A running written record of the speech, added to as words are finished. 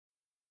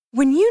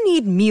When you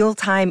need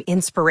mealtime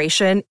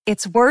inspiration,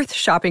 it's worth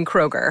shopping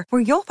Kroger,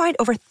 where you'll find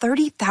over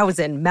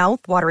 30,000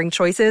 mouth-watering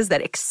choices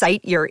that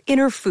excite your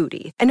inner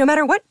foodie. And no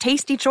matter what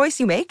tasty choice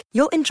you make,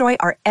 you'll enjoy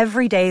our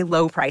everyday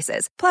low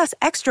prices, plus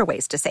extra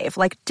ways to save,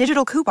 like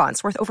digital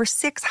coupons worth over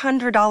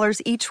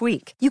 $600 each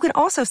week. You can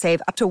also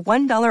save up to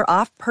 $1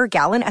 off per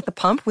gallon at the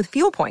pump with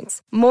fuel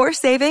points. More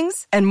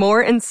savings and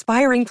more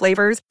inspiring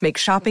flavors make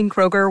shopping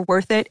Kroger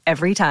worth it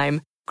every time.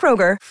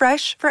 Kroger,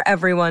 fresh for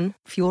everyone.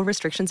 Fuel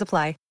restrictions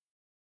apply.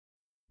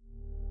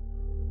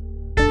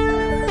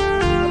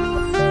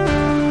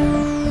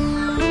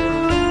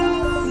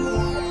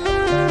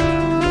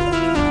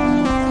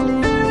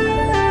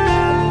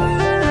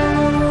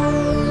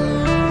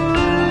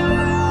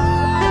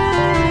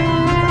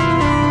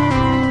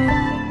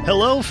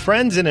 Hello,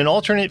 friends in an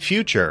alternate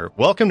future.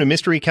 Welcome to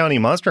Mystery County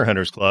Monster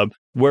Hunters Club,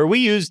 where we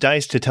use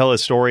dice to tell a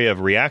story of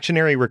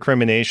reactionary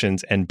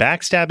recriminations and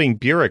backstabbing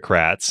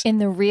bureaucrats in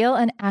the real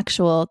and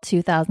actual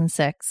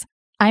 2006.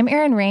 I'm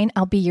Erin Rain.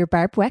 I'll be your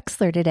Barb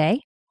Wexler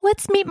today.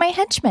 Let's meet my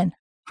henchman.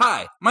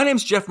 Hi, my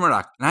name's Jeff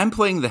Murdoch, and I'm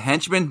playing the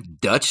henchman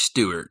Dutch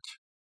Stewart.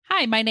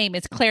 Hi, my name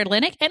is Claire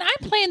Linick, and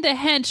I'm playing the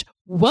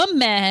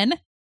henchwoman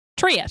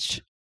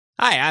Trish.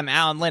 Hi, I'm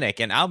Alan Linick,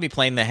 and I'll be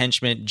playing the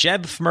henchman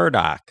Jeb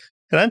Murdoch.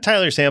 And I'm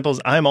Tyler Samples.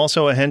 I'm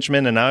also a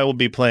henchman, and I will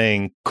be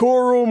playing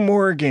Coral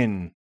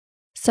Morgan.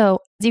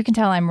 So, as you can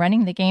tell, I'm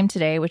running the game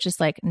today, which is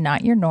like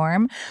not your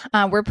norm.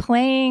 We're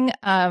playing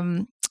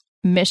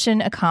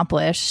Mission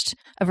Accomplished,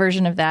 a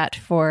version of that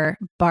for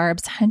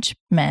Barb's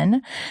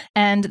henchmen.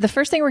 And the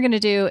first thing we're going to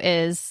do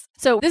is,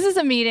 so this is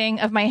a meeting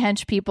of my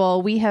hench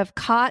people. We have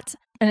caught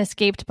an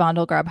escaped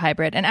Bondlegrub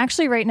hybrid. And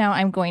actually right now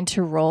I'm going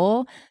to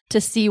roll to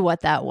see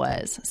what that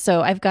was.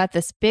 So I've got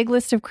this big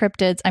list of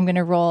cryptids. I'm going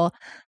to roll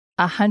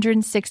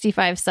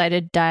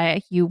 165-sided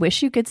die. You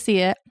wish you could see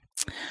it.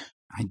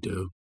 I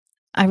do.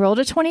 I rolled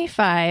a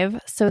 25,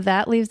 so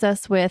that leaves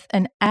us with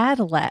an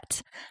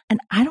adlet,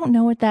 and I don't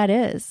know what that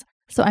is.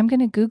 So I'm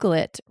going to Google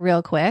it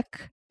real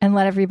quick and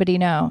let everybody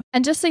know.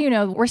 And just so you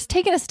know, we're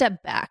taking a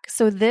step back.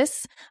 So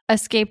this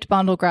escaped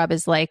Bondlegrub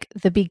is like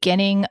the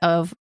beginning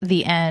of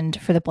the end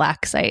for the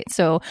Black Site.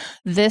 So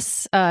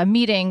this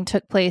meeting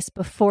took place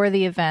before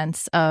the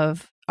events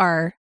of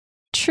our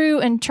true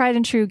and tried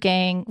and true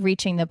gang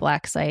reaching the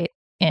Black Site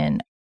in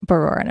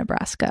Barora,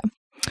 Nebraska.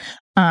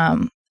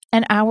 And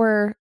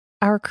our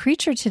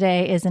creature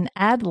today is an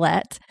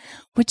adlet,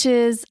 which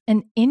is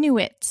an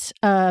Inuit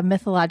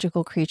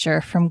mythological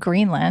creature from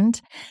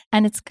Greenland.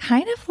 And it's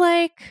kind of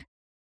like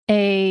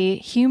a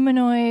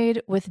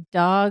humanoid with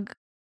dog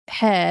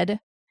head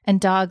and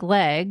dog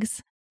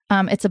legs.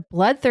 It's a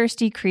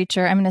bloodthirsty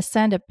creature. I'm going to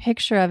send a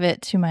picture of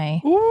it to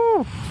my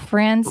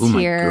friends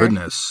here. Oh, my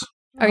goodness.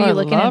 Are you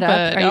looking it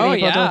up? Are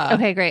you able to?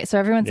 Okay, great. So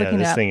everyone's looking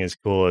it up. This thing is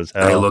cool as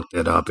hell. I looked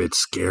it up. It's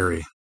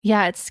scary.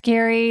 Yeah, it's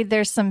scary.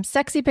 There's some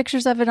sexy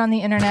pictures of it on the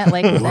internet,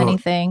 like with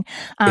anything.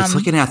 It's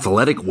like an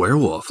athletic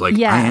werewolf. Like,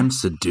 yeah. I am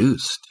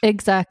seduced.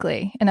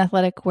 Exactly. An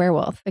athletic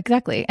werewolf.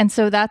 Exactly. And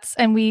so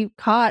we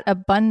caught a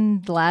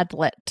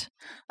bundladlet.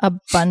 A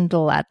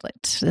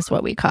bundladlet is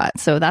what we caught.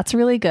 So that's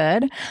really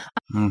good.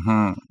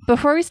 Mm-hmm.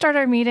 Before we start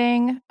our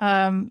meeting,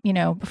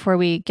 before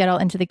we get all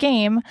into the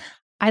game,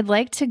 I'd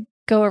like to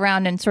go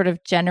around and sort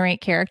of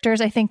generate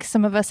characters. I think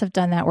some of us have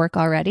done that work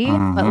already,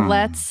 but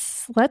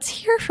let's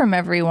hear from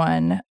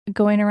everyone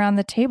going around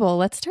the table.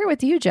 Let's start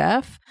with you,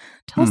 Jeff.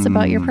 Tell us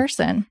about your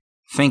person.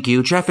 Thank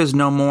you. Jeff is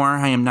no more.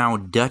 I am now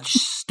Dutch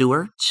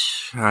Stewart.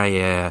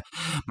 My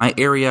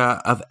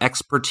area of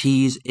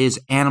expertise is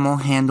animal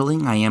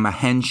handling. I am a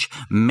hench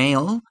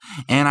male,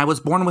 and I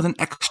was born with an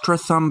extra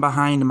thumb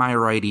behind my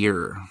right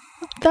ear.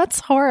 That's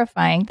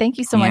horrifying. Thank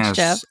you so much,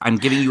 Jeff. I'm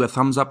giving you a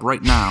thumbs up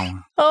right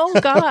now. Oh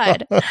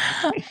God.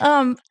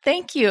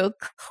 Thank you,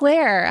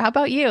 Claire. How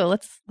about you?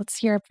 Let's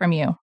hear from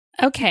you.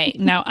 Okay,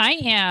 now I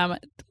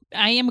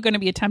am going to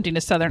be attempting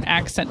a Southern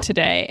accent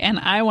today, and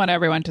I want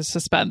everyone to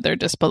suspend their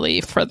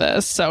disbelief for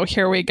this. So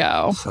here we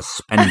go.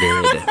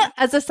 Suspended.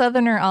 As a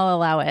Southerner, I'll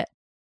allow it.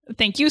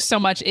 Thank you so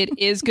much. It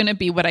is going to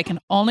be what I can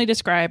only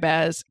describe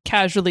as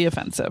casually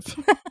offensive.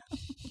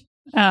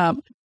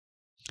 I'm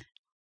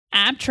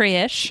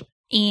Trish,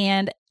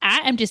 and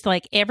I am just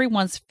like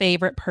everyone's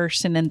favorite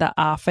person in the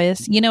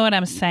office. You know what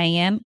I'm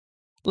saying?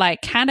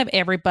 Like kind of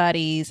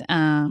everybody's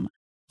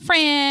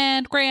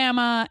friend,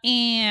 grandma,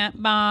 aunt,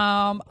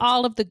 mom,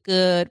 all of the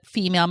good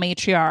female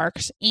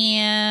matriarchs.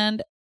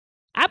 And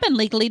I've been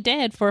legally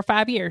dead for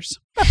 5 years.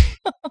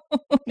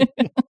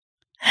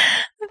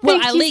 Well,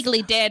 I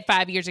legally dead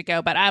 5 years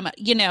ago, but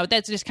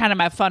that's just kind of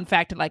my fun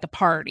fact at like a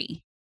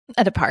party.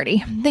 At a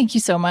party. Thank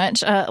you so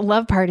much.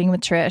 Love partying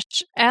with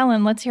Trish.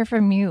 Alan, let's hear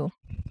from you.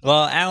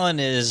 Well,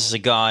 Alan is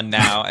gone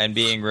now and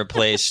being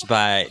replaced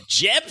by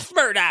Jeb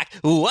Murdoch.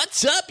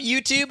 What's up,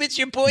 YouTube? It's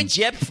your boy,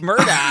 Jeb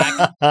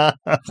Murdoch.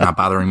 It's not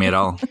bothering me at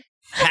all.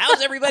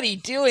 How's everybody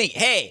doing?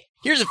 Hey,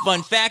 here's a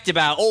fun fact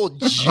about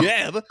old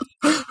Jeb.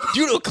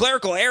 Due to a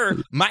clerical error,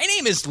 my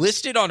name is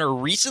listed on a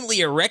recently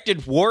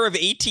erected War of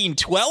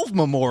 1812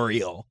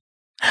 memorial.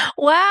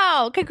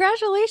 Wow.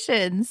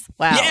 Congratulations.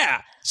 Wow.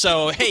 Yeah.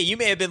 So, hey, you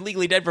may have been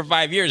legally dead for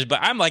 5 years, but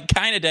I'm like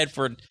kind of dead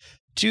for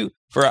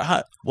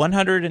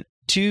 100 and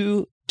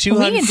 200.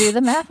 We can do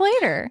the math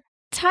later.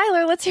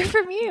 Tyler, let's hear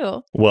from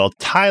you. Well,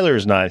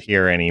 Tyler's not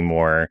here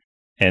anymore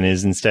and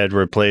is instead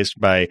replaced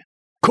by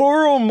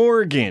Coral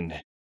Morgan.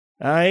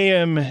 I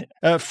am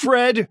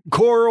Fred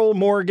Coral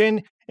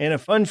Morgan, and a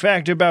fun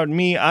fact about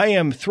me, I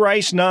am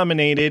thrice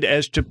nominated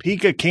as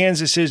Topeka,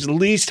 Kansas's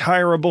least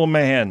hireable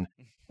man.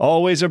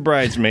 Always a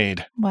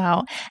bridesmaid.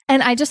 Wow.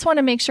 And I just want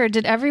to make sure,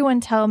 did everyone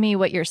tell me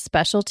what your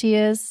specialty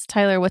is?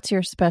 Tyler, what's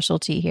your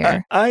specialty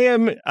here? I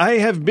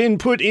have been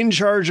put in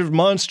charge of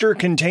monster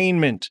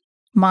containment.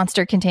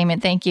 Monster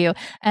containment, thank you.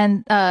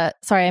 And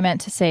sorry, I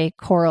meant to say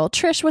Coral.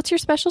 Trish, what's your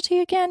specialty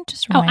again?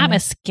 Just remind me. I'm a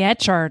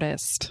sketch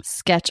artist.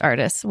 Sketch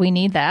artist. We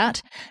need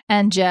that.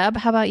 And Jeb,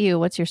 how about you?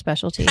 What's your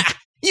specialty?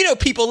 You know,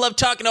 people love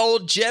talking to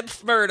old Jeb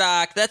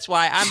Murdoch. That's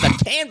why I'm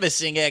the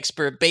canvassing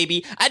expert,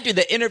 baby. I do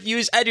the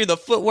interviews. I do the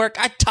footwork.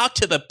 I talk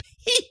to the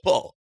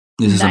people.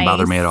 This doesn't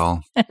bother me at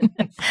all.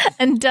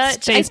 And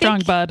Dutch, Stay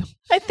strong, bud.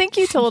 I think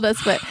you told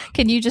us, but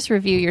can you just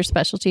review your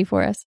specialty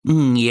for us?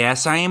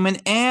 Yes, I am an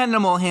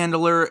animal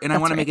handler, and I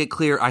want to make it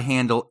clear I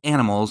handle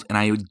animals, and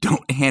I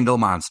don't handle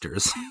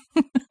monsters.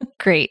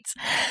 Great.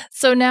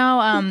 So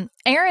now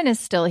Aaron is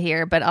still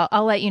here, but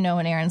I'll let you know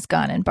when Aaron's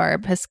gone and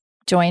Barb has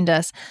joined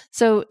us.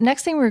 So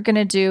next thing we're going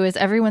to do is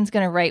everyone's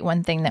going to write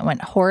one thing that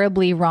went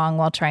horribly wrong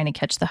while trying to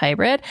catch the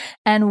hybrid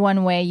and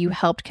one way you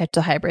helped catch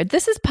the hybrid.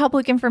 This is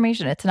public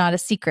information. It's not a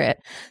secret.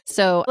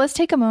 So let's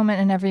take a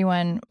moment and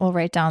everyone will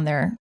write down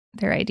their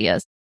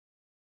ideas.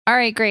 All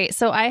right, great.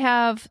 So I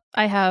have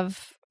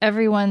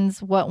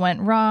everyone's what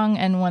went wrong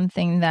and one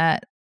thing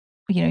that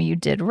you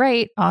did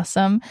right.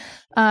 Awesome.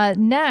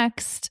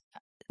 Next,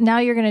 now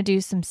you're going to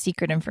do some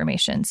secret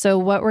information. So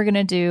what we're going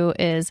to do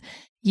is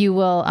you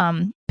will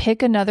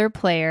pick another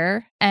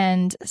player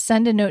and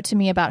send a note to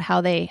me about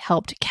how they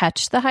helped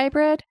catch the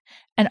hybrid,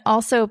 and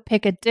also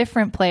pick a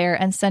different player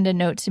and send a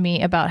note to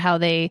me about how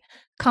they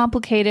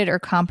complicated or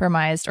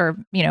compromised or,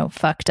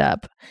 fucked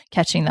up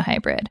catching the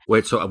hybrid.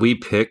 Wait, so we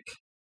pick,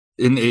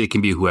 and it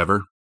can be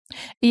whoever?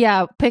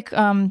 Yeah, pick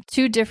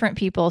two different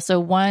people.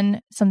 So one,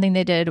 something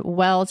they did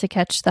well to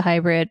catch the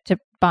hybrid, to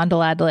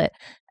bondle it,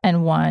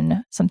 and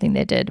one, something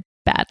they did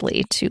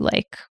badly to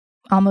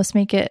almost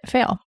make it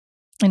fail.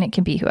 And it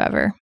can be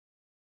whoever.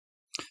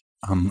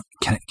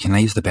 Can I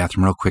use the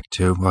bathroom real quick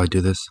too while I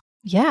do this?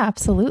 Yeah,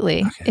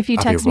 absolutely. Okay, if you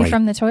text me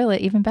from the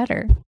toilet, even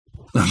better.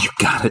 Oh, you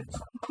got it.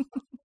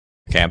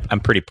 Okay, I'm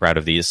pretty proud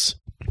of these.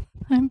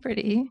 I'm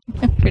pretty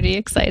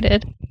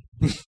excited.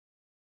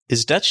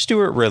 Is Dutch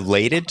Stewart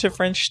related to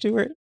French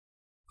Stewart?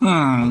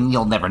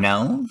 You'll never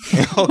know.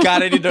 Oh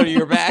God, I didn't know you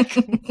were back.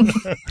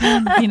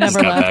 He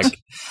never left.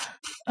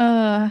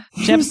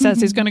 Jeff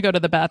says he's going to go to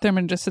the bathroom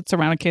and just sits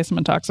around in case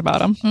someone talks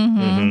about him.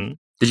 Mm-hmm.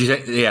 Did you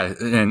say? Yeah,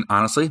 and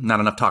honestly, not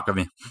enough talk of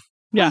me.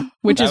 Yeah,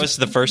 which that is was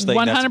the first thing.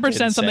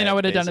 100% something I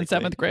would have done in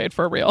 7th grade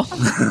for real.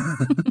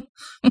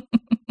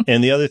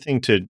 And the other thing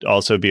to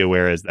also be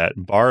aware is that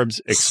Barb's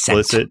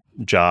explicit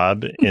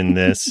job in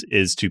this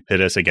is to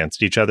pit us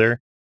against each other.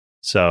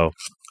 So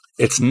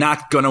it's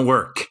not going to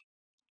work.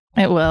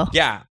 It will.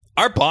 Yeah,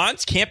 our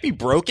bonds can't be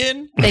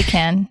broken. They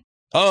can.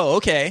 Oh,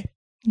 okay.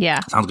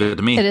 Yeah. Sounds good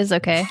to me. It is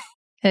okay.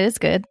 It is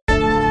good.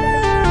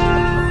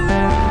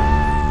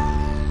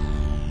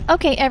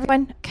 Okay,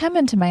 everyone, come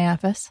into my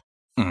office.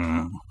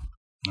 All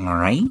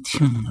right.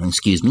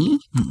 Excuse me.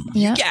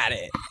 Yeah. You got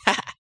it.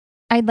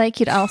 I'd like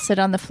you to all sit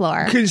on the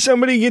floor. Could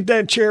somebody get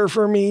that chair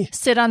for me?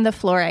 Sit on the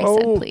floor, I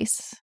said,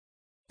 please.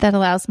 That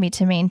allows me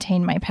to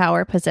maintain my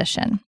power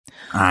position.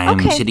 I'm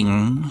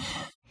sitting.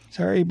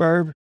 Sorry,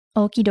 Barb.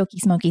 Okie dokie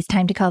smokies,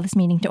 time to call this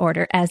meeting to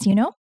order. As you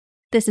know,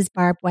 this is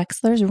Barb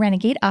Wexler's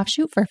Renegade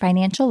Offshoot for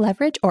Financial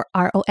Leverage, or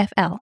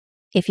ROFL.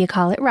 If you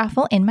call it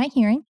raffle in my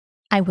hearing,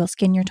 I will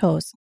skin your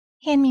toes.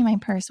 Hand me my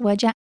purse,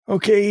 would ya?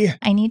 Okay.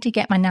 I need to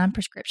get my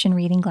non-prescription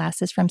reading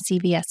glasses from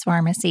CVS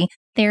Pharmacy.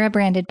 They're a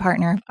branded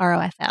partner of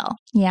ROFL.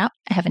 Yeah,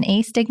 I have an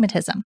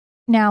astigmatism.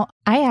 Now,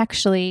 I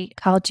actually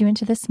called you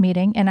into this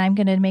meeting, and I'm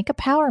going to make a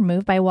power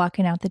move by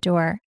walking out the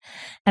door.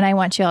 And I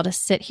want you all to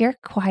sit here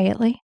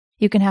quietly.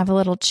 You can have a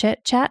little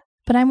chit-chat,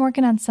 but I'm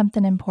working on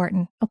something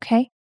important,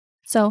 okay?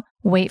 So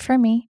wait for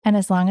me, and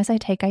as long as I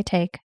take, I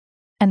take.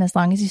 And as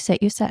long as you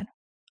sit, you sit.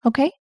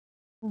 Okay?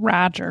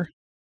 Roger.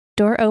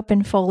 Door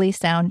open, Foley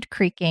sound,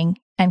 creaking,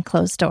 and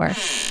closed door.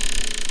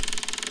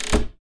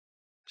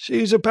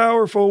 She's a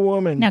powerful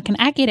woman. Now, can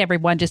I get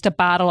everyone just a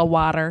bottle of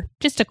water?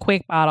 Just a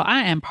quick bottle.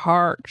 I am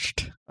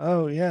parched.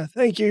 Oh, yeah.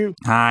 Thank you.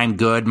 I'm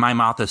good. My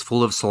mouth is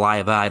full of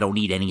saliva. I don't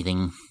need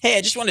anything. Hey,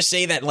 I just want to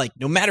say that,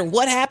 no matter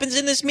what happens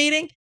in this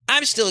meeting,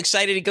 I'm still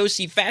excited to go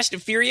see Fast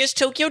and Furious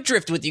Tokyo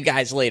Drift with you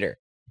guys later.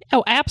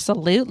 Oh,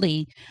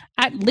 absolutely.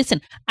 I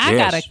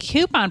got a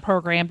coupon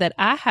program that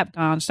I have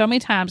gone so many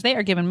times. They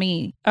are giving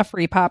me a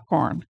free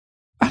popcorn.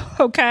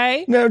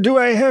 Okay. Now, do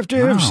I have to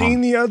have seen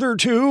the other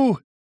two?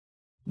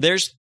 There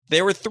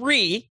were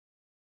 3.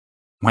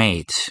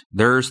 Wait,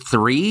 there's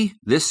 3?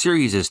 This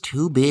series is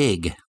too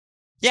big.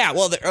 Yeah,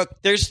 well,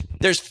 there's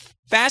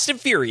Fast and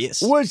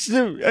Furious. What's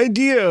the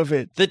idea of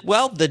it?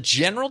 The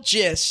general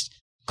gist.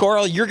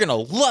 Coral, you're going to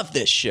love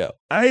this show.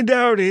 I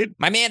doubt it.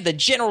 My man, the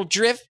general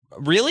drift.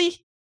 Really?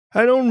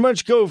 I don't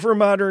much go for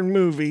modern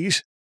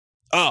movies.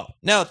 Oh,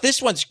 no,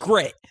 this one's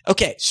great.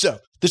 Okay, so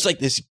there's like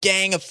this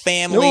gang of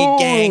family No,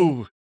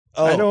 gang.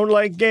 Oh, I don't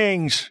like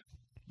gangs.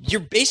 You're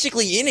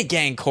basically in a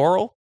gang,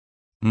 Coral.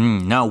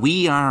 No,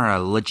 we are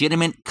a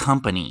legitimate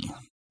company.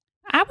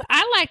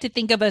 I like to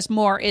think of us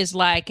more as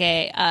like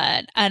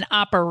an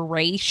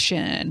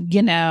operation,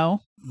 you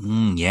know.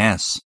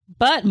 Yes.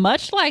 But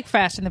much like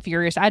Fast and the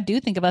Furious, I do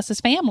think of us as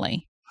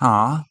family.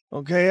 Aw.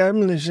 Okay,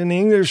 I'm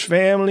listening. There's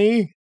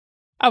family.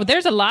 Oh,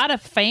 there's a lot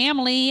of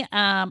family,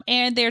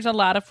 and there's a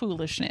lot of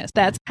foolishness.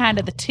 That's kind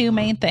of the two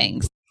main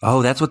things.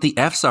 Oh, that's what the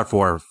F's are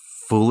for.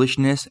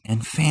 Foolishness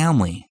and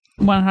family.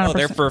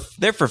 100%. Oh,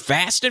 they're for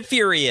Fast and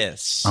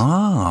Furious.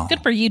 Oh.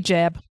 Good for you,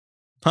 Jeb.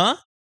 Huh?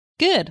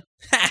 Good.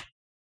 Ha!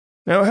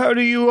 Now, how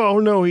do you all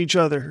know each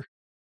other?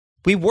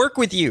 We work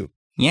with you.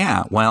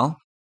 Yeah, well,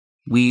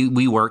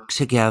 we work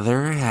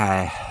together.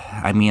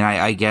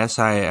 I guess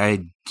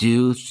I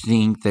do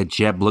think that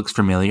Jeb looks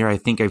familiar. I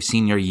think I've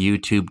seen your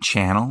YouTube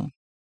channel.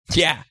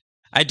 Yeah.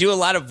 I do a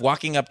lot of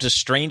walking up to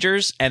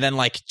strangers and then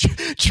like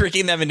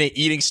tricking them into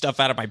eating stuff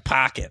out of my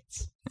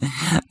pockets.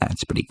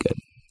 That's pretty good.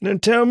 Now,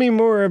 tell me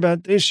more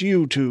about this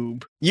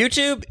YouTube.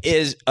 YouTube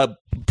is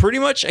pretty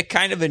much a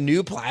kind of a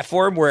new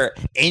platform where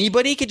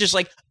anybody can just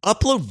like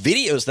upload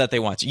videos that they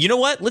want to. You know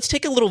what? Let's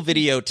take a little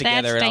video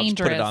together That's and I'll just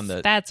dangerous. put it on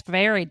the... That's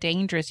very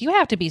dangerous. You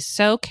have to be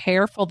so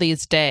careful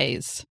these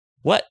days.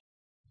 What?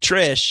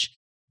 Trish,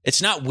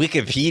 it's not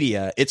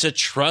Wikipedia. It's a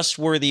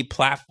trustworthy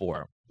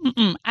platform.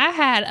 I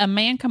had a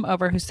man come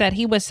over who said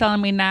he was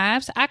selling me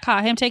knives. I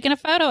caught him taking a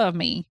photo of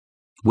me.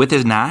 With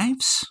his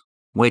knives?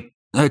 Wait,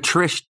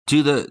 Trish,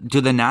 do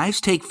the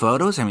knives take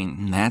photos? I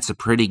mean, that's a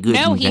pretty good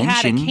No,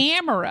 invention. he had a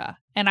camera,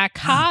 and I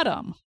caught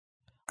him.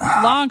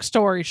 Long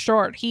story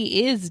short,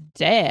 he is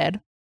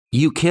dead.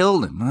 You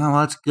killed him. Well,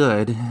 that's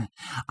good.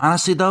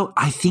 Honestly, though,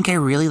 I think I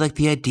really like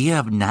the idea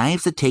of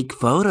knives that take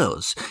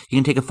photos. You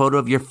can take a photo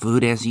of your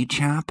food as you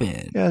chop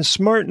it. Yeah,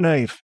 smart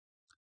knife.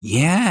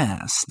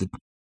 Yes.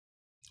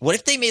 What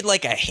if they made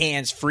like a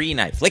hands-free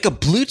knife, like a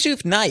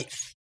Bluetooth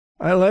knife?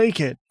 I like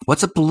it.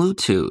 What's a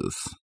Bluetooth?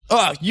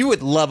 Oh, you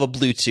would love a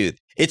Bluetooth.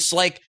 It's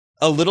like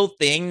a little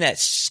thing that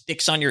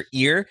sticks on your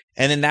ear,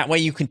 and then that way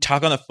you can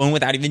talk on the phone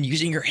without even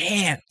using your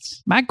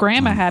hands. My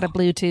grandma had a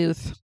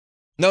Bluetooth.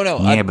 No,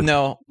 Yeah, but-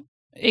 no.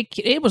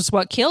 It was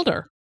what killed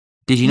her.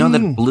 Did you know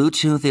that Mm.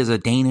 Bluetooth is a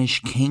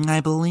Danish king,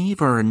 I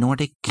believe, or a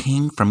Nordic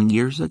king from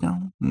years ago?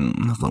 A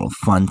little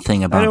fun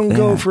thing about I don't that.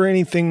 go for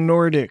anything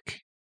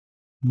Nordic.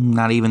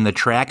 Not even the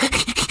track.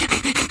 Okay.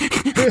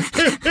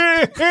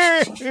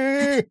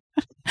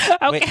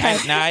 Wait, I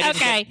didn't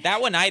okay. get,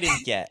 that one I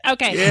didn't get.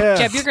 Okay, Yeah.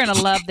 Jeff, you're going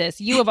to love this.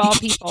 You of all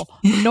people.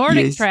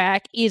 Nordic Yes.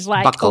 Track is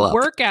like Buckle a up.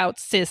 workout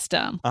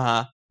system.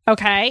 Uh-huh.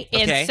 Okay?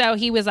 Okay. And so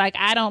he was like,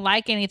 I don't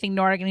like anything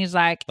Nordic. And he's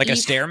like, Like a "Ev-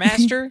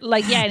 Stairmaster?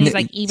 Like, yeah. And he's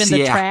like, even the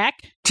Yeah. track.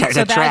 The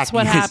So that's track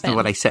what is happened.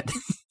 what I said.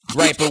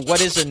 Right, but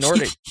what is a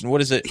Nordic?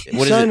 What is it?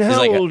 What is Son, it? Is how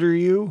like old are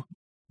you?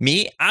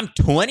 me? I'm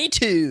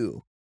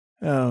 22.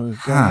 Oh,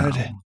 God.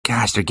 Oh,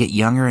 gosh, they get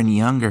younger and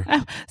younger.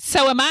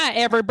 So am I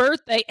every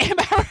birthday. Am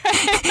I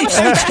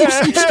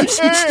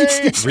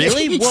right?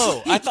 Really?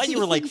 Whoa. I thought you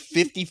were like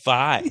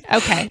 55.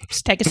 Okay.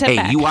 Just take a step Hey,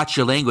 back. you watch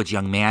your language,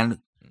 young man.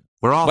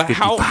 We're all But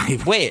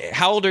 55. wait,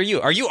 how old are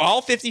you? Are you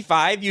all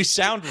 55? You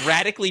sound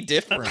radically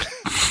different.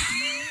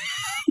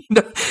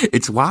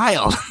 It's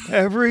wild.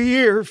 Every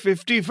year,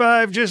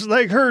 55, just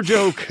like her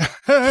joke.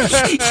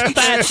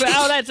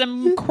 That's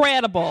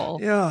incredible.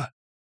 Yeah.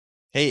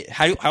 Hey,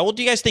 how old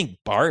do you guys think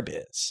Barb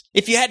is?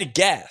 If you had to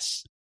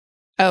guess.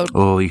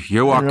 Oh,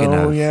 you're walking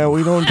Oh, a yeah,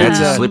 we don't do that's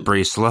a that.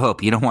 slippery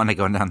slope. You don't want to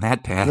go down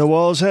that path. The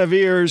walls have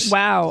ears.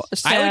 Wow.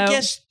 So, I would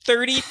guess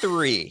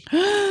 33.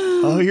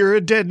 Oh, you're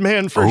a dead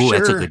man for Oh, sure.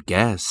 that's a good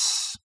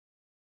guess.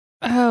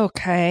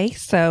 Okay.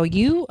 So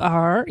you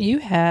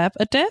have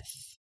a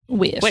death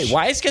wish. Wait,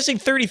 why is guessing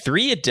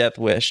 33 a death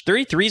wish?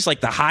 33 is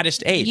like the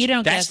hottest age. You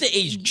don't That's guess- the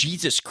age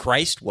Jesus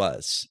Christ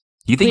was.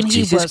 You think When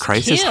he Jesus was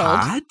Christ is killed.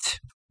 hot?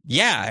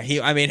 Yeah,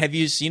 have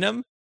you seen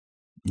him?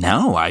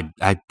 No, I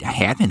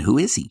haven't. Who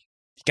is he?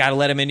 Got to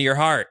let him into your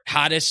heart.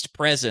 Hottest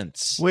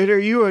presence. Wait, are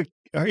you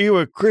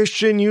a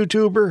Christian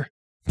YouTuber?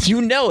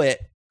 You know it.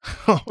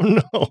 Oh,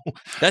 no.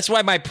 That's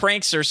why my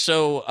pranks are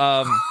so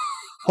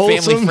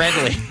Wholesome? family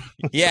friendly.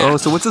 Yeah. Oh,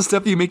 so what's the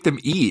stuff you make them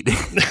eat?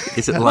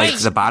 Is it like Wait,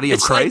 the body of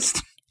it's like-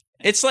 Christ?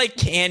 It's like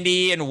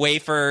candy and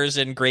wafers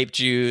and grape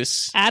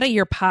juice. Out of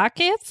your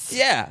pockets?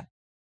 Yeah.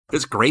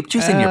 There's grape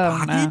juice in your Oh,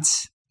 no.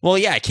 pockets? Well,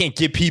 yeah, I can't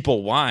give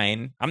people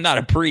wine. I'm not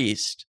a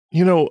priest.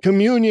 You know,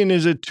 communion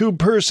is a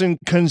two-person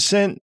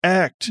consent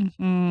act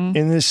Mhm.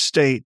 in this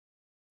state.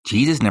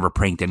 Jesus never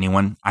pranked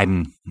anyone. I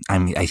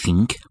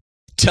think.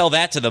 Tell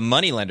that to the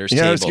moneylenders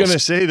Yeah, I was tables. going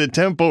to say the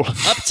temple.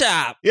 Up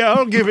top. Yeah,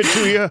 I'll give it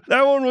to you.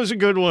 That one was a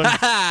good one.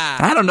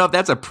 I don't know if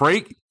that's a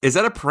prank. Is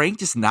that a prank?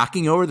 Just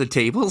knocking over the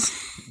tables?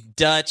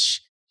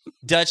 Dutch,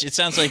 it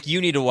sounds like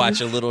you need to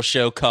watch a little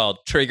show called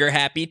Trigger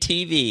Happy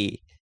TV.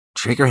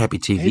 Trigger happy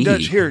TV. Hey,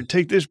 Dutch, here,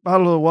 take this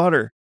bottle of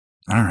water.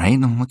 All right,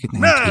 look at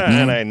that.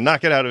 And I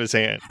knock it out of his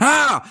hand.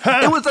 Oh,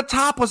 it was the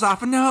top was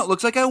off, and now it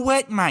looks like I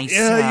wet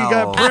myself. Yeah, you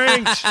got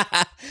pranked.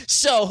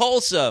 So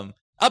wholesome.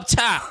 Up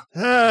top.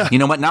 You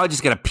know what? Now I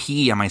just gotta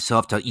pee on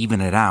myself to even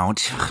it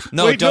out.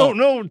 No, Wait, don't.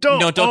 No, don't.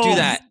 No, don't do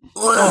that.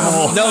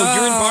 Oh. No,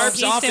 you're in Barb's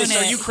He's office. doing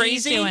Are it. you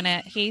crazy?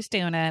 He's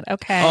doing it.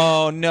 Okay.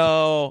 Oh,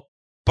 no.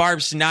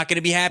 Barb's not going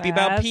to be happy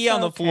about That's pee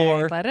on the okay.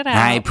 floor. Let it out.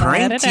 I Let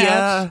pranked it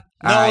out. ya.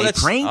 No, I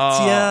that's pranked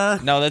ya.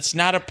 No, that's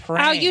not a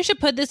prank. Oh, you should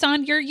put this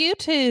on your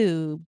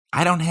YouTube.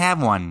 I don't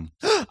have one.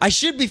 I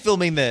should be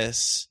filming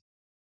this.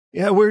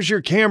 Yeah, where's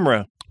your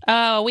camera?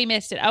 Oh, we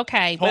missed it.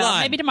 Okay. Hold well,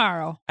 on. maybe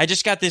tomorrow. I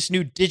just got this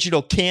new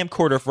digital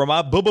camcorder for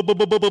my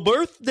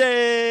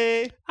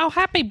birthday. Oh,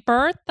 happy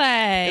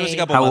birthday. It was a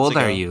couple How months old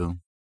ago. are you?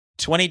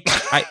 20.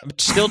 I'm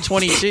still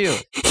 22.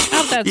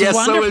 Oh, that's Yes,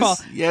 wonderful.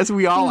 yes,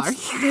 we all are.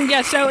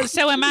 Yeah,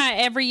 so am I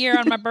every year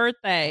on my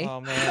birthday.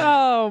 Oh, man.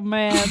 Oh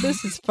man,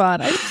 this is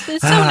fun. It's so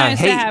Ah, nice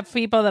hey. to have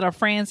people that are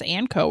friends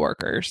and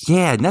coworkers.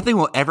 Yeah, nothing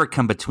will ever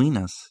come between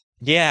us.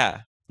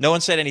 Yeah. No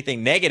one said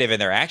anything negative in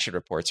their action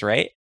reports,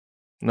 right?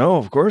 No,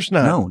 of course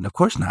not. No, of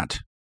course not.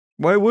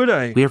 Why would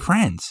I? We are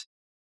friends.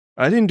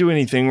 I didn't do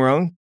anything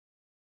wrong.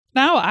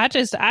 No, I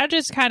just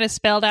kind of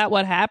spelled out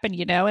what happened,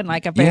 in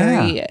like a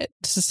very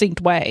succinct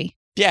way.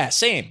 Yeah,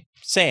 same.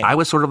 I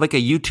was sort of like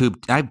a YouTube.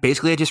 I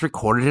just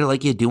recorded it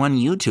like you do on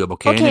YouTube.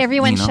 Okay. Okay,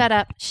 everyone, shut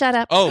up. Shut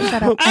up. Oh.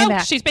 Shut up. I'm Oh,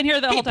 back. she's been here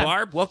the Hey, whole time.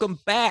 Barb, welcome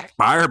back.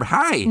 Barb,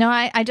 hi. No,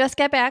 I just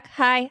got back.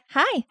 Hi.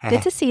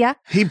 Good to see ya.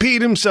 He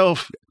peed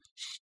himself.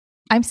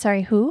 I'm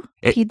sorry, who?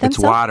 Peed It's themselves?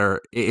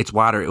 water. It's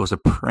water. It was a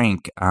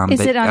prank. Is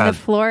that, it on the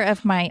floor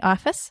of my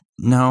office?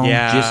 No,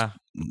 Yeah. just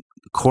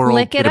Coral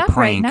Lick it did a up right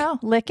prank. now.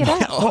 Lick it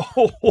up.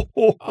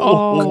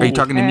 Oh. Are you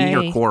talking to me or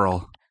Okay.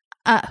 Coral?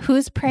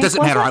 Whose prank Doesn't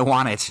was matter. it? I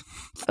want it.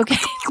 Okay.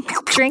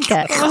 Drink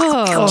it.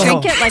 Oh.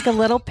 Drink it like a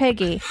little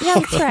piggy. Yeah,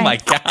 that's right. Oh, my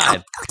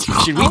God.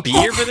 Should we be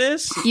here for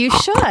this? You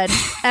should.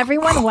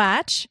 Everyone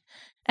watch.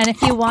 And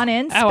if you want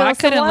in, spill I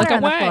some couldn't water look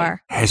on the away.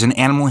 floor. As an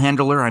animal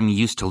handler, I'm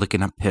used to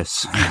licking up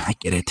piss. I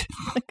get it.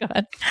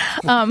 God.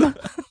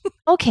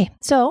 Okay,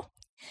 so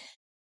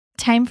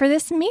time for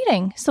this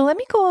meeting. So let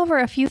me go over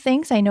a few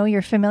things. I know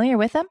you're familiar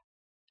with them.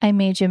 I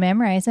made you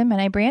memorize them,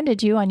 and I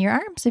branded you on your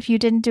arms if you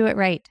didn't do it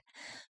right.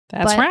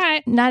 That's But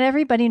right. Not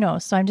everybody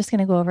knows, so I'm just going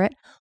to go over it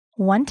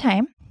one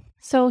time.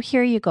 So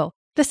here you go.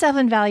 The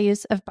 7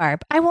 values of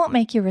Barb. I won't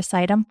make you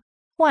recite them.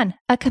 1,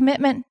 a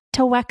commitment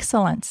to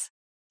excellence.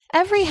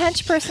 Every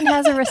hench person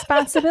has a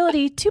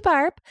responsibility to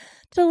Barb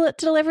to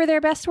deliver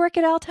their best work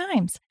at all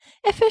times.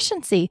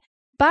 Efficiency.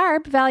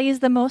 Barb values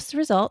the most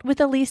result with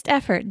the least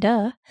effort.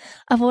 Duh.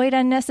 Avoid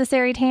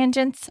unnecessary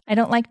tangents. I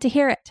don't like to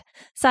hear it.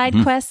 Side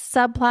quests,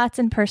 subplots,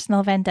 and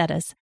personal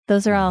vendettas.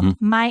 Those are all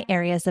my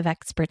areas of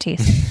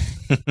expertise.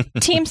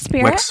 Team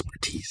spirit.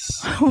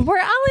 Expertise.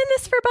 We're all in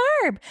this for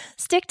Barb.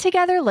 Stick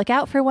together, look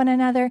out for one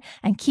another,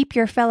 and keep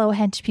your fellow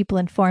hench people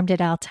informed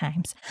at all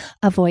times.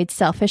 Avoid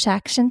selfish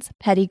actions,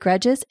 petty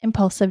grudges,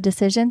 impulsive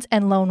decisions,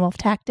 and lone wolf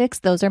tactics.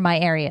 Those are my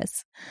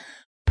areas.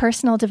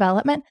 Personal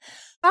development.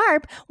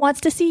 Barb wants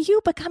to see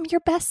you become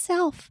your best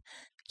self.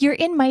 You're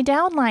in my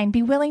downline.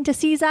 Be willing to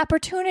seize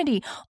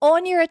opportunity.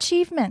 Own your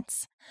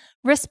achievements.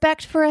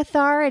 Respect for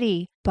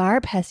authority.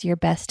 Barb has your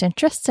best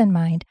interests in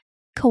mind.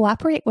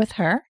 Cooperate with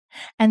her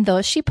and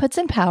those she puts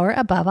in power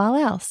above all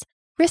else.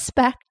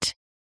 Respect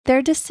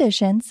their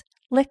decisions.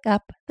 Lick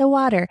up the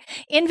water.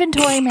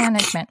 Inventory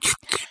management.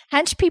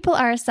 Hench people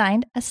are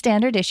assigned a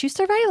standard issue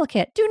survival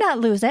kit. Do not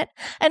lose it.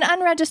 An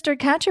unregistered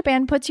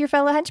contraband puts your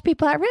fellow hench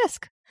people at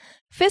risk.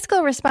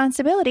 Fiscal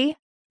responsibility.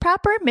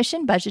 Proper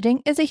mission budgeting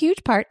is a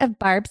huge part of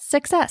Barb's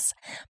success.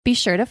 Be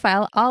sure to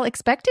file all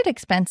expected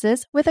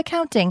expenses with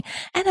accounting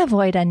and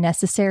avoid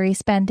unnecessary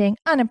spending,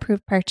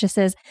 unapproved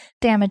purchases,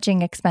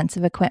 damaging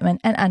expensive equipment,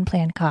 and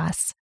unplanned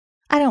costs.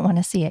 I don't want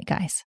to see it,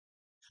 guys.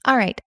 All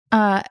right.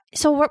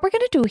 So what we're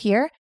going to do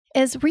here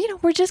is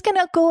we're just going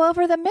to go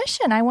over the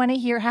mission. I want to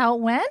hear how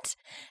it went.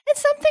 And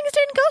some things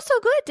didn't go so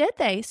good, did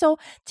they? So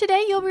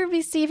today you'll be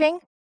receiving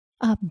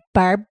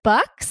Barb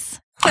Bucks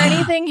for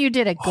anything you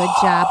did a good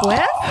job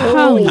with.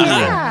 Oh,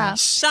 yeah.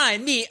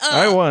 Sign me up.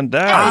 I want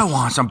that. I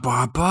want some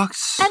Barb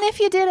Bucks. And if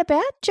you did a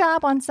bad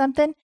job on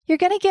something, you're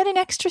going to get an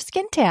extra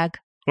skin tag.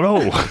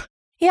 Oh,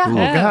 Yeah. oh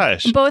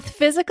gosh. Both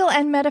physical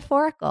and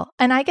metaphorical.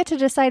 And I get to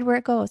decide where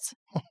it goes.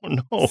 Oh,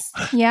 no.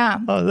 Yeah.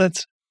 Oh,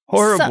 that's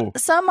horrible.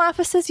 Some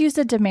offices use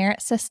a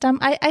demerit system.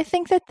 I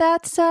think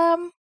that's I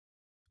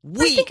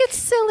think it's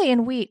silly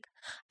and weak.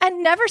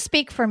 And never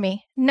speak for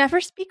me.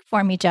 Never speak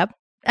for me, Jeb.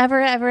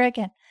 Ever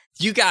again.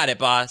 You got it,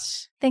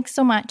 boss. Thanks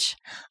so much.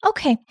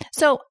 Okay.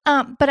 So,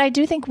 but I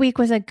do think weak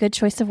was a good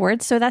choice of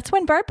words. So that's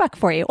one Barb Buck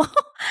for you.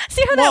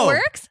 See how that Whoa.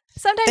 works?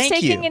 Sometimes Thank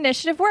taking you.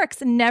 initiative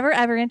works. Never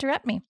ever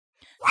interrupt me.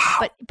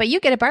 Wow. But you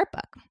get a Barb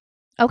Buck.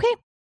 Okay.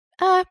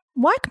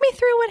 Walk me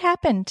through what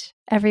happened,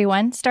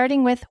 everyone,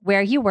 starting with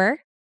where you were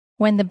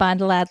when the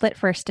Bondel Adlet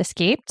first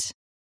escaped.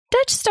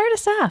 Dutch, start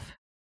us off.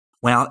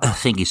 Well,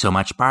 thank you so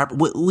much, Barb.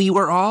 We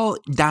were all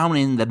down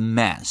in the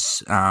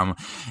mess.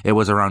 It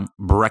was around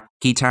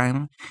brekkie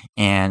time,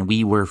 and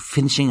we were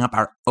finishing up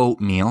our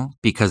oatmeal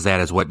because that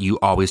is what you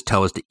always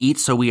tell us to eat,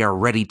 so we are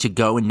ready to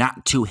go and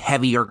not too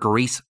heavy or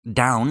grease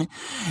down.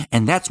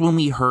 And that's when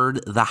we heard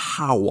the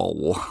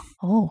howl.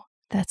 Oh,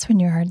 that's when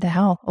you heard the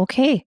howl.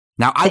 Okay.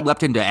 Now, I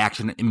leapt into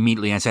action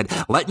immediately and I said,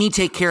 let me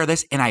take care of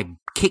this. And I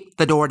kicked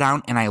the door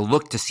down and I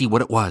looked to see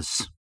what it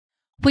was.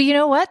 Well, you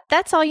know what?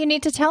 That's all you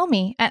need to tell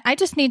me. I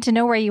just need to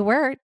know where you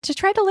were to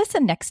try to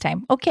listen next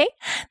time. Okay?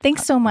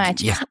 Thanks so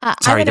much. Yeah.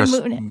 Sorry,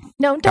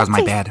 No, that was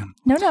my bad.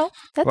 No,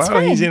 that's wow,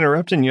 fine. he's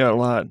interrupting you a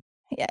lot.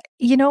 Yeah,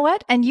 you know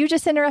what? And you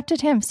just interrupted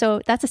him. So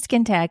that's a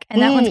skin tag.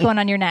 And that one's going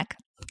on your neck.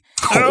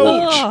 Ouch.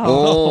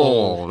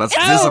 Oh, that's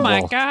Oh visible.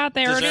 my God,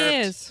 there Deserved.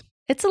 it is.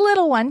 It's a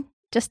little one.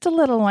 Just a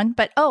little one.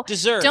 But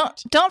Dessert.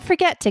 don't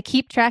forget to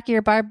keep track of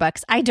your Barb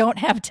Bucks. I don't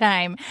have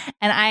time.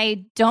 And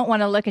I don't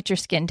want to look at your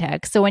skin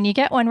tag. So when you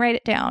get one, write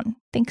it down.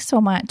 Thanks so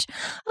much.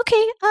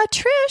 Okay,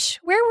 Trish,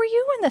 where were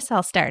you when this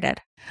all started?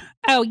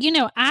 Oh,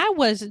 I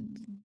was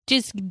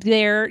just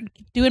there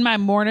doing my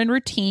morning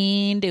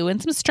routine, doing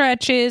some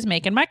stretches,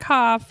 making my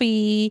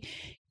coffee,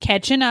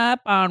 catching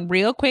up on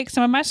real quick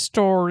some of my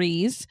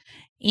stories,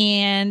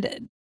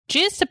 and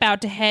just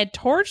about to head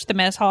towards the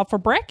mess hall for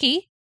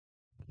brekkie.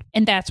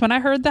 And that's when I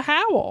heard the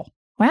howl.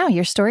 Wow,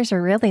 your stories are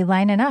really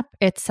lining up.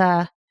 It's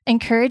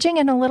encouraging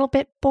and a little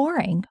bit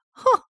boring.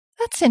 Huh,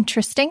 that's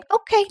interesting.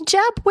 Okay,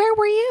 Jeb, where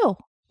were you?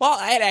 Well,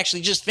 I had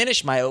actually just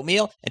finished my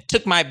oatmeal and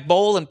took my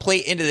bowl and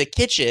plate into the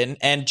kitchen.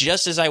 And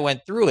just as I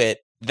went through it,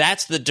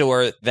 that's the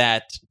door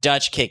that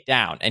Dutch kicked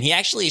down. And he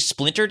actually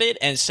splintered it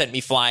and sent me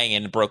flying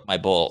and broke my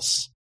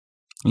bowls.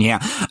 Yeah.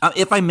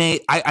 If I may,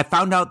 I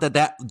found out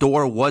that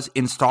door was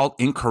installed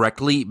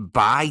incorrectly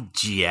by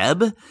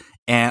Jeb.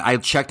 And I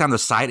checked on the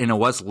site and it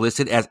was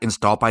listed as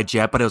installed by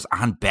Jeb, but it was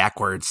on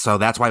backwards. So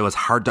that's why it was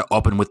hard to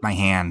open with my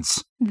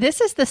hands. This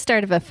is the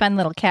start of a fun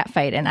little cat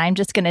fight, and I'm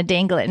just going to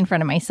dangle it in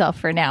front of myself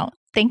for now.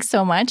 Thanks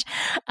so much.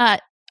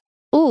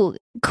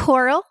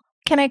 Coral.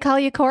 Can I call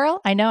you Coral?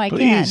 I know I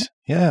Please.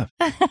 Yeah.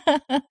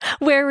 can.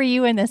 Where were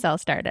you when this all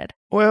started?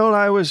 Well,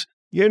 I was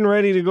getting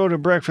ready to go to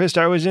breakfast.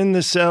 I was in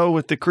the cell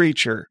with the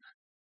creature.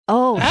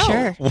 Oh,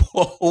 sure.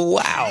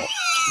 Wow.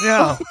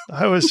 Yeah,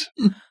 I was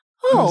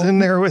in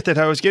there with it.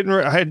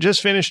 I had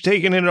just finished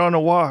taking it on a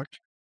walk.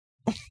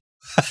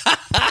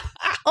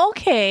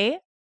 Okay.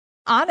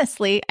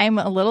 Honestly, I'm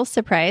a little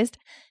surprised.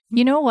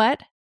 You know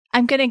what?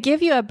 I'm going to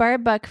give you a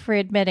Barb Buck for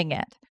admitting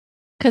it.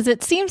 Because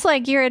it seems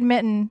like you're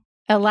admitting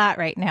a lot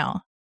right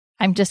now.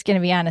 I'm just going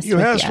to be honest with you.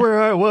 You asked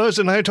where I was,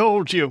 and I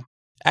told you.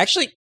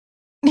 Actually,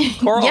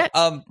 Coral, Yep.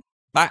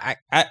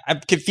 I'm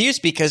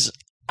confused because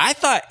I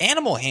thought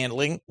animal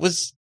handling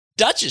was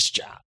Dutch's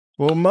job.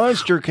 Well,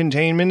 monster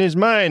containment is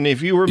mine.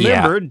 If you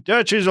remember,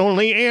 Dutch is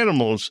only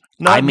animals,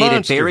 not I made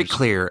monsters. it very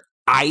clear.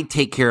 I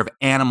take care of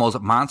animals.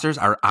 Monsters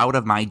are out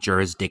of my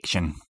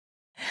jurisdiction.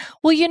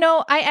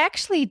 Well, I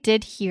actually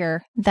did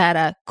hear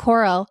that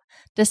Coral,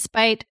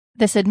 despite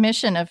this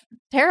admission of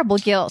terrible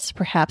guilt,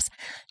 perhaps,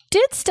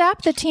 did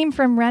stop the team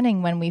from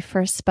running when we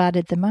first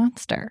spotted the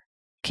monster.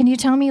 Can you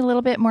tell me a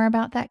little bit more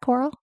about that,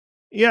 Coral?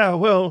 Yeah,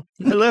 well,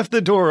 I left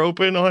the door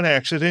open on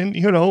accident,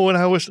 when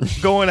I was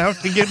going out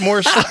to get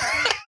more slop.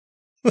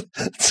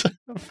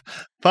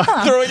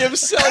 Throwing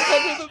himself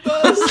under the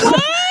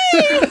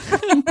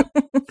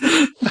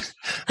bus.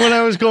 When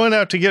I was going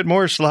out to get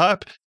more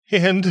slop,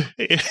 and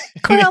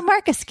Coral,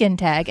 mark a skin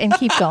tag and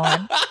keep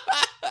going.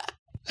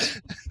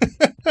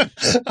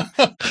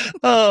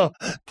 oh,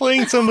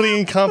 playing somebody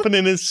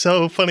incompetent is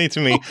so funny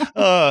to me.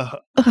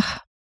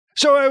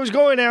 So I was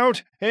going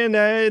out, and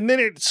then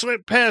it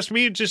slipped past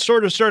me. It just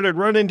sort of started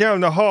running down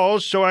the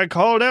halls, so I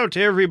called out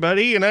to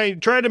everybody, and I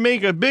tried to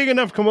make a big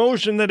enough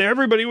commotion that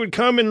everybody would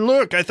come and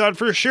look. I thought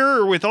for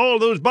sure, with all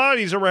those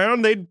bodies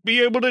around, they'd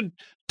be able to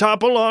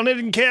topple on it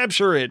and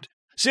capture it.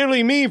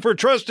 Silly me for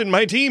trusting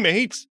my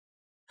teammates.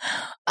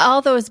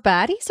 All those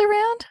bodies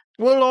around?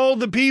 Well, all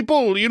the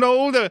people,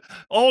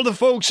 all the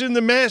folks in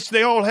the mess,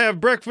 they all have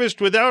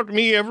breakfast without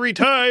me every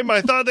time.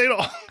 I thought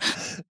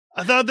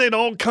they'd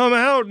all come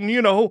out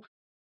and,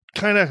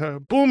 kind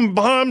of boom,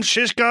 bomb,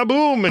 shish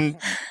kaboom, and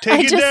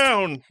take it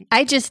down.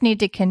 I just need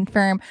to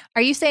confirm.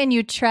 Are you saying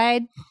you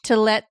tried to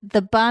let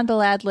the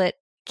Bondaladlet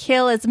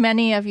kill as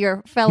many of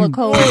your fellow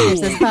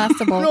coworkers as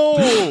possible?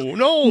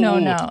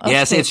 No. Okay.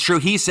 Yes, it's true.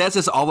 He says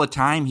this all the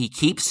time. He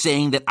keeps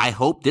saying that I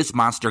hope this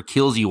monster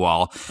kills you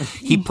all.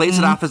 He plays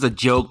it off as a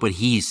joke, but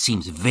he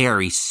seems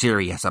very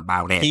serious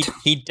about it.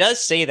 He does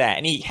say that,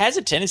 and he has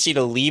a tendency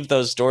to leave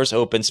those doors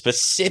open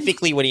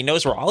specifically when he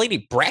knows we're all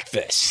eating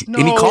breakfast.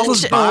 And he calls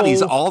us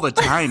bodies all the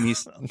time.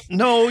 He's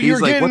you're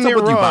like, getting what's up it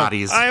with you wrong.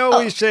 bodies? I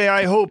always say,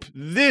 I hope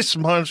this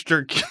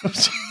monster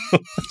kills you.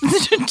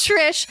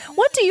 Trish,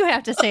 what do you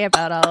have to say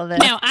about all of this?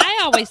 Now, I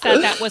always thought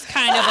that was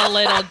kind of a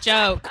little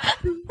joke.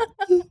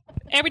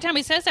 Every time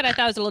he says that, I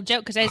thought it was a little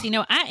joke because, as you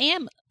know,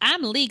 I'm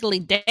legally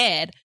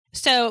dead,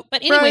 So,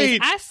 but anyways,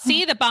 Right. I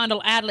see the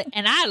Bondle Adlet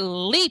and I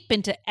leap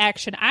into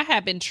action. I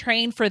have been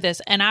trained for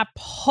this, and I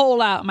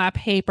pull out my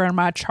paper and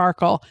my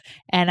charcoal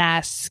and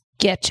I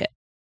sketch it.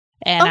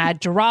 And I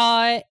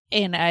draw it,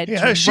 and I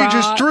draw. She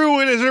just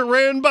drew it as it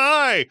ran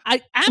by.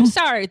 I'm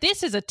sorry.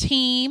 This is a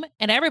team,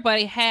 and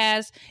everybody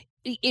has.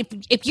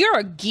 If you're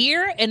a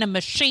gear in a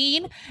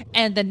machine,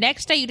 and the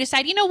next day you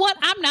decide, you know what,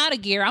 I'm not a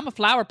gear, I'm a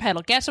flower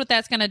petal. Guess what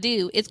that's going to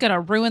do? It's going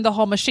to ruin the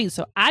whole machine.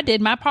 So I did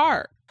my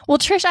part. Well,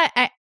 Trish,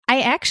 I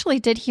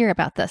actually did hear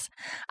about this.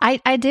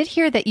 I did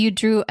hear that you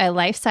drew a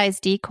life-size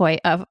decoy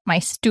of my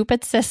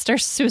stupid sister,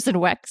 Susan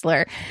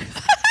Wexler.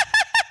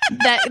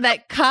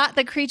 that caught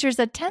the creature's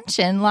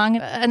attention long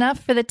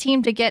enough for the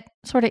team to get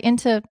sort of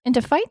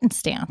into fighting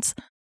stance.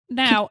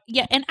 Now,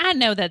 yeah, and I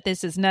know that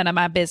this is none of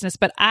my business,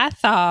 but I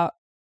thought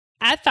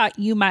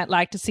you might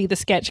like to see the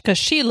sketch because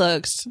she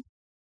looks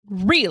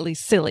really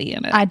silly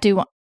in it. I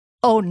do.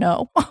 Oh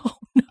no! Oh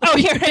no! Oh,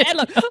 here, and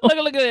look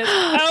at this!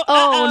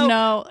 Oh,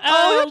 no!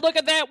 Oh, look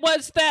at that!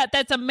 What's that?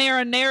 That's a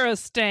marinara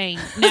stain.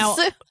 Now,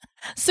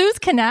 Suze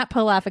cannot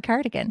pull off a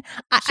cardigan.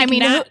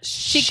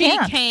 she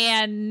can.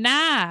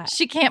 cannot.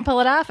 She can't pull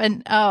it off.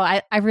 And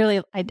I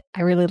really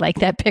like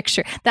that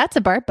picture. That's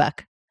a Barb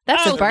Buck.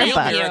 That's a The Barb real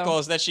Buck. miracle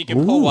is that she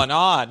can pull one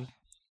on.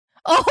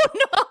 Oh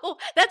no,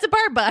 that's a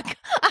Barb Buck.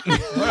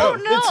 Oh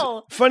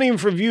no. It's funny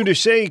for you to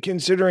say,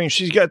 considering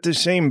she's got the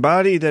same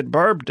body that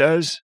Barb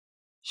does.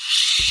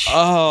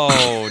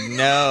 Oh,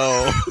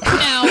 no.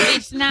 No,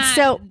 it's not.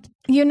 So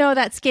you know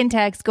that skin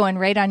tag's going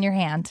right on your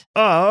hand.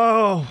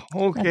 Oh,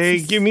 okay.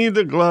 That's- Give me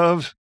the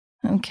glove.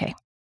 Okay.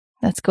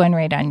 That's going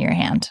right on your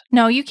hand.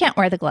 No, you can't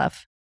wear the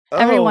glove. Oh,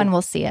 Everyone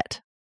will see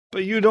it.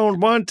 But you don't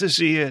want to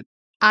see it.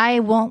 I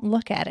won't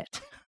look at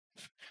it.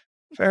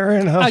 Fair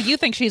enough. Oh, you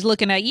think she's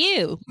looking at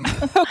you?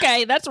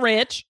 Okay, that's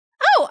rich.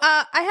 Oh,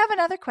 I have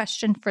another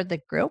question for the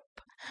group.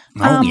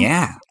 Oh,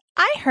 yeah.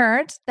 I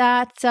heard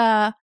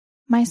that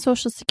my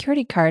social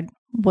security card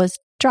was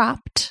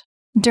dropped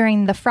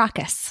during the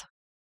fracas.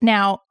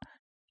 Now,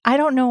 I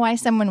don't know why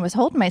someone was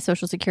holding my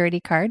social security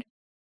card,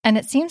 and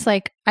it seems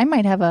like I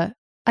might have a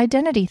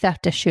identity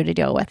theft issue to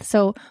deal with.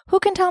 So who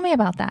can tell me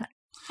about that?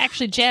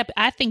 Actually, Jeb,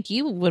 I think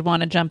you would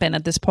want to jump in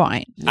at this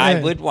point. I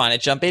would want to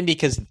jump in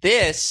because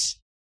this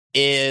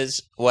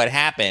is what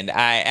happened.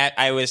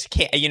 I was,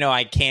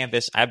 I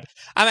canvassed. I'm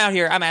out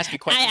here. I'm asking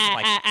questions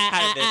like,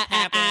 how did this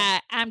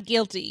happen? I'm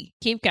guilty.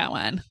 Keep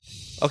going.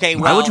 Okay,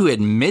 Why well, would you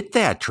admit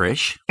that,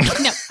 Trish?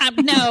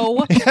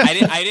 No.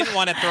 I didn't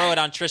want to throw it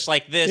on Trish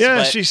like this. Yeah,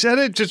 but she said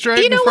it just right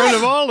You in know front what?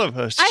 of all of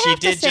us. I she have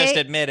to did just say-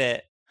 admit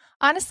it.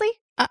 Honestly,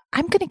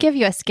 I'm going to give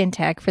you a skin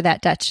tag for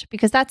that, Dutch,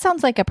 because that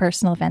sounds like a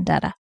personal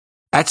vendetta.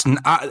 That's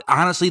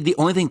honestly the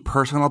only thing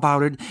personal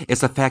about it is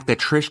the fact that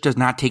Trish does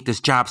not take this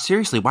job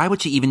seriously. Why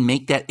would she even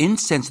make that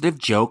insensitive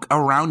joke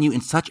around you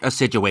in such a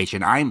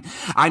situation? I'm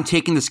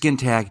taking the skin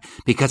tag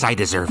because I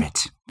deserve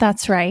it.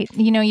 That's right.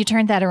 You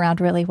turned that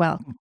around really well.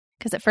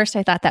 Because at first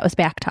I thought that was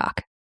back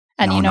talk.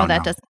 And No, no.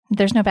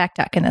 there's no back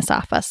talk in this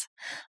office.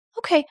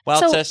 Okay. Well,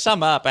 so, to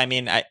sum up, I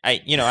mean, I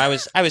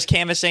was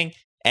canvassing,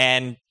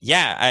 and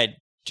yeah,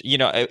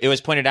 it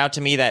was pointed out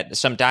to me that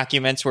some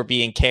documents were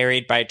being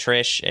carried by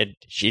Trish, and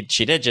she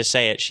did just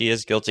say it. She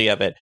is guilty of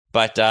it,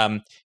 but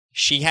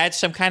she had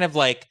some kind of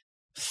like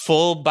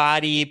full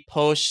body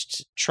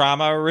post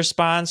trauma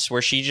response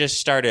where she just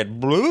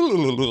started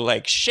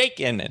like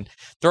shaking and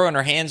throwing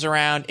her hands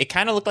around. It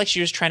kind of looked like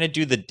she was trying to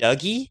do the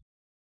Dougie.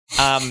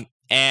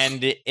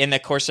 And in the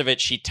course of it,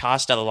 she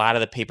tossed a lot of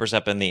the papers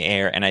up in the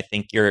air, and I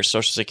think your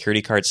social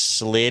security card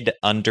slid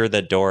under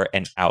the door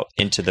and out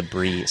into the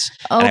breeze.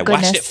 Oh, and I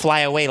watched goodness. it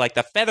fly away like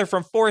the feather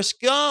from Forrest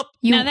Gump.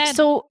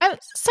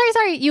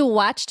 sorry, you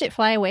watched it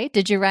fly away?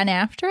 Did you run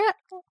after it?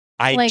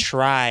 I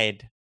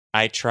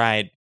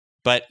tried,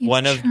 but You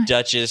one of tried.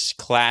 Dutch's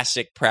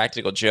classic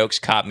practical jokes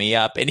caught me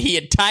up, and he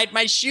had tied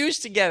my shoes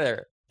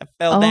together. I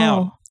fell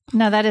down.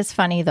 No, that is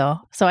funny though.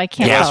 So I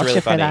can't Yeah, it's vouch really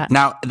for funny. that.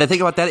 Now, the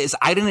thing about that is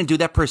I didn't do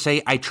that per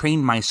se. I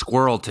trained my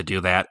squirrel to do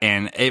that,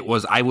 and it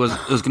was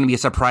going to be a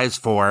surprise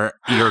for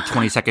your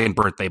 22nd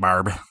birthday,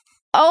 Barb.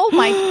 Oh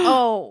my!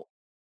 Oh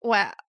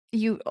wow!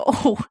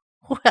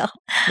 Well.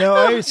 Now,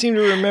 I seem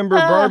to remember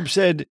Barb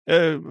said,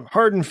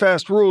 hard and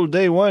fast rule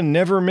day one,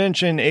 never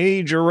mention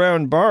age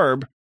around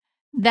Barb.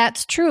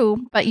 That's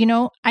true, but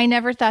I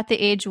never thought the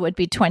age would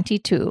be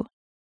 22.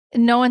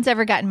 No one's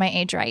ever gotten my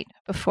age right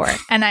before,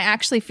 and I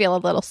actually feel a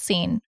little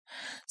seen.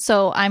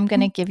 So I'm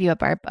going to give you a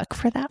Barb Buck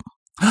for that.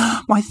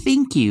 Why,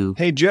 thank you.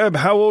 Hey, Jeb,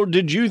 how old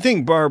did you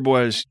think Barb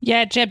was?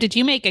 Yeah, Jeb, did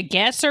you make a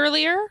guess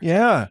earlier?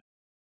 Yeah.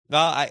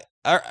 Well,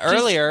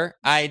 earlier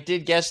I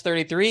did guess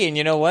 33, and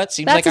you know what?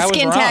 Seems That's like I a was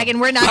skin wrong. tag, and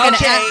we're not going to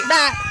Okay. act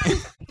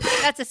that.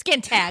 That's a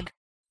skin tag.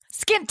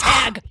 Skin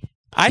tag.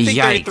 I think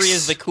Yikes. 33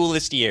 is the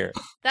coolest year.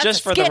 That's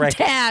Just a for the skin record.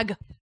 tag.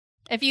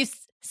 If you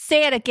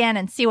say it again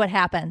and see what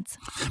happens.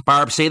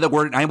 Barb, say the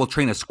word, and I will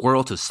train a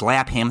squirrel to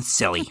slap him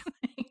silly.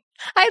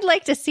 I'd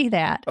like to see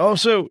that.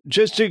 Also,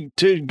 just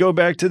to go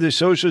back to the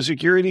Social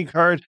Security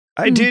card,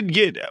 I did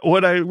get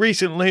what I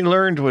recently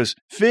learned was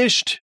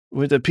phished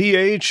with a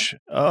PH.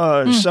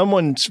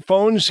 Someone's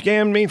phone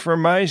scammed me for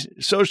my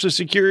Social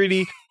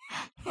Security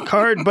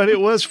card, but it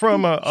was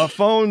from a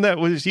phone that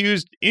was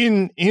used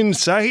in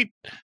sight.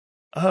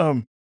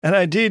 And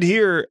I did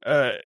hear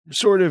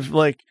sort of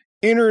like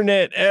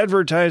internet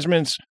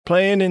advertisements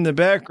playing in the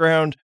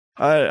background.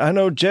 I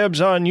know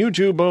Jeb's on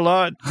YouTube a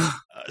lot.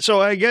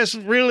 So I guess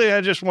really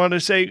I just want to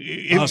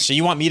say... so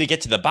you want me to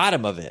get to the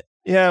bottom of it?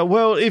 Yeah,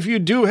 well, if you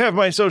do have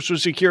my Social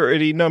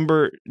Security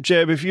number,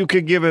 Jeb, if you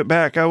could give it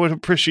back, I would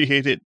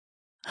appreciate it.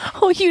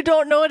 Oh, you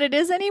don't know what it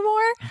is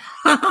anymore?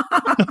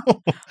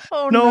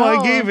 Oh, no,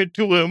 I gave it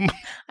to him.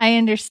 I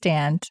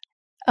understand.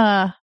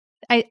 I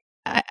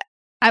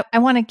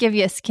want to give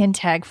you a skin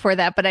tag for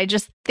that, but I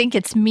just think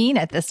it's mean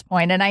at this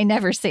point, and I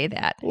never say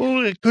that.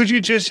 Well, could you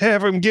just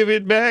have him give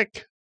it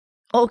back?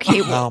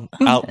 Okay. Well,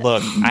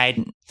 look,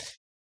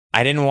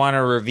 I didn't want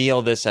to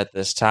reveal this at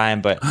this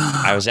time, but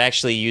I was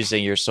actually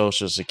using your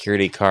Social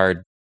Security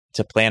card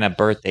to plan a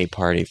birthday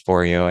party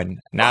for you, and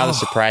now the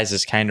surprise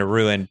is kind of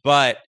ruined,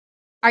 but...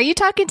 Are you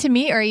talking to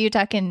me, or are you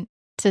talking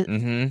to...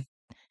 Mm-hmm.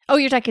 Oh,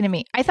 you're talking to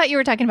me. I thought you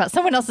were talking about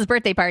someone else's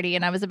birthday party,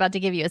 and I was about to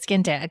give you a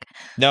skin tag.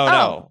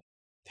 No.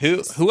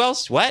 Who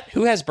else? What?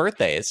 Who has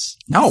birthdays?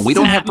 No, we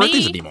don't have Not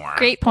birthdays me. anymore.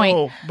 Great point.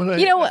 Oh, but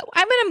You know what?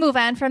 I'm going to move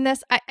on from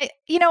this.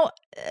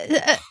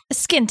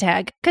 Skin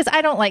tag, because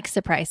I don't like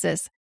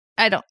surprises.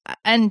 I don't.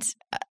 And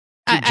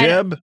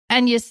Jeb?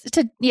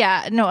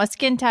 a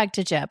skin tag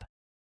to Jeb,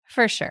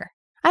 for sure.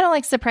 I don't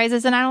like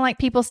surprises, and I don't like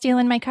people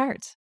stealing my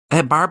cards.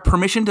 Barb,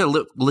 permission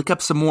to lick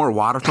up some more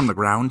water from the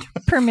ground?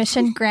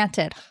 Permission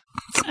granted.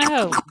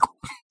 Oh.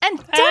 And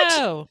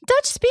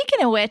Dutch,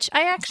 speaking of which,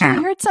 I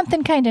actually heard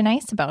something kind of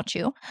nice about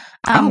you.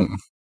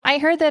 I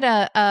heard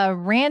that a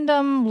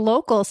random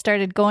local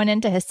started going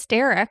into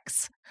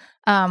hysterics.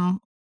 I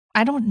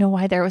don't know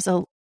why there was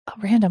a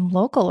random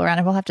local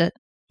around. We'll have to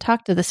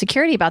talk to the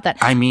security about that.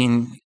 I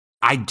mean,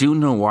 I do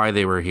know why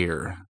they were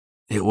here.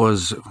 It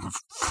was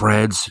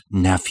Fred's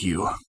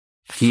nephew.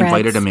 He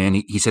invited him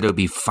in. He said it would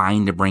be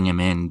fine to bring him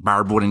in.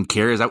 Barb wouldn't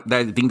care. I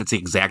think that's the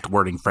exact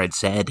wording Fred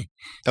said.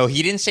 Oh,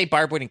 he didn't say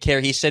Barb wouldn't care.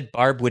 He said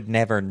Barb would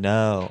never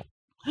know.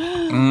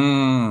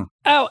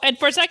 Oh, and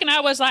for a second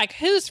I was like,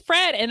 "Who's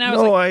Fred?" And I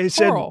was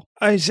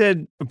I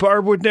said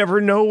Barb would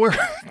never know where.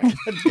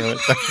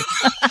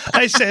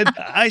 I said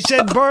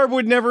Barb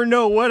would never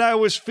know what I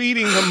was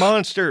feeding the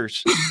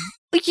monsters.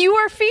 You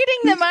are feeding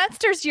the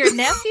monsters your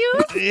nephew?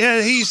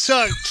 Yeah, he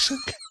sucks.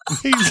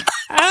 He's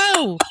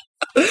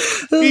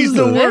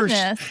the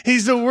worst.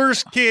 He's the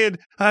worst kid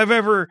I've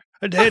ever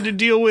had to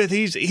deal with.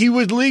 He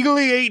was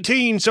legally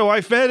 18, so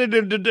I fed it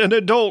into an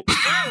adult.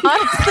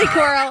 Honestly,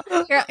 Coral,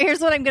 here's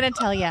what I'm going to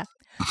tell you.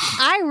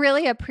 I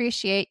really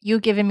appreciate you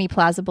giving me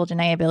plausible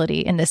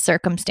deniability in this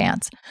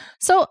circumstance.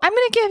 So I'm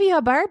going to give you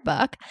a Barb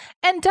buck.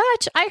 And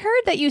Dutch, I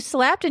heard that you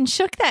slapped and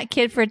shook that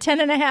kid for 10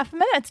 and a half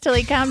minutes till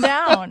he calmed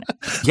down.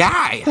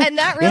 Yeah. And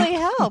that really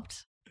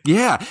helped.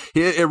 Yeah,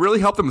 it really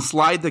helped him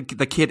slide the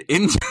kid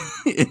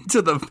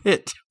into the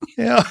pit.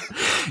 Yeah.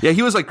 Yeah,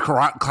 he was like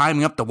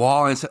climbing up the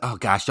wall, and I said, "Oh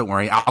gosh, don't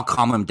worry, I'll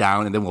calm him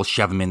down, and then we'll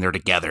shove him in there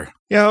together."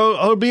 Yeah,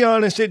 I'll be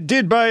honest, it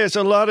did buy us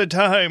a lot of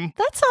time.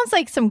 That sounds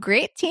like some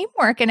great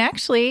teamwork. And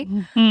actually,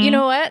 you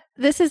know what?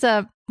 This is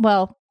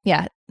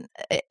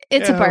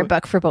it's a Barb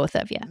buck for both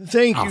of you.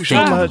 Thank you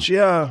so much.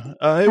 Yeah,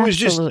 it was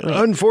just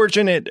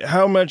unfortunate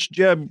how much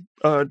Jeb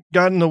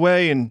got in the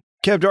way and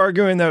kept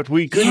arguing that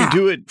we couldn't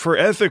do it for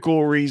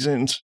ethical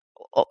reasons.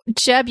 Oh,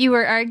 Jeb, you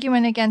were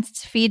arguing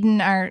against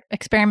feeding our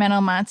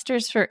experimental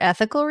monsters for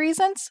ethical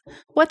reasons?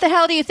 What the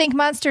hell do you think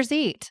monsters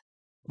eat?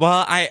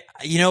 Well,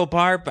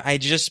 Barb, I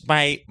just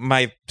my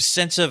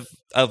sense of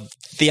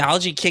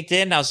theology kicked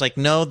in. I was like,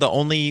 no, the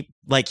only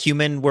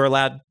human we're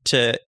allowed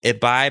to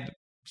imbibe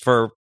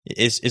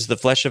is the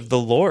flesh of the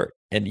Lord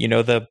and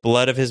the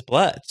blood of his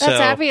blood. That's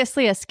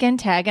obviously a skin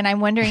tag, and I'm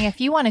wondering if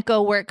you want to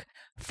go work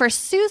for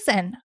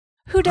Susan,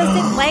 who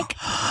doesn't like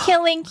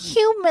killing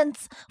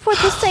humans for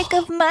the sake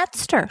of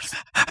monsters.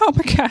 Oh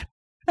my God.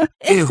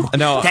 Ew.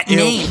 No, that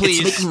name,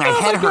 please. It's making my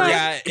head hurt.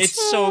 Yeah, it's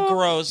so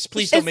gross.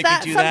 Please don't make me do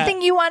that. Is that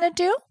something you want to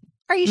do?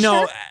 Are you sure?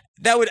 No,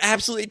 that would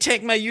absolutely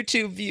tank my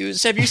YouTube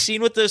views. Have you seen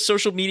what the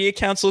social media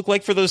accounts look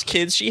like for those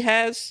kids she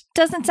has?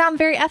 Doesn't sound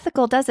very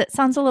ethical, does it?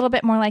 Sounds a little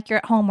bit more like you're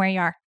at home where you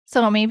are.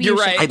 So maybe you're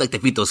right. I'd like to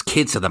feed those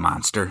kids to the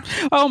monster.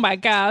 Oh my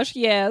gosh,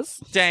 yes.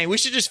 Dang, we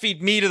should just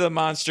feed me to the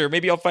monster.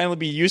 Maybe I'll finally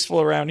be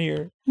useful around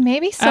here.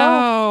 Maybe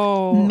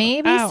so.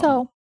 Maybe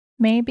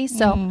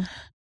so. All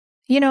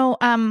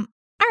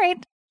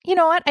right. You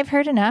know what? I've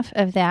heard enough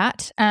of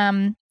that.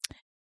 I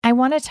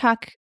want to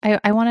talk.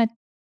 I want to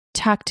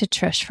talk to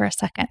Trish for a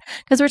second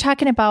because we're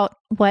talking about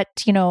what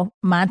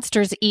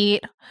monsters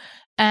eat,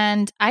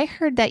 and I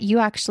heard that you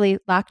actually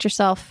locked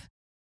yourself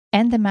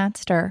and the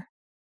monster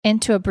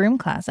into a broom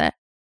closet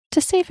to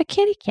save a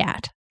kitty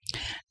cat.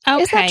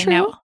 Okay, is that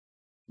true?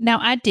 Now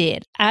I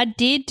did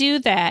do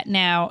that.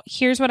 Now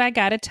here's what I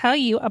got to tell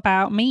you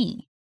about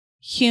me: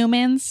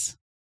 humans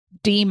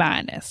D-,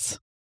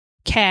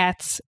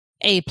 cats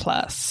A+.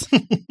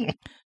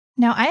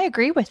 Now I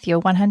agree with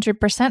you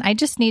 100%. I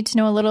just need to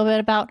know a little bit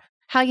about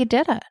how you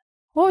did it.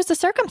 What was the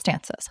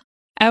circumstances?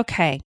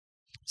 Okay.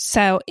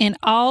 So in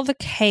all the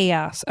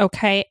chaos,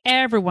 okay,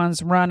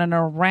 everyone's running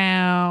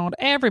around.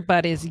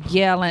 Everybody's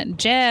yelling.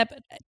 Jeb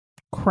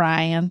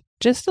crying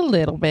just a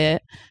little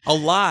bit. A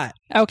lot.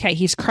 Okay,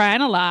 he's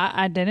crying a lot.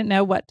 I didn't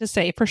know what to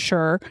say for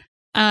sure.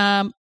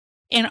 And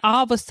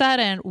all of a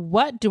sudden,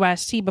 what do I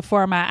see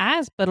before my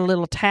eyes but a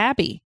little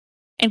tabby?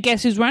 And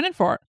guess who's running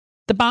for it?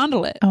 The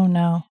Bondelet. Oh,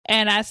 no.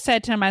 And I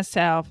said to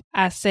myself,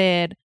 I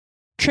said,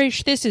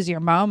 Trish, this is your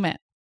moment.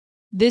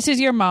 This is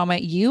your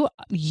moment. You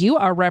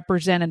are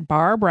representing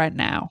Barb right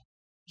now.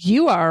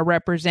 You are a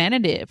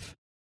representative.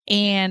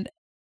 And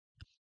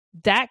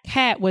that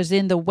cat was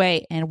in the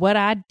way. And what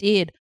I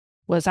did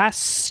was I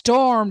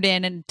stormed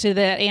into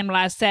the animal.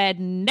 I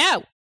said,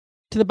 no,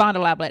 to the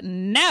Bondelet.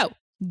 No,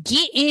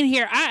 get in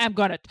here. I am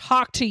going to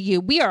talk to you.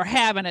 We are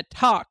having a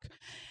talk.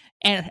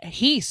 And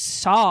he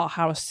saw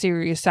how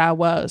serious I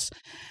was.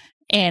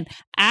 And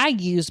I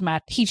used my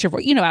teacher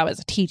voice. You know, I was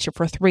a teacher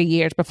for 3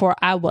 years before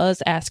I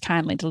was asked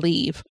kindly to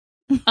leave.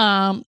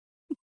 And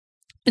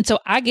so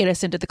I get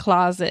us into the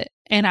closet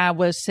and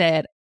I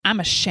said, I'm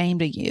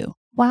ashamed of you.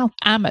 Wow.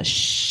 I'm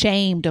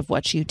ashamed of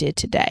what you did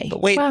today.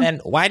 But wait, Wow. then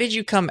why did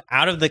you come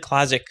out of the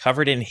closet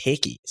covered in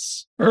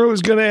hickeys? Earl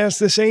was going to ask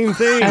the same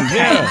thing. Okay.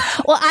 Yeah.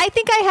 Well, I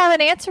think I have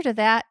an answer to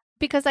that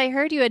because I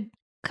heard you had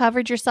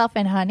covered yourself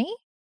in honey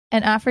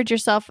and offered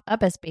yourself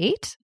up as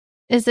bait.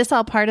 Is this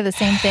all part of the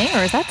same thing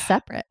or is that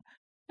separate?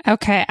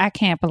 Okay, I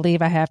can't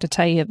believe I have to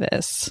tell you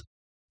this.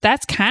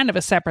 That's kind of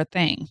a separate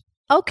thing.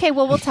 Okay,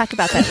 well, we'll talk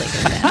about that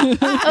later. Then.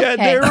 Yeah,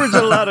 Okay. there was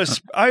a lot of.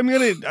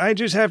 I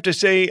just have to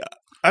say,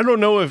 I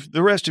don't know if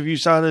the rest of you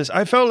saw this.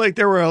 I felt like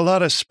there were a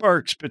lot of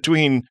sparks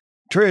between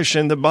Trish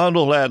and the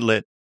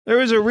Bondelet. There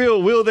was a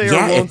real will they or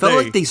Yeah, won't it felt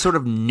they. like they sort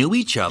of knew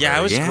each other. Yeah,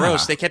 it was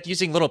gross. They kept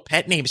using little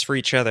pet names for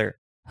each other.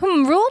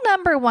 Rule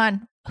number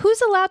 1.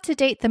 Who's allowed to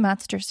date the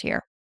monsters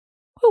here?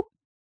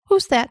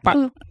 Who's that? Barb.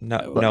 Who? No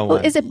Who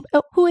one. is it?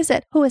 Oh, who is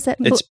it? Who is it?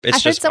 It's I heard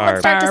just someone Barb.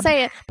 start to Barb.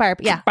 say it. Barb.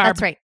 Yeah, Barb.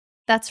 that's right.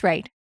 That's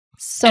right.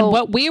 So, And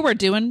what we were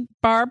doing,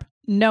 Barb,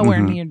 nowhere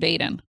Mhm. near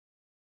dating.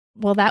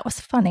 well, that was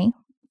funny,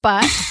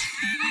 but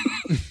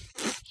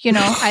you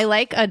know, I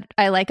like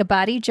a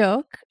body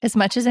joke as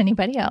much as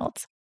anybody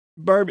else.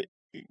 Barb,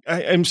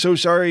 I'm so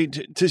sorry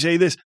to say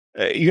this.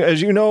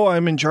 As you know,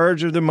 I'm in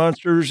charge of the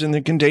monsters and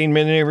the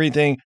containment and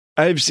everything.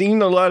 I've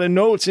seen a lot of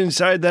notes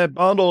inside that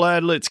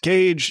Bondelet's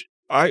cage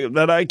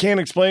that I can't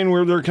explain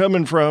where they're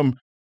coming from,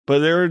 but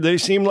they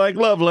seem like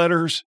love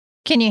letters.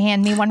 Can you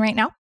hand me one right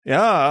now?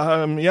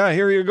 Yeah,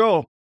 here you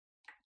go.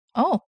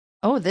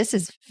 Oh, this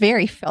is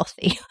very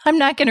filthy. I'm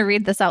not going to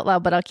read this out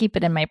loud, but I'll keep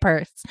it in my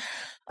purse.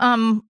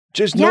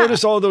 Just Yeah.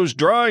 notice all those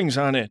drawings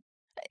on it.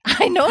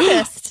 I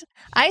noticed.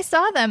 I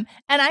saw them,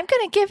 and I'm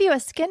going to give you a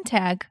skin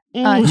tag,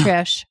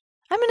 Trish.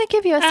 I'm going to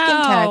give you a skin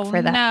tag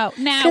for that. No,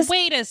 now 'Cause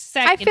wait a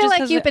second. I feel Just like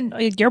 'cause you've been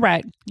You're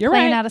right. You're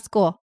playing right. out of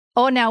school.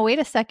 Oh, now wait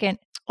a second.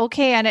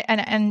 Okay,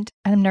 and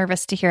I'm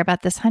nervous to hear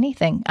about this honey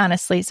thing,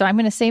 honestly. So I'm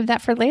going to save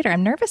that for later.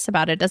 I'm nervous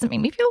about it. It doesn't make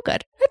me feel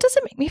good. It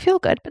doesn't make me feel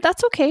good, but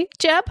that's okay.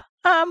 Jeb,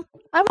 I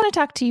want to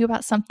talk to you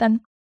about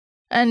something,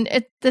 and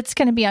it's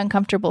going to be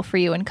uncomfortable for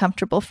you and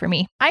comfortable for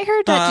me. I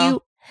heard that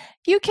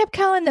you kept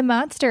calling the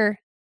monster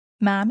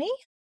mommy,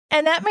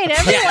 and that made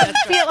everyone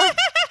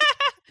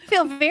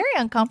feel very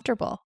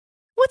uncomfortable.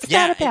 What's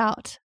that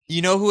about?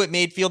 You know who it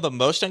made feel the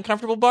most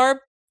uncomfortable, Barb?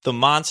 The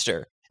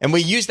monster. And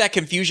we use that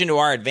confusion to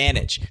our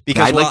advantage.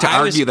 Because I'd like to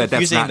I was argue that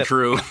that's confusing not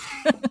true.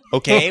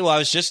 Okay, well, I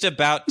was just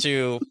about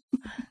to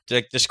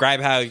describe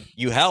how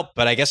you help,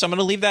 but I guess I'm going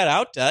to leave that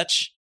out,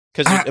 Dutch.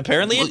 Because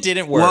apparently it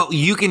didn't work. Well,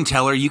 you can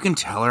tell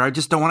her. I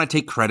just don't want to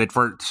take credit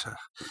for it.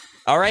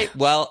 All right,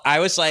 well, I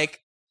was like,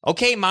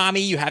 okay,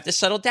 mommy, you have to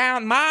settle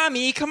down.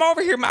 Mommy, come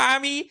over here,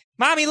 mommy.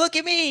 Mommy, look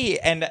at me.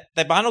 And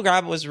the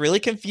Bondelet was really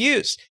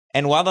confused.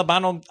 And while the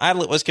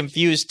Bondelet was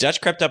confused, Dutch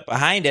crept up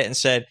behind it and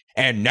said,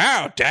 and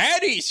now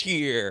daddy's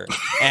here.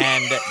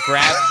 And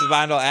grabbed the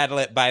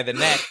Bondelet by the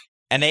neck.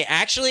 And they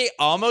actually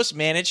almost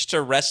managed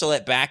to wrestle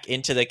it back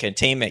into the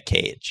containment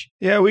cage.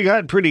 Yeah, we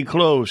got pretty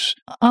close.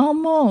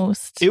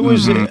 Almost. It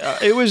was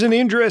it was an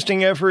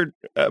interesting effort,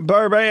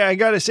 Barb. I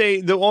got to say,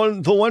 the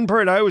one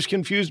part I was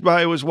confused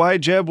by was why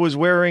Jeb was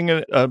wearing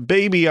a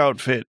baby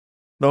outfit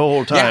the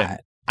whole time. Yeah,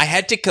 I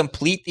had to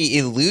complete the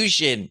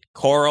illusion,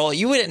 Coral.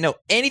 You wouldn't know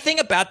anything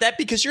about that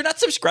because you're not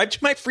subscribed to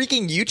my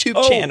freaking YouTube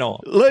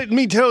channel. Let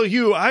me tell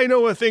you, I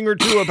know a thing or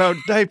two about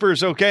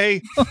diapers,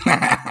 okay?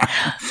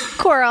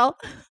 Coral,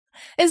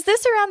 is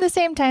this around the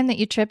same time that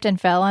you tripped and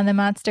fell on the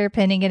monster,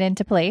 pinning it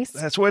into place?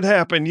 That's what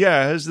happened, yeah.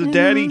 As the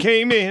daddy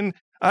came in,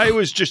 I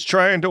was just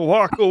trying to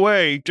walk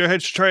away, to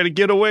try to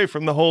get away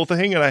from the whole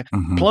thing, and I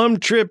plumb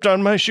tripped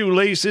on my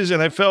shoelaces,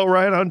 and I fell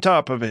right on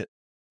top of it.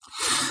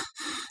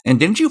 And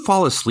didn't you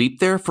fall asleep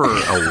there for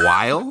a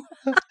while?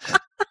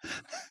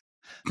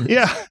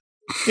 Yeah,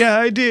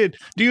 I did.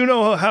 Do you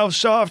know how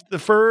soft the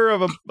fur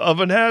of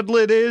an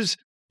adlet is?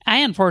 I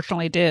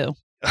unfortunately do.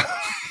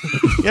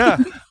 Yeah,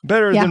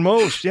 better Yeah. than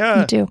most.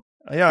 Yeah, You do.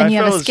 yeah. And I you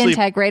fell have a skin asleep.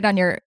 tag right on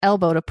your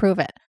elbow to prove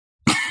it.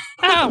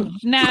 Oh,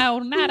 no,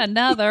 not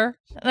another.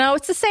 No,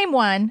 it's the same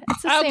one.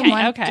 It's the same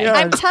one. Okay. Yeah.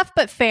 I'm tough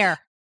but fair.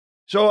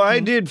 So I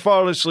did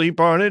fall asleep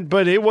on it,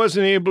 but it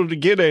wasn't able to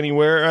get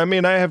anywhere. I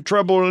mean, I have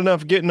trouble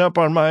enough getting up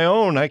on my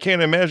own. I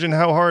can't imagine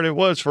how hard it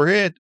was for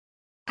it.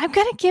 I'm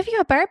going to give you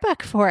a bar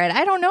buck for it.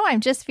 I don't know. I'm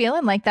just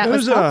feeling like that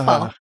was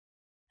helpful.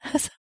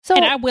 So,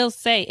 And I will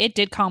say, it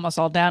did calm us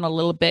all down a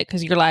little bit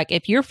because you're like,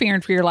 if you're fearing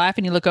for your life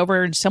and you look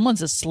over and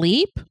someone's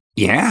asleep,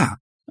 Yeah.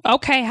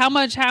 okay, how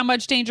much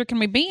danger can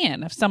we be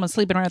in if someone's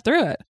sleeping right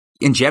through it?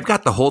 And Jeb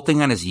got the whole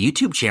thing on his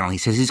YouTube channel. He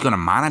says he's going to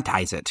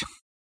monetize it.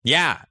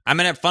 Yeah, I'm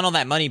going to funnel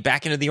that money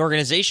back into the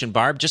organization,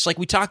 Barb, just like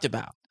we talked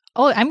about.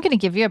 I'm going to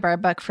give you a bar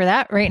buck for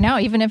that right now.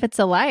 Even if it's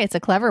a lie, it's a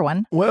clever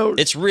one. Well,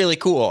 It's really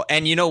cool.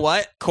 And you know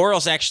what?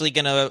 Coral's actually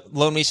going to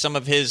loan me some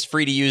of his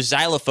free-to-use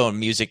xylophone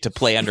music to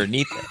play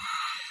underneath it.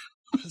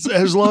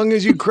 as long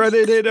as you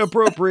credit it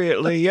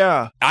appropriately,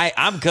 yeah.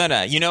 I'm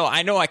gonna.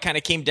 I know I kind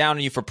of came down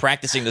on you for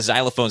practicing the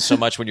xylophone so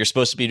much when you're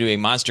supposed to be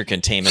doing monster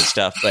containment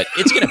stuff, but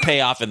it's going to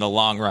pay off in the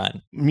long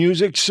run.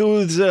 Music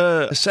soothes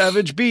a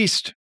savage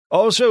beast.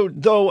 Also,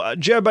 though,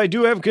 Jeb, I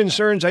do have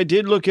concerns. I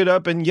did look it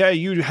up, and yeah,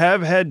 you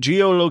have had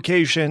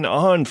geolocation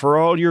on for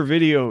all your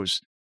videos.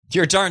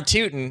 You're darn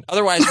tootin'.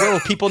 Otherwise, where will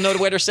people know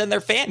where to send their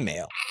fan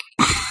mail?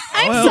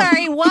 I'm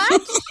sorry,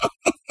 what?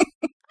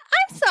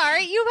 I'm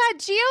sorry. You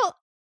had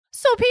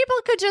so people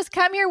could just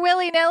come here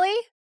willy-nilly?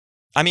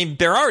 I mean,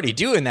 they're already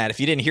doing that if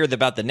you didn't hear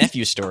about the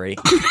nephew story.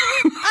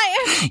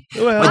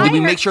 Well, But do we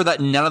I make heard- sure that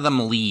none of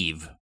them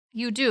leave?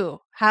 You do.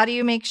 How do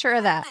you make sure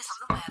of that?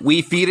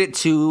 We feed it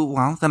to,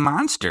 well, the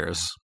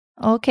monsters.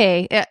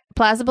 Okay.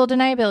 Plausible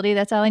deniability.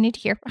 That's all I need to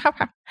hear.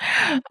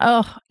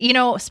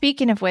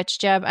 Speaking of which,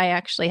 Jeb, I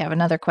actually have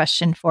another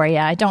question for you.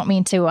 I don't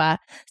mean to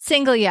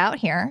single you out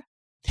here.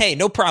 Hey,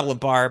 no problem,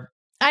 Barb.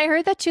 I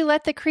heard that you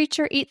let the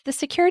creature eat the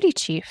security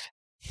chief.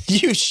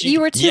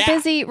 You were too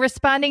busy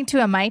responding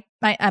to a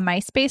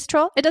MySpace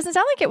troll. It doesn't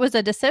sound like it was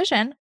a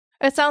decision.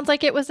 It sounds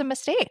like it was a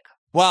mistake.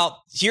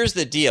 Well, here's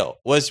the deal.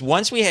 Was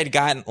once we had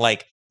gotten,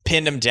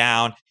 pinned him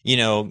down,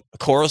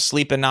 Coral's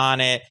sleeping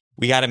on it.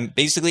 We got him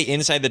basically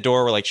inside the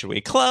door. We're like, should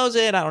we close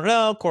it? I don't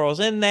know.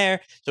 Coral's in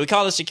there. So we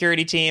called the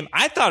security team.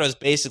 I thought it was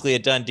basically a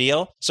done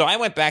deal. So I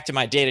went back to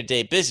my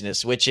day-to-day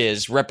business, which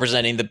is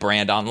representing the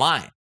brand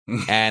online.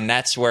 And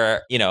that's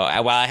where,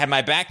 while I had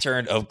my back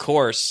turned, of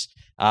course,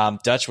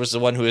 Dutch was the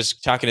one who was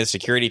talking to the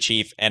security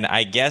chief. And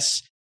I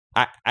guess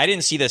I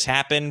didn't see this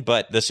happen,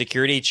 but the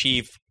security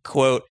chief,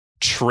 quote,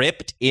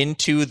 tripped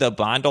into the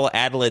Bondle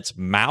Adlet's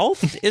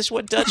mouth is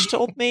what Dutch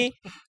told me.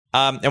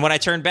 And when I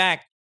turned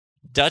back,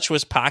 Dutch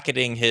was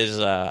pocketing his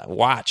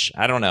watch.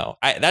 I don't know.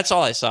 That's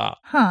all I saw.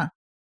 Huh.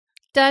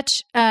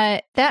 Dutch,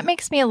 that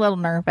makes me a little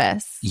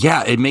nervous.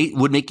 Yeah, it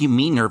would make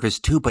me nervous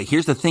too. But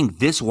here's the thing.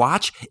 This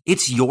watch,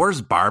 it's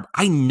yours, Barb.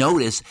 I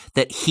noticed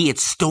that he had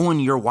stolen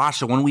your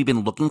watch, the one we've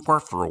been looking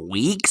for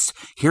weeks.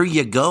 Here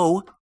you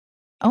go.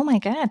 Oh my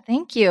God,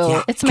 thank you.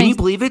 Yeah. It's Can you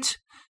believe it?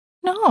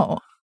 No.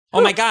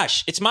 Oh my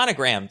gosh, it's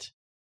monogrammed.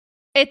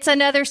 It's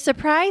another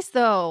surprise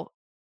though.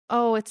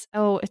 That's I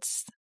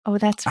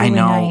really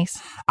know.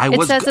 nice.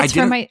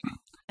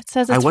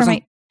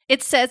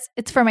 It says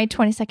it's for my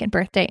 22nd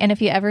birthday. And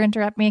if you ever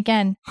interrupt me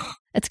again,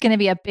 it's going to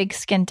be a big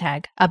skin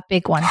tag, a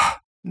big one.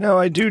 no,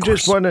 I do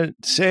just want to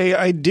say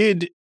I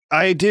did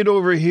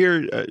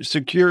overhear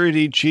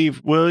Security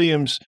Chief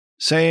Williams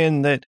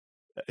saying that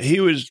he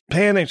was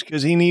panicked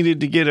because he needed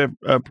to get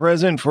a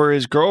present for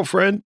his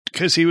girlfriend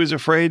because he was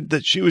afraid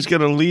that she was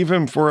going to leave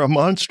him for a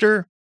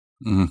monster.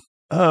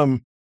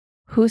 Mm.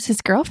 Who's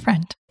his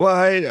girlfriend?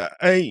 Well,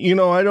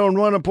 I don't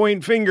want to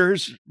point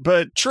fingers,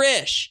 but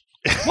Trish.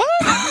 What?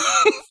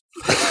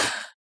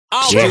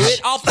 I'll do Yes.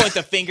 it. I'll point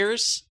the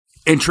fingers.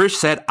 And Trish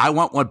said, I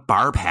want what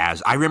Barb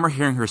has. I remember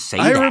hearing her say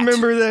that. I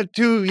remember that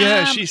too.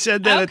 Yeah, she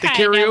said that at the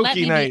Okay, now let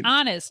karaoke me night. be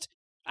honest.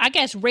 I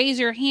guess raise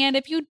your hand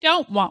if you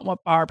don't want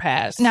what Barb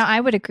has. Now, I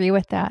would agree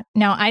with that.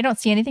 Now, I don't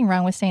see anything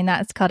wrong with saying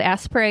that. It's called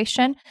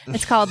aspiration.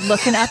 It's called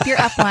looking up your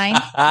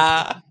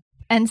upline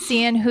and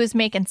seeing who's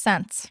making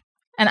sense.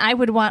 And I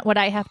would want what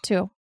I have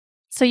too.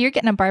 So you're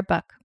getting a Barb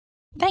buck.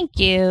 Thank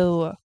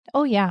you.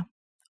 Oh, yeah.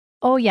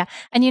 Oh, yeah.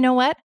 And you know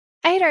what?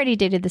 I had already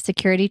dated the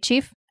security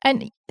chief.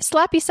 And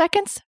sloppy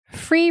seconds,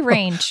 free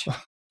range.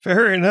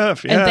 Fair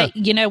enough. Yeah.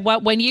 And you know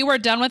what? When you were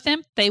done with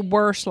them, they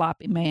were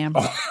sloppy, ma'am.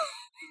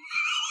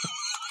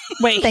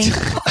 Wait. Thank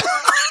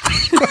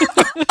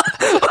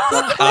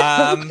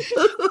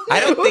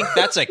I don't think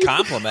that's a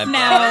compliment. No,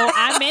 Barb.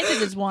 I meant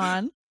it as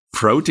one.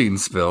 Protein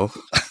spill.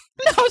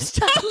 No,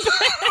 stop it.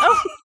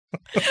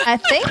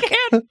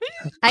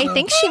 I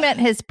think she meant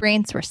his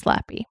brains were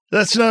sloppy.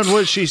 That's not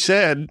what she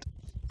said.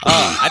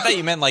 Oh, I thought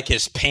you meant like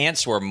his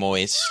pants were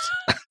moist.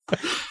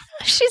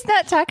 She's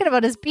not talking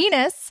about his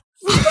penis.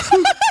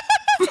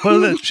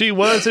 Well, that she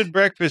was at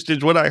breakfast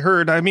is what I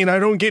heard. I mean, I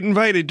don't get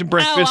invited to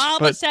breakfast, all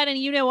of a but sudden,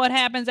 you know what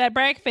happens at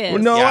breakfast.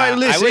 well, no, Yeah,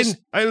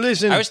 I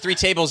listen. I was 3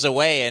 tables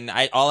away, and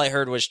all I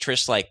heard was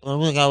Trish like, "Oh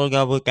my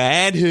god,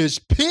 and his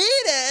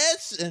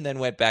penis," and then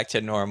went back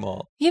to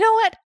normal. You know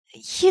what?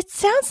 It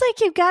sounds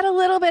like you've got a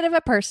little bit of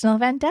a personal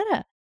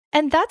vendetta.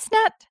 And that's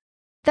not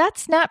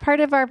that's not part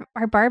of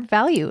our Barb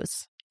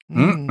values.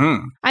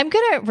 Mm-mm. I'm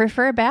going to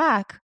refer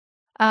back.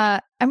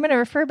 I'm going to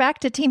refer back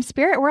to Team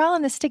Spirit. We're all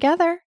in this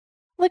together.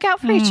 Look out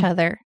for each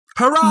other.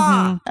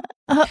 Hurrah!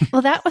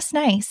 Well, that was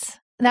nice.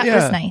 That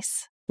was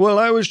nice. Well,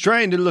 I was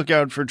trying to look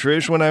out for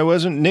Trish when I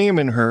wasn't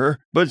naming her,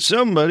 but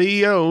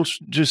somebody else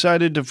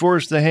decided to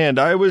force the hand.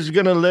 I was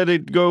going to let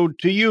it go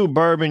to you,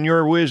 Barb, and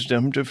your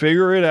wisdom to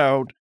figure it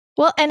out.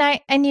 Well,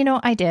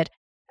 I did.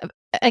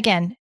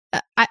 Again,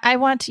 I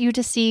want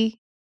to see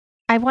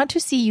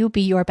you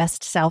be your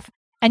best self.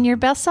 And your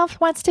best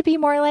self wants to be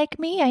more like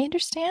me. I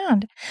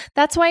understand.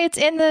 That's why it's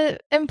in the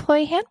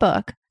employee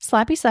handbook.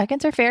 Sloppy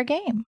seconds are fair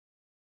game.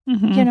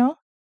 You know?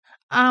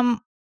 I've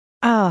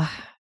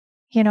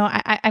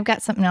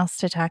got something else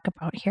to talk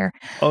about here.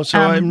 Also,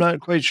 I'm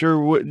not quite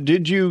sure.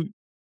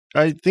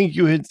 I think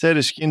you had said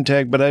a skin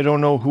tag, but I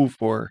don't know who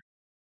for.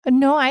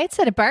 No, I had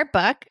said a barb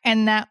buck,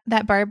 and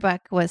that barb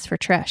buck was for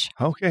Trish.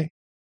 Okay.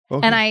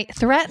 And I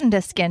threatened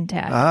a skin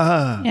tag.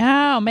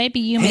 Yeah, maybe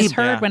you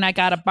misheard when I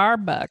got a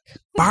barb buck.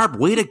 Barb,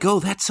 way to go.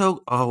 That's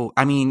so...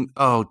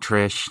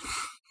 Trish.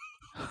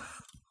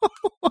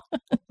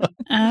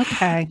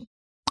 Okay.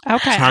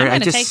 Sorry, I'm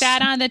going to take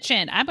that on the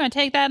chin. I'm going to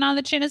take that on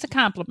the chin as a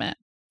compliment.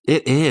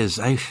 It is.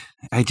 I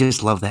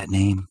just love that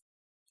name.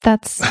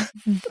 That's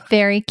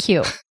very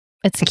cute.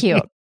 It's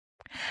cute.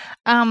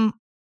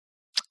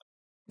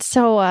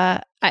 So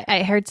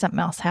I heard something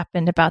else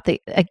happened about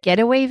a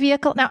getaway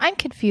vehicle. Now I'm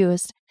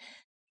confused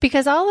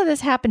because all of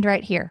this happened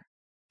right here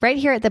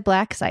at the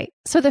Black site.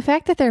 So the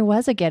fact that there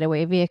was a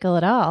getaway vehicle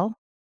at all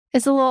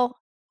is a little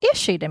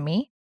ishy to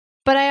me.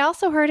 But I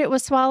also heard it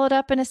was swallowed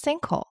up in a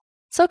sinkhole.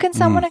 So can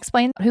someone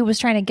explain who was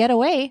trying to get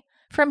away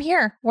from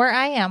here, where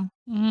I am?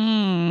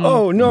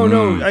 Oh,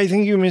 no. I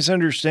think you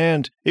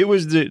misunderstand. It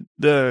was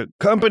the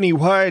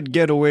company-wide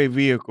getaway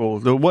vehicle,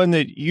 the one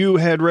that you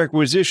had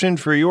requisitioned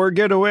for your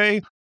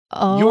getaway.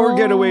 Oh. Your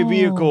getaway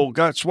vehicle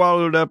got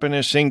swallowed up in a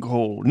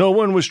sinkhole. No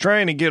one was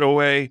trying to get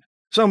away.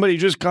 Somebody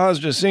just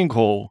caused a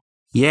sinkhole.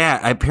 Yeah,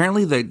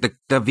 apparently the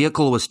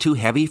vehicle was too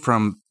heavy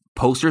from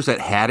posters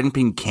that hadn't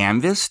been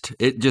canvassed.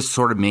 It just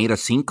sort of made a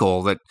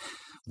sinkhole that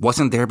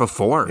wasn't there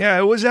before. Yeah,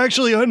 it was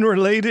actually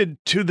unrelated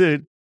to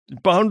the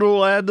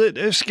Bundle Adlet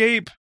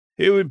escape.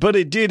 But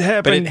it did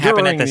happen. But it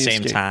happened at the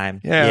escape. same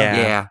time.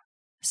 Yeah.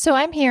 So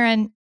I'm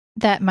hearing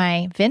that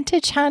my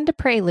vintage Honda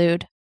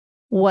Prelude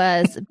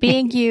was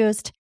being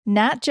used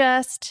not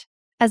just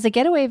as a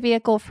getaway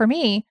vehicle for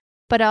me,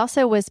 but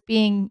also was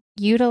being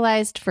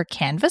utilized for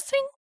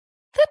canvassing?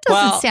 That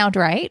doesn't sound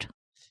right.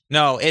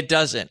 No, it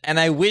doesn't. And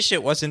I wish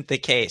it wasn't the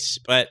case.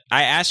 But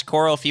I asked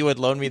Coral if he would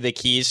loan me the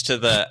keys to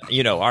the,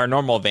 our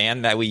normal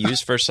van that we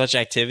use for such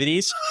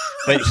activities.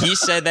 But he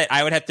said that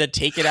I would have to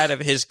take it out of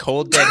his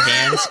cold, dead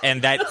hands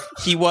and that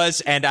he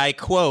was, and I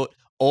quote,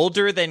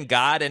 older than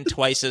God and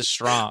twice as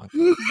strong.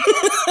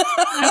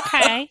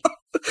 Okay.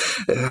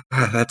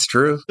 That's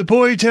true. The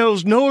boy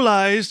tells no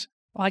lies.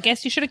 Well, I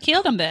guess you should have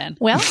killed him then.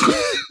 Well,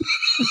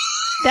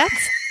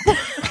 that's...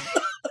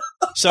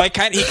 So he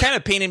kind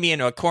of painted me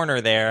into a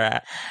corner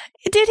there.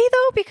 Did he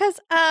though? Because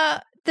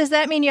does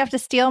that mean you have to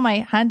steal my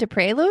Honda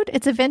Prelude?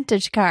 It's a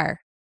vintage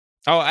car.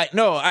 Oh,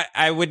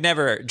 I would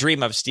never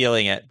dream of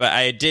stealing it, but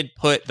I did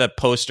put the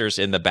posters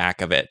in the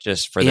back of it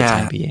just for the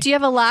time being. Do you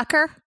have a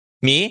locker?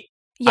 Me?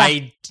 Yeah.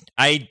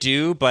 I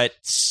do, but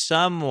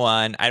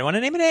someone, I don't want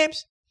to name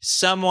names,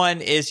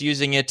 someone is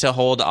using it to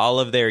hold all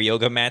of their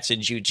yoga mats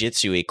and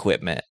jujitsu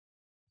equipment.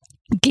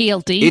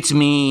 Guilty. It's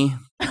me.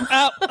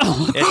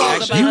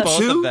 It's actually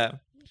both of them.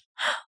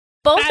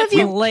 Both That's of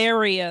you.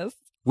 Hilarious.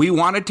 We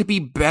wanted to be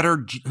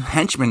better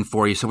henchmen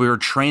for you, so we were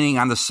training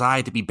on the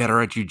side to be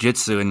better at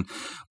jujitsu. And,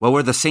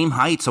 we're the same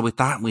height, so we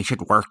thought we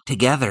should work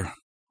together.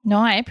 No,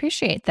 I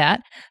appreciate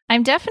that.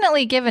 I'm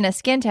definitely given a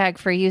skin tag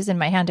for using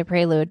my Honda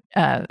Prelude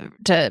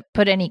to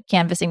put any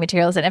canvassing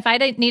materials in. If I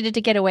needed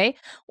to get away,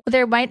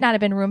 there might not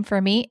have been room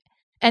for me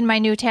and my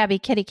new tabby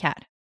kitty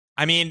cat.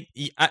 I mean,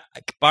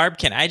 Barb,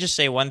 can I just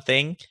say one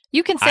thing?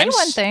 You can say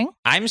one thing.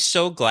 I'm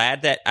so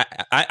glad that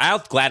I'll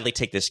gladly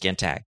take the skin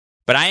tag,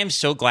 but I am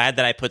so glad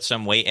that I put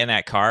some weight in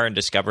that car and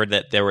discovered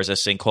that there was a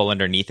sinkhole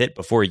underneath it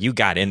before you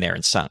got in there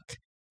and sunk.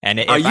 And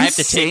if Are you I have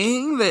to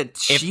saying that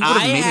she would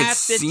have made it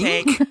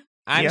sink?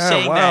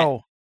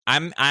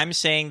 I'm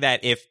saying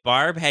that if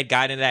Barb had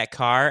gotten in that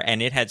car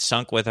and it had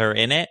sunk with her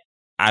in it,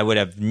 I would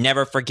have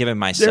never forgiven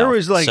myself. There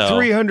was like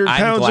 300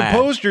 pounds of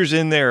posters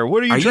in there.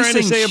 What are you trying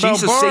to say about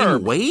she's Barb? the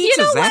same weight? You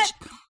know what?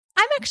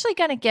 I'm actually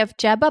going to give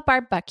Jeb a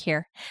barb buck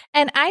here.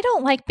 And I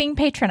don't like being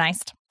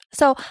patronized.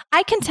 So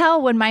I can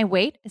tell when my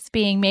weight is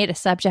being made a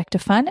subject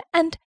of fun.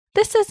 And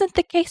this isn't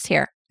the case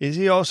here. Is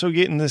he also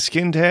getting the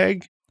skin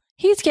tag?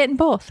 He's getting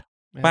both.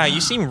 Wow,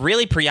 you seem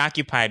really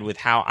preoccupied with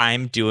how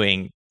I'm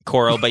doing,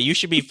 Coral, but you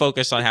should be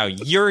focused on how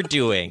you're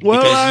doing.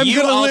 Well, because I'm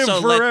you going to also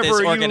live let forever, this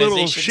you organization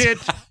little shit.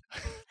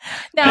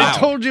 Now, I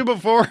told you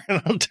before,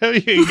 and I'll tell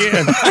you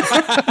again.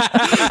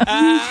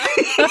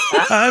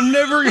 I'm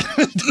never going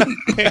to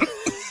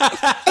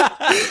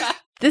die.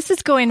 This is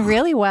is going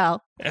really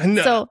well. And,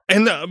 So-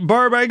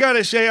 Barb, I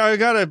gotta say, I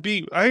gotta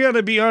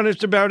be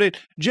honest about it.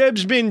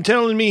 Jeb's been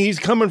telling me he's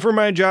coming for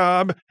my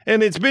job,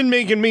 and it's been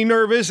making me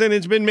nervous, and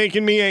it's been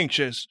making me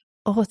anxious.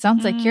 Oh, it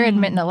sounds like you're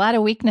admitting a lot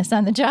of weakness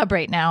on the job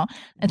right now.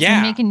 It's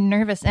Yeah. making you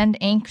nervous and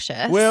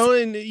anxious. Well,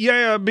 and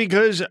yeah,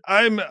 because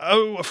I'm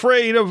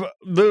afraid of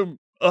the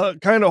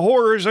kind of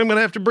horrors I'm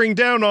gonna have to bring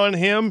down on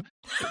him.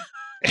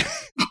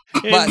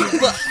 But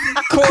look,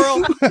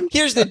 Coral,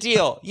 here's the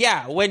deal.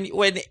 Yeah, when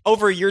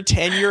over your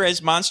tenure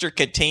as monster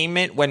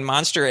containment, when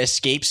monster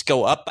escapes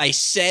go up by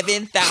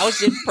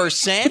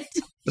 7,000%,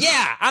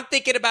 yeah, I'm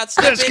thinking about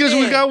stepping That's because in.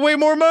 we got way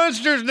more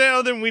monsters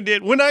now than we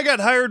did. When I got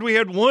hired, we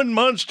had one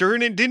monster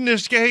and it didn't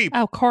escape.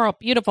 Oh, Coral,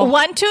 beautiful.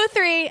 1, 2,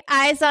 3,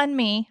 eyes on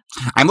me.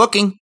 I'm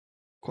looking.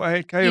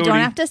 Quiet Coyote. You don't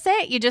have to say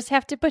it. You just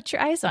have to put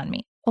your eyes on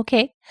me.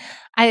 Okay.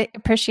 I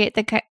appreciate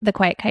the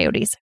quiet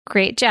coyotes.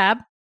 Great job.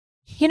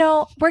 You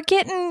know, we're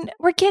getting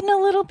a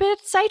little bit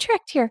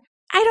sidetracked here.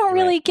 I don't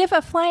really give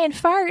a flying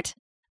fart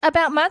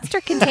about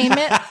monster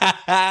containment. And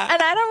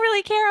I don't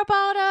really care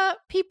about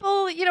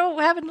people,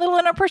 having little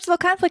interpersonal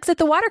conflicts at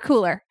the water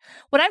cooler.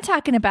 What I'm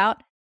talking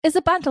about is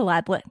a bundle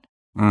adlet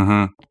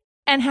Mm-hmm.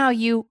 and how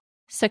you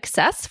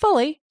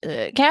successfully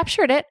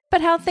captured it,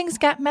 but how things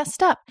got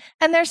messed up.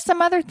 And there's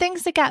some other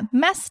things that got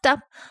messed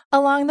up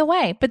along the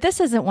way, but this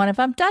isn't one of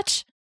them.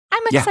 Dutch,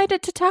 I'm Yeah.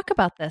 excited to talk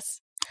about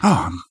this.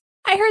 Oh,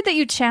 I heard that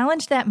you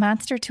challenged that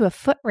monster to a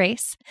foot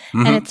race,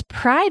 mhm. and its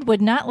pride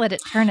would not let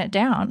it turn it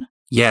down.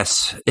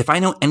 Yes. If I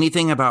know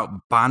anything about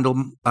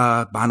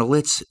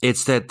bondolets,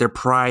 it's that their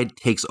pride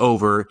takes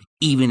over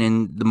even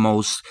in the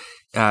most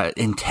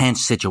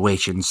intense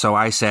situations. So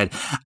I said,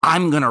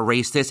 I'm going to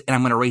race this, and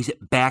I'm going to race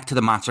it back to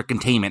the monster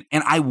containment.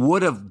 And I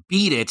would have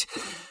beat it,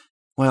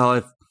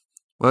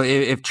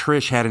 if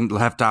Trish hadn't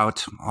left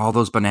out all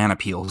those banana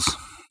peels.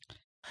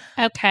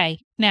 Okay,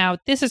 now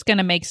this is going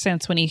to make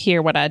sense when you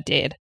hear what I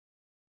did.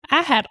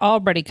 I had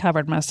already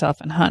covered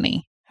myself in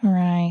honey.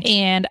 Right.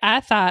 And I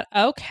thought,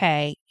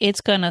 okay,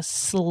 it's going to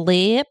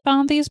slip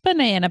on these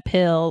banana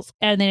pills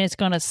and then it's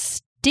going to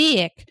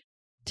stick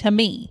to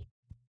me.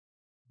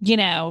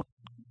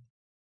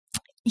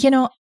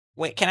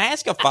 Wait, can I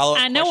ask a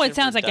follow-up I know question it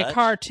sounds for like a Dutch?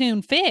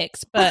 cartoon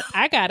fix, but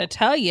I got to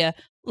tell you,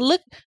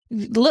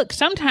 look,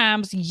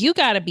 sometimes you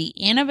got to be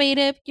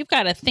innovative. You've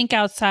got to think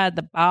outside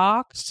the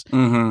box.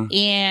 Mm-hmm.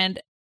 And,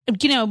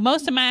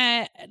 most of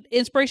my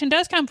inspiration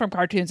does come from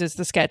cartoons as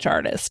the sketch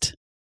artist.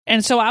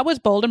 And so I was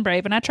bold and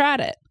brave and I tried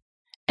it.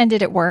 And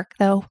did it work,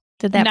 though?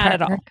 Did that Not part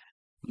at all. work?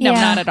 No,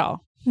 Yeah. not at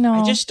all. No.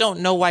 I just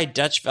don't know why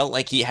Dutch felt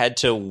like he had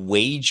to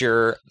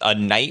wager a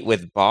night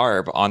with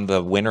Barb on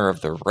the winner of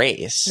the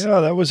race.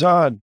 Yeah, that was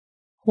odd.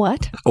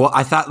 What? Well,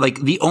 I thought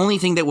the only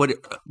thing that would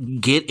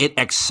get it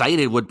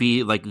excited would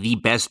be the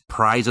best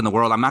prize in the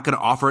world. I'm not going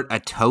to offer it a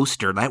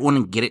toaster. That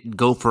wouldn't get it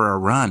go for a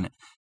run.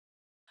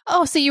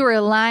 Oh, so you were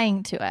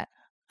lying to it.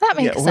 That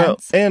makes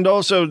sense. And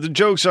also the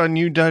joke's on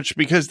you, Dutch,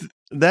 because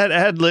that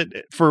adlet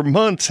for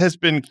months has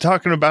been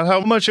talking about how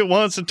much it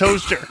wants a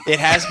toaster. It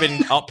has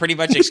been pretty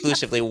much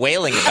exclusively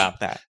wailing about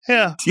that.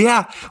 Yeah.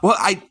 Yeah. Well,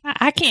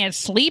 I can't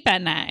sleep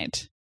at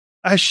night.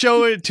 I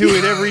show it to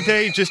it every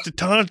day just to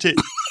taunt it.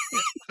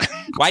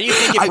 Why do you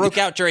think it broke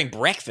out during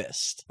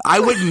breakfast? I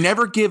would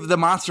never give the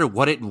monster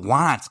what it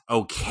wants,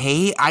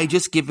 okay? I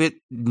just give it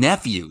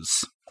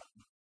nephews.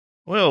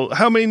 Well,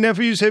 how many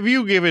nephews have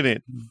you given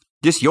it?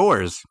 Just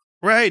yours.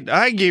 Right,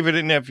 I gave it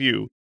a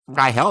nephew.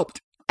 I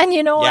helped. And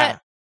you know Yeah.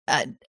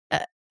 what?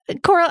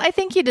 Coral, I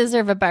think you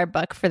deserve a bar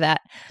buck for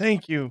that.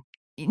 Thank you.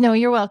 No,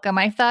 you're welcome.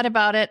 I thought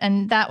about it,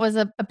 and that was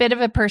a bit of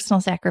a personal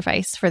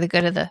sacrifice for the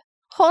good of the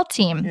whole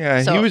team.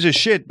 Yeah, So- he was a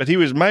shit, but he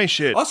was my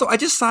shit. Also, I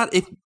just thought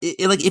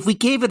if we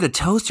gave it a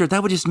toaster,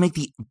 that would just make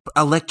the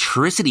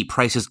electricity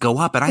prices go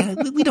up,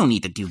 and we don't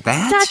need to do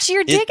that. Dutch,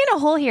 you're digging a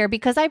hole here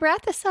because I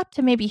brought this up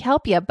to maybe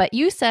help you, but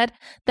you said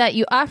that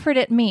you offered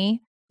it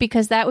me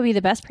because that would be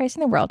the best price in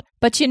the world.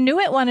 But you knew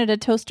it wanted a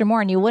toaster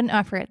more and you wouldn't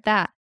offer it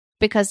that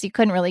because you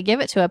couldn't really give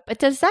it to it. But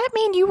does that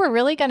mean you were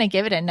really going to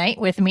give it a night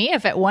with me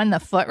if it won the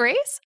foot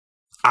race?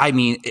 I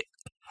mean,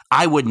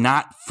 I would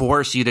not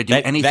force you to do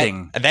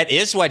anything. That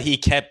is what he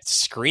kept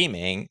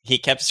screaming. He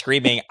kept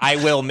screaming, I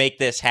will make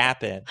this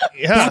happen.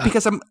 Yeah,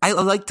 because I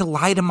like to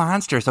lie to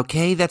monsters,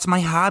 okay? That's my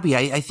hobby.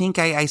 I think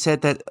I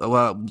said that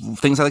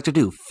things I like to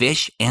do,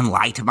 fish and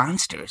lie to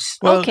monsters.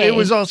 Well, Okay. it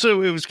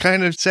was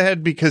kind of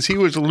sad because he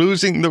was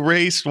losing the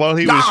race while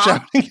he was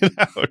shouting it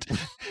out.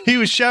 He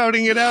was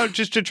shouting it out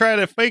just to try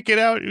to fake it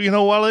out,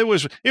 while it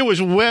was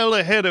well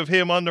ahead of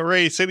him on the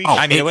race. And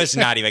It was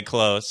not even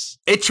close.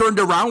 It turned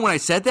around when I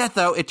said that,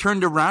 though. It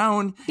turned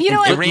around. You know and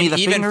what? It flicked me ran the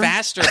even finger.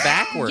 faster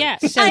backwards. Yeah,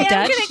 so I'm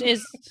Dutch gonna-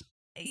 is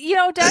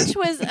Dutch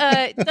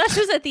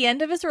was at the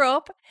end of his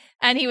rope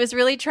and he was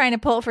really trying to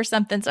pull for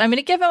something. So I'm going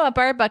to give him a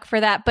bar buck for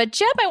that. But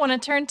Jeb, I want to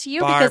turn to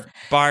you because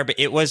Barb,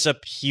 it was a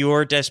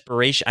pure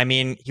desperation. I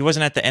mean, he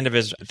wasn't at the end of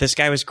this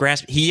guy was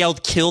grasping. He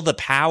yelled, kill the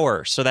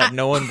power so that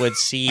no one would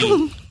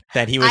see.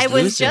 that he was I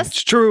was losing. just-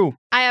 It's true.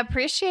 I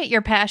appreciate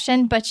your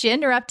passion, but you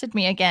interrupted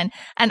me again.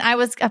 And I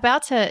was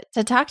about to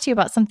talk to you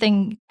about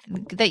something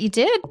that you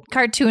did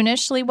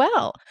cartoonishly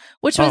well,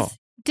 which was,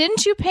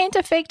 didn't you paint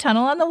a fake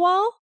tunnel on the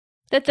wall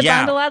that the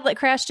Yeah. Bondoladlet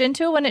crashed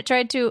into when it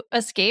tried to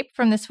escape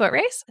from this foot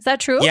race? Is that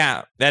true?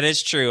 Yeah, that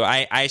is true.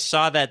 I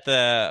saw that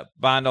the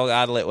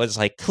Bondoladlet was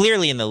like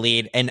clearly in the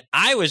lead, and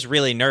I was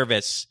really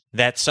nervous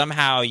that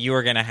somehow you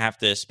were going to have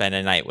to spend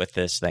a night with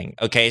this thing.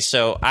 Okay,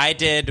 so I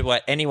did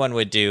what anyone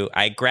would do.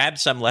 I grabbed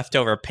some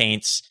leftover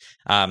paints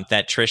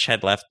that Trish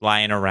had left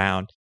lying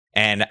around,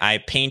 and I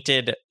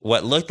painted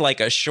what looked like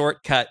a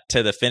shortcut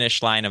to the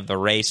finish line of the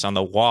race on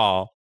the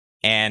wall.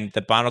 And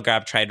the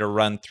Bondoglab tried to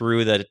run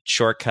through the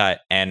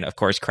shortcut and, of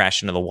course,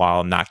 crashed into the wall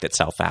and knocked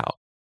itself out.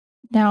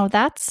 Now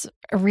that's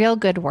real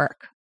good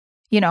work.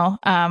 You know,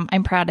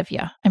 I'm proud of you.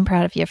 I'm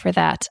proud of you for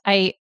that.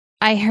 I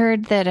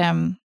heard that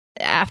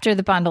after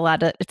the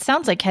Bondoladlet, it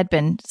sounds like had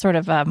been sort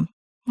of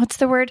what's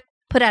the word?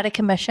 Put out of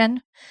commission.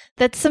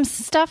 That some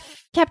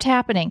stuff kept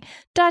happening.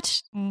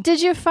 Dutch,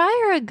 did you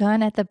fire a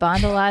gun at the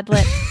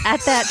Bondoladlet at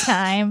that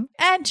time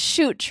and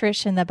shoot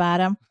Trish in the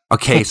bottom?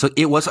 Okay, so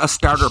it was a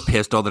starter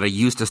pistol that I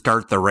used to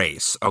start the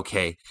race.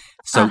 Okay,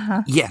 so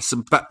yes,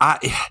 but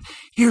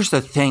here's the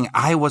thing.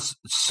 I was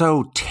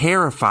so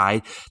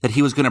terrified that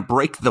he was going to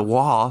break the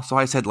wall. So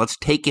I said, let's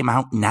take him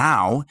out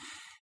now.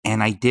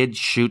 And I did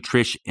shoot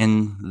Trish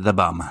in the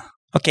bum.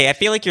 Okay, I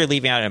feel like you're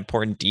leaving out an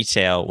important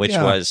detail, which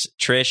was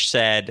Trish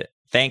said,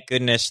 thank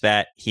goodness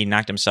that he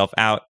knocked himself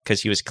out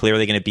because he was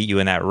clearly going to beat you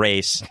in that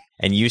race.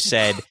 And you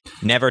said,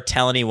 never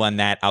tell anyone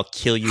that. I'll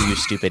kill you, you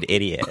stupid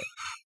idiot.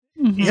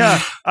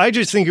 Yeah, I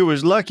just think it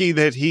was lucky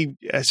that he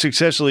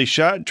successfully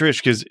shot Trish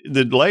because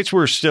the lights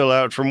were still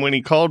out from when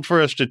he called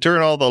for us to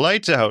turn all the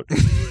lights out.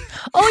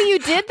 Oh, you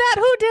did that?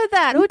 Who did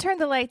that? Who turned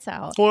the lights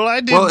out? Well,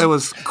 I did. Well, it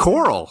was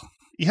Coral.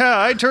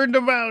 Yeah, I turned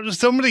them out.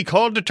 Somebody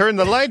called to turn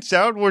the lights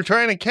out. We're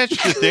trying to catch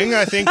the thing.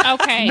 I think.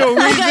 Okay. No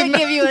I reason. gotta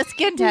give you a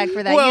skin tag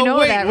for that. Well, you know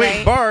wait, that,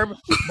 wait, right?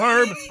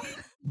 Barb.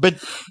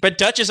 But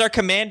Dutch is our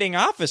commanding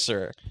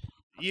officer.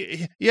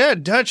 Yeah,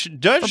 Dutch. For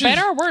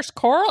better or worse,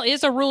 Coral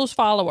is a rules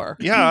follower.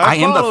 Yeah, I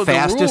am the follow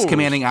fastest rules.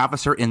 commanding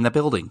officer in the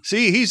building.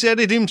 See, he said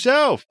it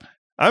himself.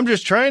 I'm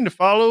just trying to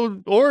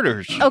follow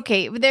orders.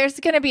 Okay, there's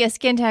going to be a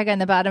skin tag on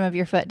the bottom of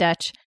your foot,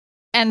 Dutch,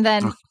 and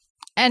then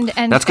and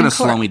That's going to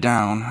slow me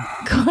down.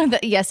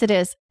 Yes, it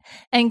is.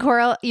 And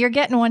Coral, you're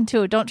getting one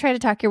too. Don't try to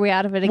talk your way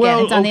out of it again.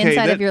 Well, It's on the okay,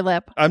 inside of your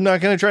lip. I'm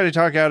not going to try to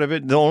talk out of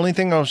it. The only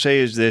thing I'll say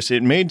is this.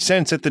 It made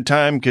sense at the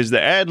time because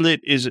the adlet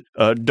is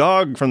a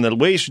dog from the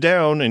waist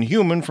down and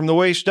human from the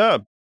waist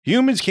up.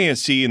 Humans can't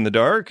see in the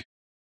dark.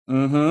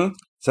 Mm-hmm.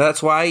 So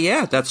that's why,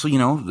 that's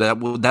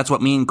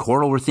what me and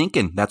Coral were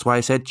thinking. That's why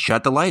I said,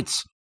 shut the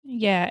lights.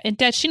 Yeah, and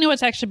Dutch, you know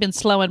what's actually been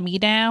slowing me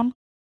down?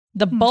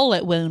 The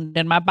bullet wound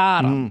in my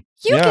bottom.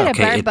 You Yeah. get a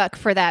Okay, bar buck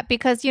for that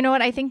because you know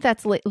what? I think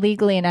that's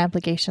legally an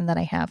obligation that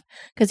I have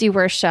because you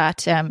were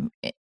shot on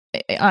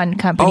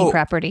company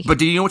property. But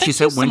do you know what she Thank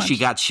said you so when much. she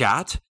got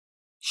shot?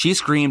 She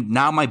screamed,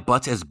 now my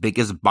butt's as big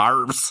as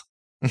Barb's.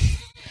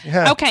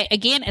 Yeah. Okay,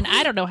 again, and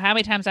I don't know how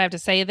many times I have to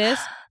say this.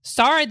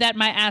 Sorry that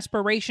my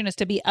aspiration is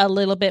to be a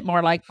little bit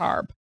more like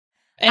Barb.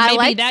 And I maybe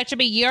like- that should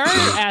be your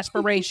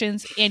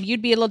aspirations, and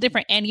you'd be a little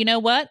different. And you know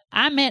what?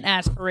 I meant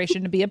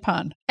aspiration to be a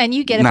pun. And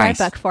you get a Nice.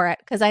 bar buck for it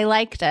because I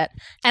liked it.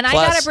 And I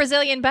Plus- got a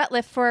Brazilian butt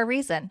lift for a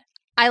reason.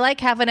 I like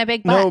having a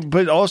big No, butt.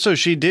 but also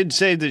she did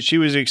say that she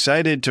was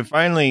excited to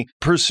finally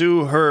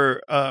pursue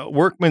her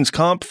workman's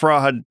comp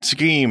fraud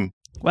scheme.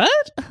 What?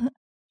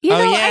 You Oh,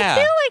 know, yeah.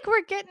 I feel like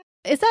we're getting.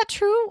 Is that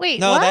true? Wait,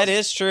 No, what? that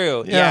is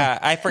true. Yeah. Yeah,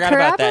 I forgot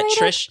about that.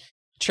 Corroborate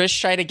Trish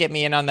tried to get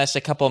me in on this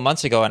a couple of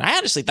months ago, and I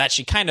honestly thought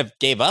she kind of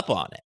gave up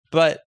on it.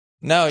 But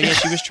no, yeah,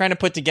 she was trying to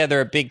put together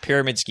a big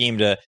pyramid scheme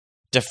to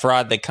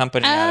defraud the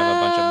company out of a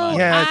bunch of money.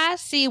 Yeah. I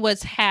see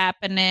what's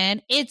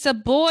happening. It's a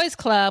boys'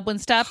 club when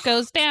stuff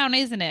goes down,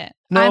 isn't it?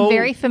 No, I'm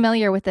very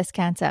familiar with this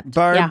concept.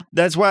 Barb, Yeah.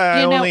 that's why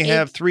I You know, only it-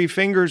 have 3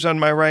 fingers on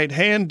my right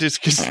hand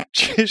just because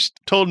she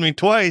told me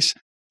twice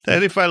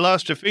that if I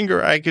lost a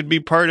finger, I could be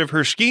part of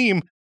her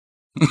scheme.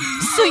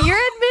 So you're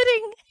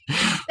admitting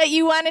that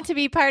you wanted to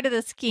be part of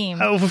the scheme.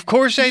 Oh, of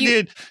course I You-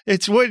 did.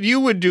 It's what you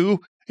would do.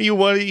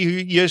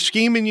 You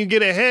scheme and you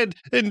get ahead.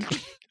 And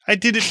I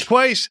did it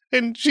twice.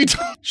 And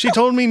she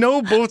told me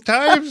no both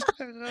times.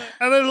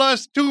 And I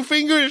lost 2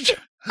 fingers.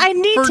 I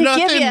need for to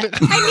nothing.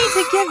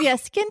 give you a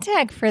skin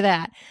tag for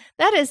that.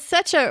 That is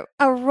such a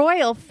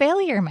royal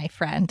failure, my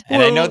friend.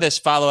 And I know Well- this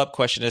follow-up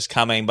question is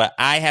coming, but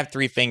I have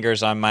 3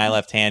 fingers on my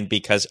left hand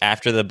because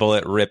after the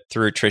bullet ripped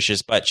through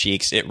Trish's butt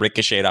cheeks, it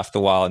ricocheted off the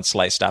wall and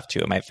sliced off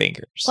 2 of my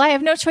fingers. Well, I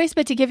have no choice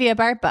but to give you a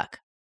bar buck.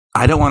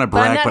 I don't want to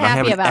But I'm brag, not but I have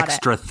happy an about it.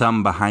 extra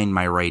thumb behind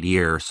my right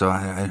ear. So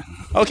I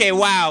Okay,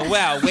 wow,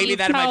 waving You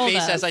that in my told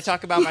face us. as I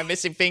talk about my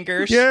missing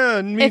fingers.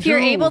 Yeah, me If you're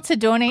too. able to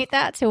donate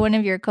that to one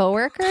of your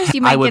coworkers,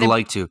 you might I would get a,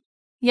 like to.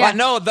 Yeah.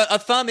 Well, no, a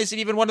thumb isn't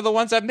even one of the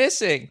ones I'm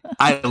missing.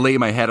 I lay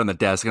my head on the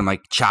desk and I'm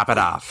like, chop it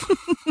off.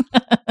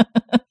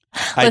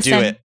 I do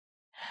Listen. it.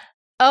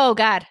 Oh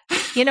God.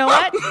 You know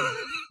what?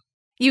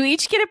 You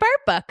each get a bar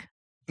buck.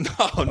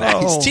 Oh, nice.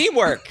 Oh.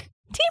 Teamwork.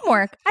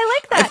 Teamwork. I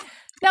like that.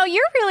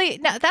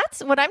 No,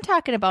 that's what I'm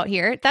talking about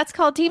here. That's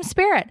called team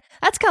spirit.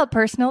 That's called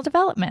personal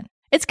development.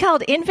 It's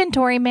called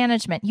inventory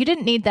management. You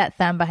didn't need that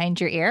thumb behind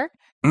your ear.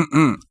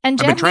 Mm-mm. And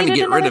I've been Jen trying to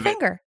needed get rid another of it.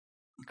 finger.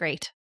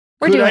 Great.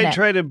 We're Could doing I it.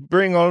 try to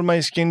bring all my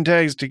skin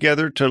tags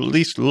together to at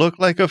least look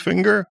like a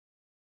finger?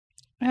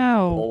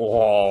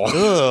 Oh,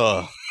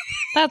 Ugh.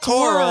 that's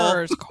Coral.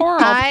 worse.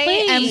 Coral,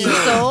 I am please.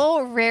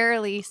 so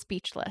rarely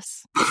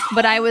speechless,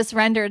 but I was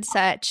rendered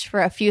such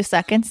for a few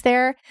seconds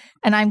there,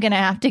 and I'm going to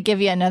have to give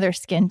you another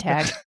skin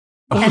tag.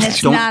 And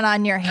it's Don't- not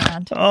on your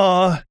hand.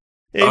 Oh,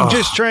 I'm Ugh.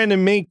 just trying to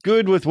make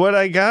good with what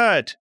I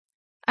got.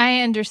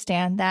 I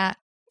understand that.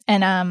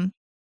 And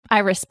I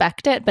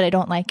respect it, but I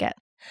don't like it.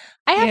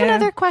 I have Yeah.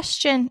 another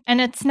question,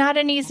 and it's not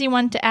an easy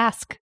one to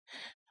ask.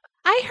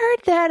 I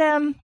heard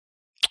that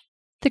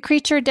the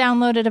creature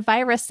downloaded a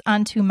virus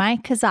onto my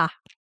Kazaa.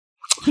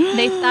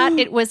 They thought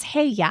it was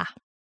Heya.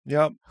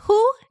 Yep.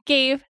 Who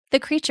gave the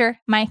creature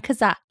my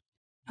Kazaa?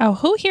 Oh,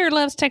 who here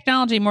loves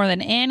technology more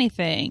than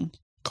anything?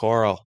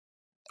 Coral.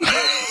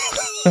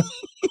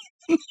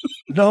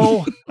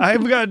 No,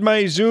 I've got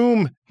my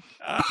Zoom.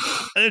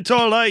 That's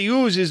all I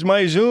use is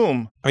my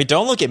Zoom. I mean,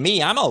 don't look at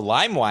me. I'm a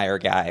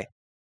LimeWire guy.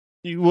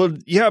 Well,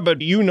 yeah,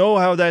 but you know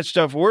how that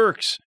stuff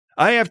works.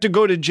 I have to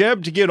go to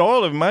Jeb to get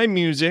all of my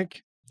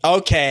music.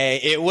 Okay,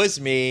 it was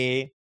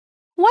me.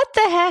 What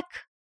the heck?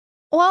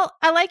 Well,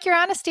 I like your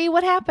honesty.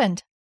 What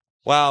happened?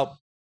 Well,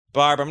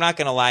 Barb, I'm not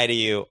going to lie to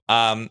you.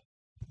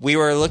 We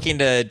were looking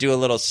to do a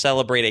little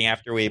celebrating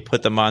after we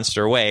put the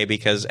monster away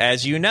because,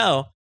 as you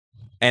know,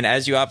 and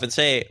as you often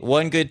say,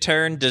 one good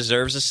turn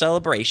deserves a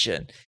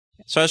celebration.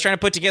 So I was trying to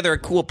put together a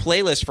cool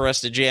playlist for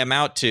us to jam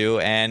out to,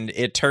 and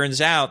it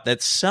turns out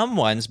that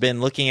someone's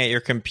been looking at your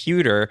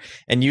computer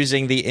and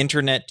using the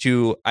internet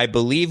to, I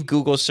believe,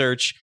 Google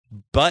search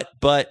butt,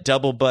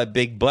 double butt,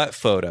 big butt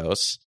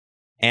photos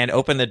and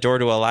open the door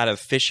to a lot of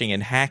phishing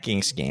and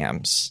hacking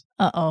scams.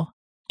 Uh-oh.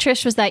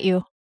 Trish, was that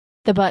you?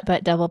 The butt,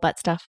 double butt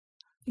stuff.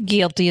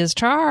 Guilty as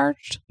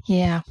charged.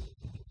 Yeah.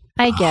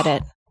 I get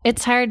it.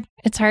 It's hard.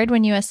 It's hard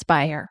when you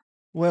aspire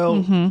Well,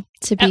 Mm-hmm.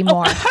 to be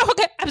more.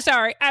 Okay,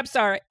 I'm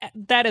sorry.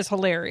 That is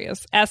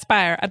hilarious.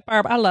 Aspire.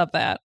 Barb, I love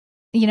that.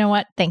 You know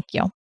what? Thank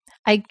you.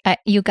 I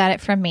you got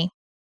it from me.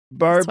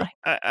 Barb,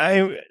 That's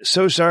I'm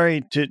so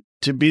sorry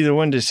to be the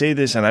one to say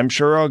this, and I'm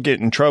sure I'll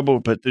get in trouble,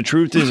 but the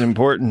truth is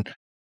important.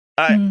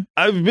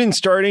 I've been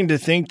starting to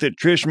think that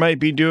Trish might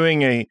be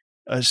doing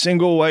a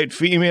single white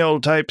female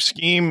type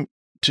scheme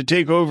to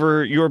take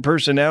over your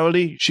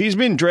personality. She's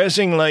been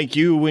dressing like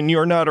you when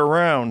you're not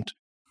around.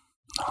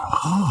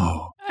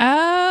 Oh.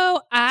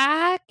 Oh,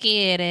 I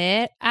get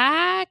it.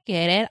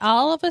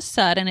 All of a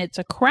sudden, it's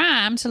a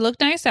crime to look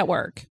nice at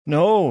work.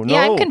 No.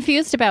 Yeah, I'm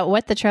confused about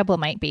what the trouble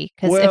might be.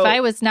 Because if Well- I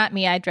was not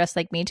me, I'd dress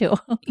like me too.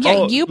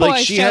 Yeah, you boys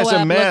like she show has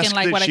up a mask looking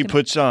like that what she I can.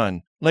 puts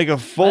on, like a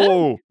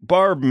full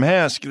Barb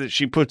mask that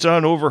she puts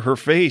on over her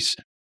face,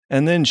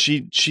 and then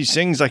she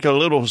sings like a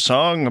little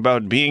song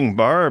about being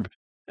Barb.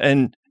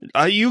 And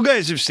you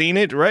guys have seen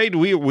it, right?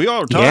 We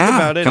all talk Yeah,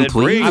 about it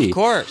completely. at break. Of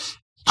course.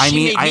 I She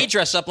mean, made me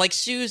dress up like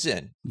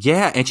Susan.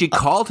 Yeah, and she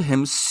called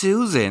him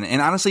Susan.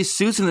 And honestly,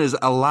 Susan is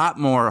a lot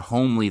more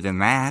homely than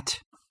that.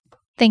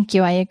 Thank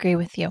you. I agree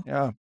with you.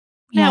 Yeah.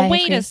 Yeah, Now, I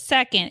wait agree. a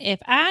second. If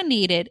I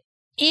needed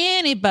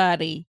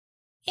anybody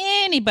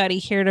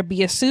here to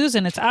be a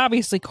Susan, it's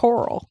obviously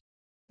Coral.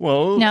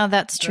 Well, No,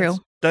 that's true.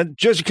 that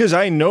just because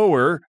I know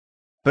her,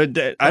 but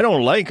I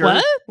don't like her.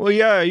 What? Well,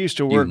 yeah, I used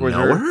to work You with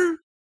know her.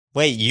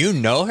 Wait, you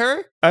know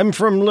her? I'm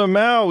from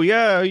Lamau.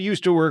 Yeah, I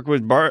used to work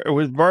with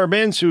Barb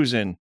and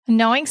Susan.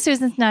 Knowing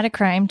Susan's not a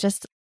crime,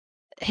 just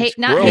It's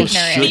not gross.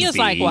 ignorant. Should Feels be.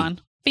 like one.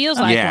 Feels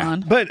like Yeah.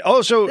 one. But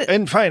also,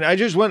 and fine, I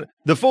just want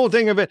the full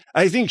thing of it.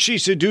 I think she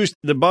seduced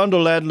the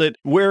Bondoladlet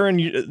wearing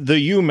the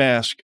U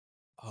mask.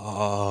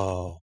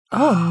 Oh,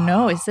 Oh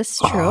no, is this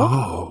true?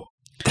 Oh,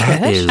 that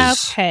Trish?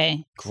 is.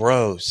 Okay.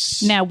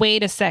 gross. Now,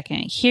 wait a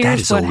second. That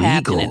Here's is what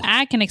happened. illegal. And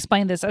I can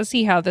explain this. I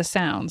see how this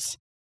sounds.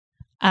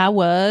 I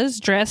was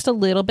dressed a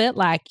little bit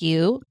like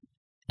you,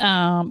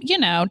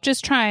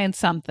 just trying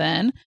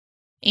something.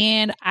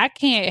 And I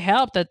can't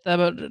help that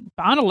the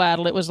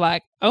Bondoladlet was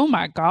like, oh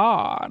my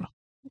God,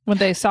 when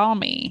they saw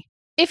me.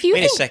 If you Wait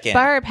a think second.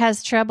 Barb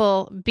has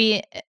trouble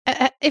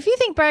if you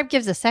think Barb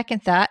gives a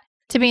second thought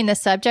to being the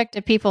subject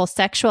of people's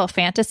sexual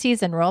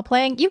fantasies and role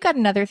playing, you've got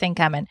another thing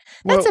coming.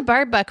 That's Well- a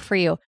Barb buck for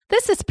you.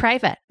 This is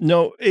private.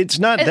 No, it's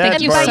not that. And by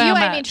Barb. you, So I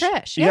mean much.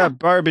 Trish. Yeah,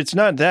 Barb, it's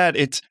not that.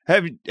 It's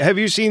have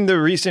you seen the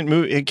recent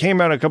movie? It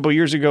came out a couple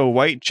years ago,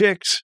 White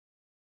Chicks.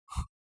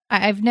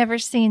 I've never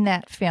seen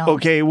that film.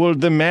 Okay, well,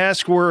 the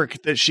mask work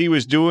that she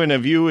was doing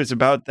of you is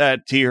about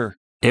that tier.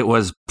 It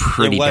was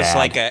pretty it was bad.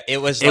 like a.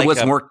 It was it like was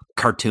a, more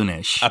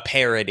cartoonish. a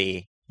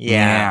parody.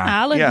 Yeah.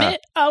 I'll Yeah.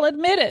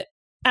 admit it.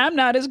 I'm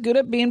not as good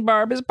at being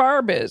Barb as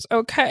Barb is,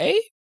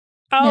 okay?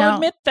 I'll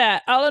admit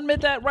that. I'll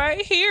admit that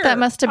right here. That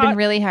must have been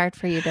really hard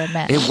for you to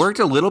admit. It worked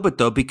a little bit,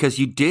 though, because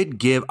you did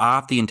give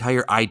off the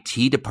entire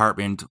IT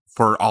department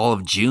for all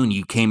of June.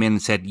 You came in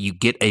and said you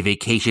get a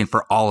vacation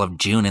for all of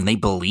June, and they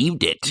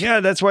believed it. Yeah,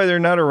 that's why they're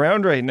not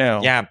around right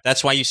now. Yeah,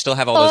 that's why you still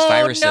have all those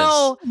viruses.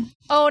 No.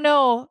 Oh,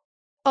 no.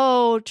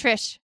 Oh,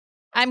 Trish.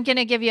 I'm going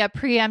to give you a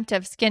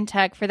preemptive skin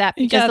tag for that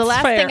because the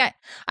last thing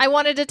I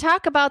wanted to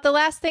talk about, the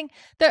last thing,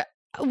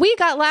 we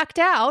got locked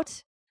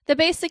out. The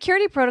base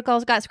security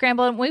protocols got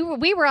scrambled and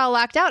we were all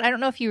locked out. I don't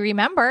know if you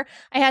remember.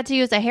 I had to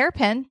use a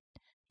hairpin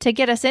to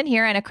get us in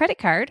here and a credit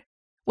card,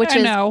 which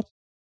is know.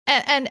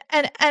 And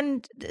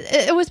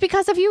it was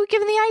because of you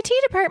giving the IT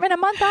department a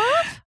month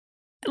off.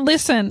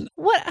 Listen,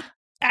 What?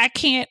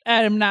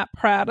 I'm not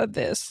proud of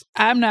this.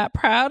 I'm not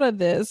proud of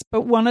this,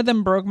 but one of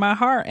them broke my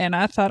heart and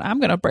I thought, I'm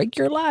going to break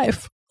your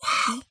life.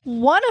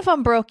 One of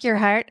them broke your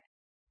heart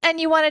and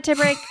you wanted to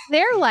break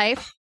their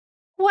life.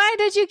 Why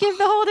did you give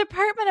the whole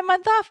department a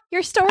month off?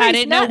 Your story. I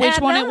didn't know which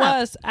one it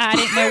was. I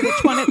didn't know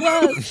which one it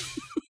was.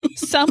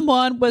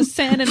 Someone was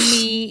sending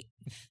me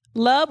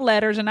love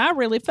letters and I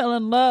really fell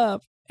in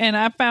love. And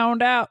I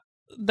found out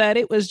that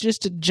it was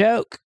just a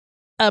joke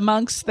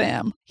amongst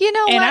them. You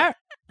know and what?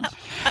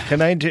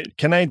 Can I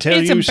tell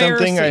It's you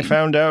something I embarrassing.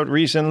 found out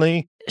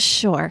recently?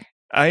 Sure.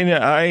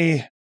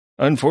 I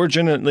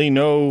unfortunately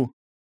know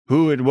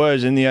who it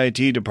was in the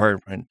IT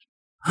department.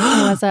 Who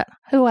was it?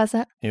 Who was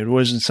it? It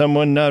wasn't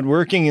someone not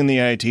working in the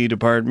IT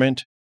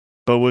department,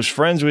 but was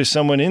friends with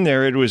someone in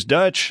there. It was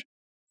Dutch.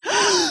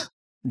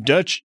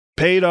 Dutch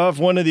paid off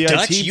one of the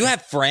Dutch, IT. you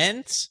have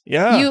friends?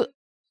 Yeah.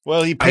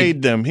 Well, he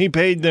paid them. He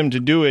paid them to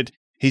do it.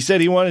 He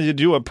said he wanted to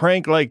do a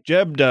prank like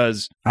Jeb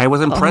does. I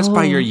was impressed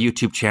by Oh. your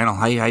YouTube channel.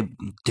 I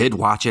did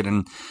watch it,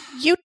 and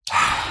You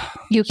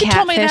You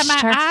told me that catfished my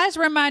her. eyes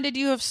reminded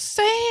you of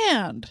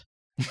sand.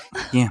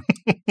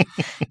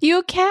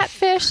 You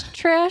catfished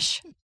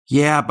Trish.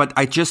 yeah, but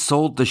I just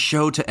sold the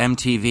show to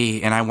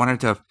MTV, and I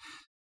wanted to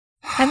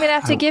I'm going to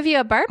have to give you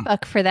a bar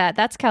buck for that.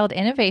 That's called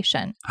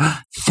innovation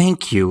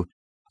thank you.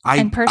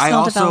 and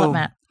personal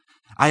development.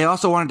 I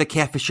also wanted to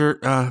catfish her,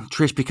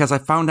 Trish, because I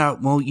found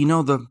out, well, you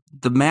know,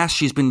 the mask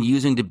she's been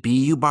using to be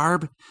you,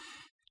 Barb,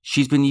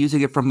 she's been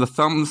using it from the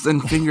thumbs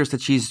and fingers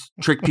that she's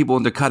tricked people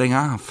into cutting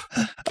off.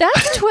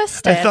 That's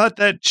twisted. I thought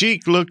that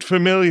cheek looked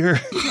familiar.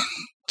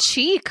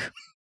 Cheek.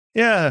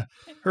 Yeah,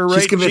 her She's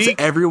right convinced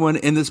cheek. everyone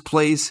in this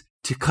place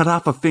to cut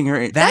off a finger.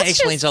 That That's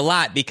explains a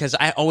lot because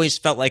I always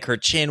felt like her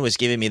chin was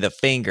giving me the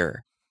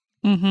finger.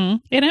 Mm-hmm.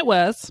 And it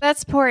was.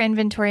 That's poor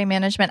inventory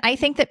management. I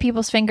think that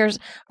people's fingers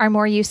are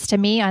more used to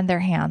me on their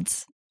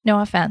hands. No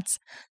offense.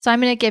 So I'm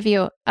going to give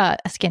you a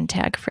skin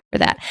tag for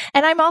that.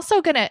 And I'm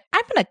also going to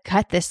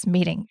cut this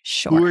meeting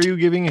short. Who are you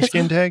giving a 'Cause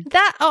skin tag?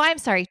 I'm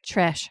sorry,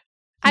 Trish.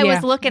 I Yeah.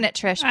 was looking at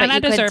Trish, but And I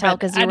you couldn't deserve tell it.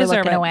 because I you were deserve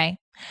looking it. away.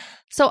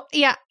 So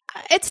yeah,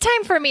 it's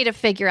time for me to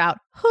figure out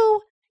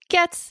who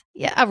gets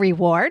a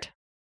reward,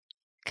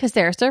 because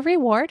there's a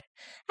reward,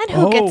 and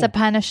who gets Oh. a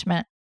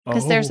punishment,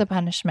 because there's Oh. a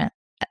punishment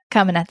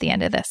coming at the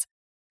end of this.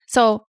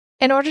 So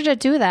in order to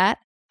do that,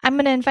 I'm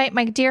going to invite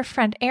my dear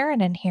friend Erin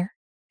in here,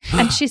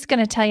 and she's going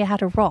to tell you how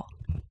to roll.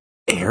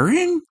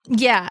 Aaron?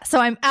 Yeah, so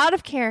I'm out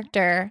of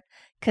character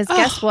because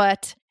guess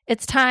what?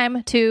 It's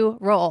time to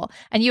roll,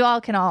 and you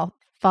all can all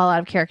fall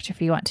out of character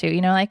if you want to.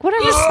 You know, like, what are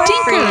You we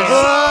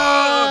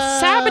stinkers!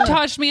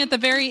 Sabotaged me at the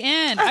very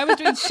end. I was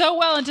doing so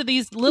well into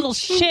these little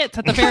shits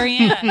at the very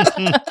end.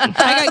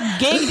 I got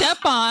ganged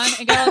up on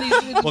and got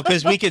all these. Well,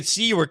 because we could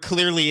see you were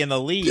clearly in the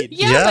lead.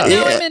 Yeah, Yeah. but now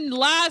Yeah. I'm in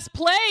last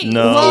place.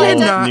 No, Well, it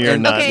does- you're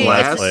not okay, in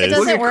last it It place. Look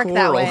doesn't at work that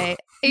Coral. way.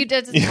 It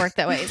doesn't work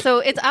that way. So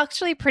it's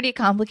actually pretty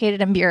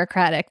complicated and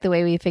bureaucratic the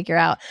way we figure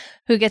out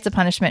who gets a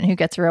punishment and who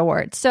gets a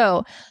reward.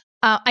 So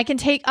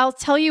I'll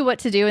tell you what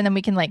to do and then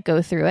we can like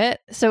go through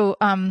it. So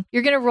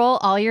you're going to roll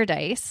all your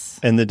dice.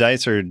 And the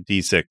dice are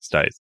D6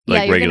 dice,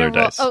 like you're regular gonna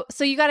roll. dice. Oh,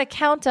 so you got to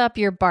count up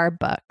your bar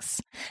bucks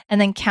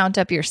and then count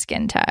up your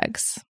skin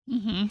tags.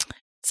 Mm-hmm.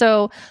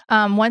 So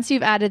once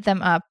you've added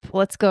them up,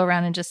 let's go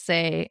around and just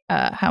say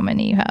how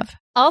many you have.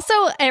 Also,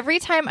 every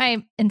time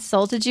I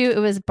insulted you, it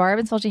was Barb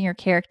insulting your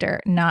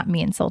character, not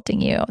me insulting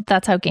you.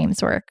 That's how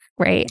games work,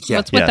 right? Yeah.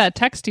 What's with Yes. that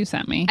text you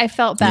sent me? I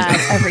felt bad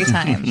every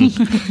time.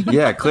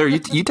 Yeah, Claire, you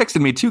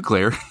texted me too,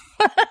 Claire.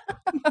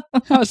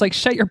 I was like,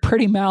 shut your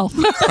pretty mouth.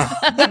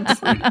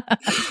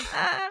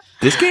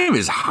 This game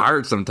is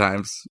hard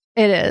sometimes.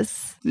 It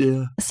is.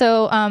 Yeah.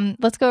 So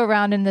let's go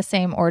around in the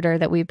same order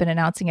that we've been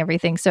announcing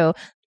everything. So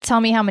tell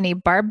me how many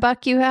Barb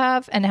buck you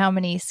have and how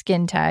many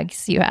skin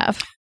tags you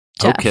have.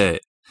 Jeff. Okay.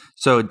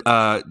 So,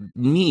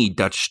 me,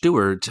 Dutch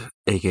Stewart,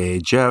 aka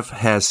Jeff,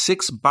 has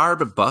 6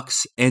 Barb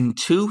bucks and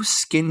 2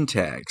 skin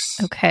tags.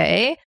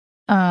 Okay.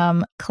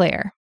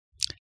 Claire.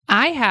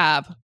 I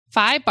have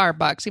 5 bar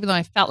bucks, even though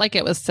I felt like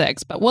it was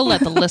 6, but we'll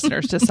let the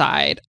listeners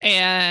decide.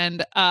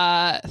 And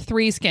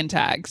 3 skin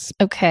tags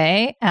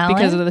Okay. Alan.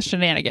 because of the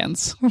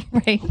shenanigans.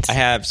 right. I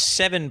have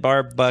 7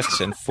 barb bucks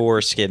and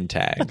 4 skin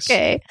tags.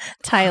 Okay.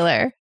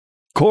 Tyler.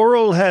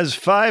 Coral has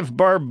 5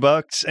 barb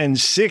bucks and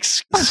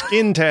 6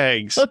 skin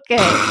tags. Okay.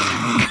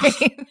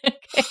 Great.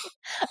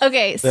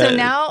 Okay, so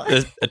now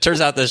it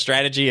turns out the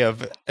strategy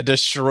of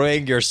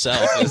destroying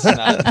yourself is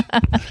not.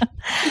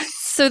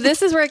 So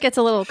this is where it gets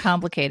a little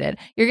complicated.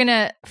 You're going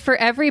to, for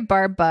every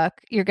barb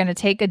buck, you're going to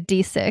take a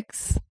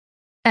D6.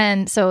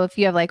 And so if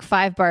you have like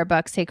 5 barb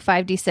bucks, take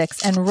 5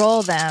 D6 and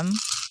roll them.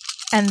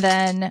 And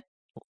then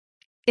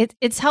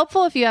it's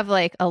helpful if you have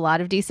like a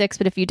lot of D6,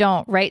 but if you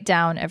don't, write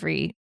down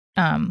every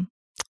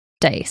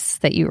dice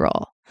that you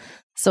roll.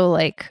 So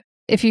like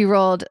if you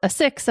rolled a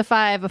 6, a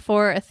 5, a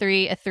 4, a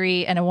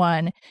 3, and a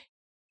 1,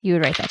 you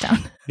would write that down.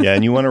 Yeah,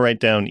 and you want to write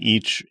down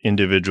each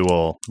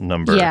individual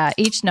number. Yeah,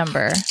 each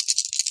number,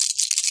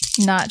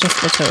 not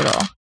just the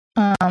total.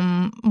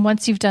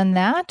 Once you've done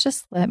that,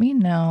 just let me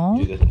know.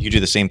 You do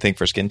the same thing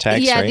for skin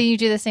tags, Yeah, right? then you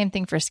do the same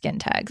thing for skin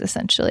tags,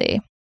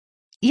 essentially.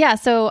 Yeah,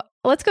 so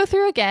let's go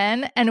through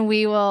again, and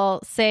we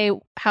will say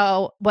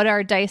what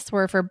our dice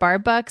were for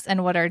barb bucks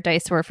and what our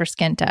dice were for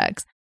skin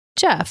tags.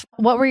 Jeff,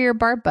 what were your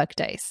barb buck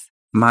dice?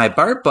 My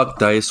barb buck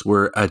dice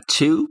were a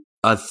 2,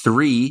 a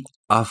 3,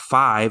 a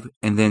 5,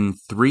 and then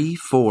 3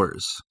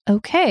 4s.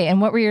 Okay,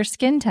 and what were your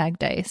skin tag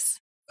dice?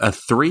 A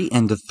 3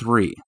 and a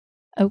 3.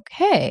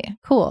 Okay,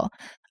 cool.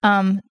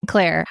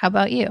 Claire, how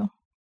about you?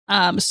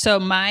 So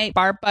my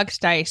barb bucks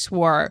dice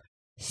were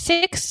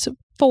 6,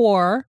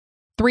 4,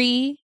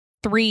 3,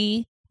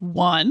 3,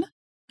 1.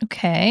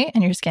 Okay,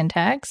 and your skin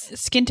tags?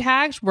 Skin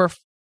tags were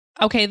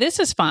okay. This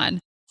is fun.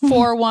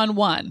 4, 1,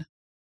 1.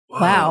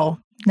 Wow,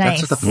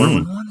 nice. That's what the 4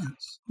 1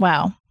 is.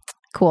 Wow,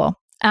 cool.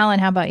 Alan,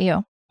 how about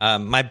you?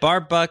 My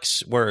barb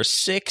bucks were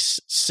 6,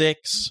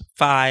 6,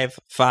 5,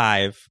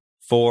 5,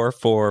 4,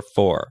 4,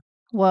 4.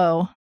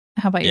 Whoa.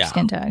 How about your Yeah.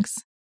 skin tags?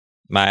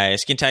 My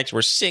skin tags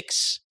were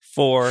 6,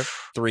 4,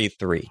 3,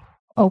 3.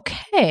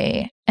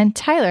 Okay. And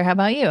Tyler, how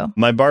about you?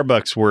 My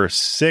barbucks were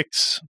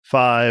 6,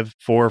 5,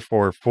 4,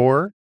 4,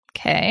 4.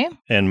 Okay.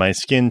 And my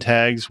skin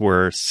tags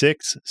were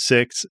 6,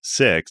 6,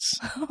 6,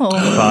 Oh,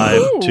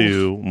 5,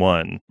 2,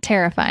 1.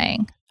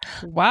 terrifying.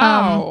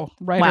 Wow.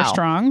 Right wow. or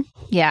strong.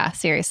 Yeah,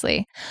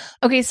 seriously.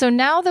 Okay, so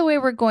now the way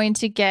we're going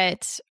to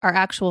get our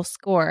actual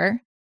score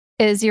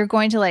is you're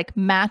going to like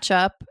match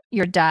up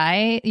your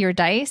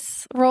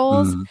dice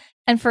rolls. Mm.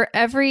 And for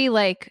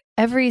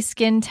every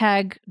skin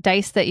tag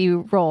dice that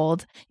you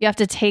rolled, you have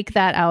to take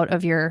that out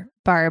of your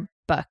barb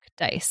buck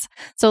dice.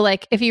 So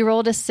like if you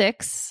rolled a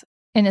 6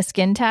 in a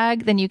skin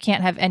tag, then you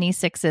can't have any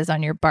 6s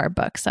on your barb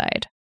buck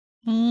side.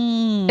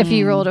 If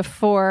you rolled a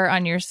 4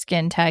 on your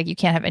skin tag, you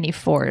can't have any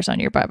 4s on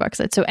your barb buck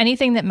side. So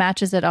anything that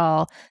matches it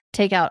all,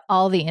 take out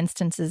all the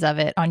instances of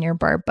it on your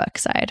barb buck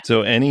side.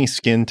 So any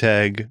skin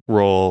tag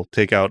roll,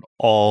 take out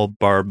all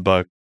barb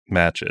buck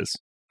matches.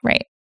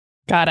 Right.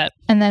 Got it.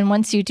 And then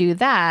once you do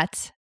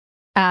that,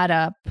 add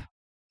up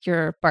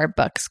your barb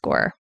buck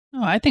score.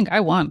 Oh, I think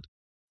I won.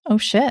 Oh,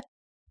 shit.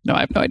 No,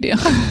 I have no idea.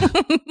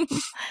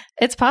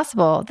 It's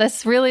possible.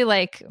 This really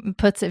like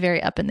puts it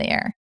very up in the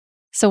air.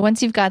 So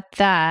once you've got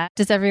that,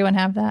 does everyone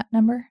have that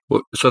number?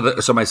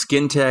 So my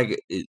skin tag,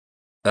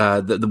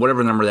 the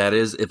whatever number that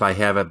is, if I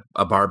have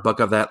a barb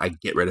buck of that, I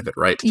get rid of it,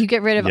 right? You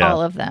get rid of Yeah.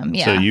 all of them.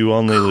 Yeah. So you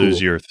only Cool. lose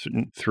your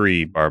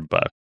 3 barb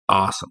buck.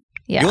 Awesome.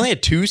 yeah. You only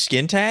had 2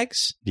 skin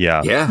tags?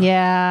 Yeah. Yeah.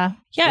 Yeah.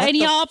 Yeah, What and the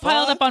y'all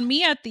piled fuck? up on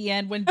me at the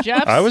end when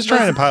Jeff. I was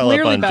trying to pile up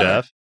clearly on better.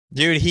 Jeff.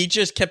 Dude, he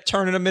just kept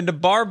turning them into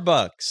barb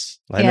bucks.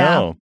 I Yeah.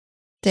 know.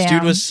 This Damn.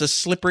 dude was a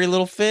slippery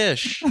little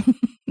fish.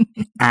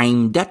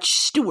 I'm Dutch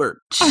Stewart.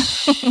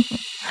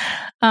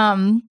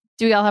 Do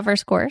we all have our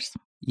scores?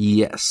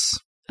 Yes.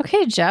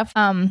 Okay, Jeff.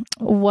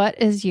 What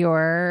is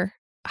your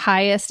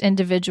highest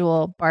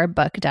individual barb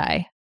buck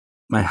die?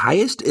 My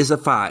highest is a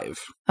 5.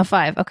 A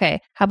 5. Okay.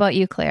 How about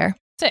you, Claire?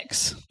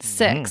 6.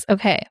 6.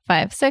 Okay.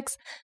 5, 6.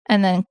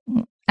 And then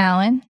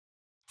Alan?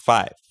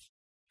 5.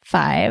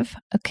 5.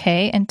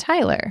 Okay. And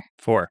Tyler?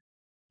 4.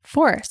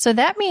 4. So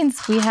that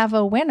means we have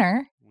a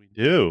winner, We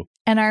do.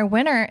 and our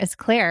winner is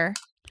Claire.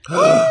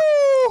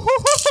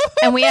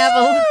 And we have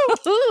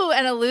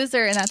a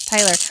loser, and that's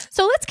Tyler.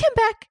 So let's come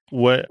back.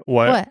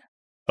 What?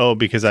 Oh,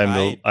 because I have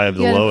the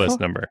You had a lowest 4.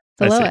 number.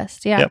 The I see.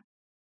 lowest. Yeah. Yep.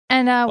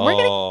 And we're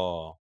going to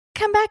Oh.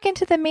 come back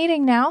into the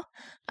meeting now.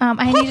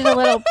 I needed a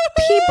little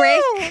pee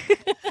break.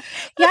 Yeah.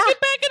 Let's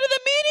get back into the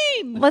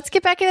meeting. Let's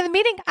get back into the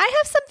meeting. I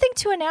have something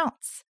to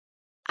announce.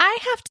 I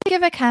have to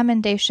give a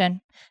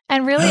commendation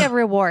and really a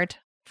reward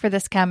for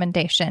this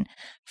commendation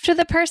to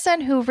the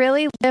person who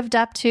really lived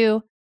up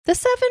to the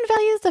 7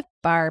 values of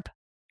Barb,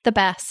 the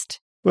best.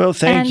 Well,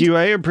 thank And- you.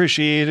 I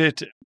appreciate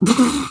it.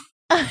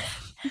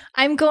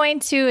 I'm going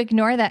to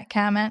ignore that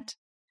comment,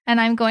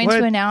 and I'm going What?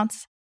 to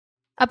announce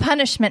a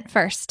punishment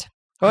first.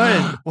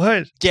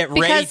 What? Get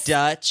ready, Because-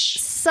 Dutch.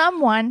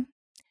 Someone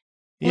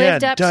Yeah,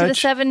 lived up to the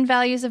Dutch. 7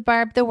 values of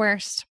Barb the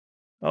worst.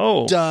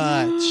 Oh,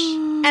 Dutch.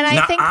 And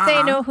I think they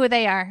Nuh-uh. know who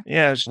they are.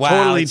 yeah, it's Wow,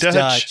 totally it's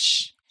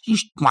Dutch. You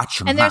watch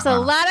your And there's a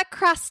mama. lot of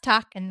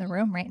crosstalk in the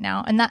room right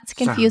now, and that's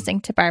confusing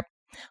to Barb.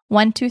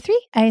 1, 2,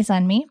 3, eyes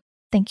on me.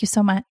 Thank you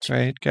so much. That's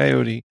right,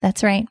 Coyote.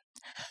 That's right.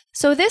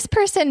 So this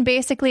person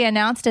basically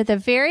announced at the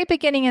very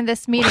beginning of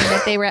this meeting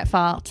that they were at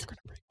fault,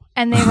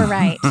 and they were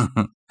right.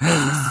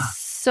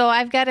 So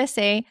I've got to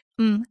say,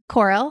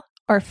 Coral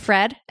or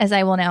Fred, as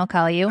I will now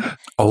call you,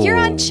 Oh. you're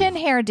on chin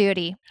hair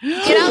duty.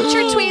 Get out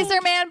your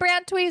tweezer man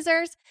brand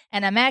tweezers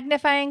and a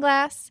magnifying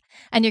glass,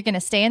 and you're going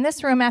to stay in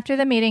this room after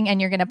the meeting,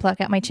 and you're going to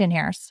pluck out my chin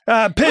hairs.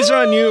 Piss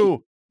on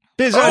you.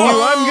 Piss on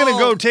you. I'm going to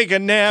go take a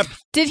nap.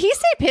 Did he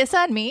say piss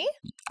on me?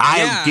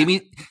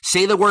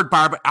 Say the word,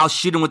 Barb. I'll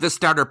shoot him with this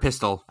starter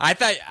pistol. I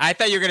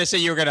thought you were gonna say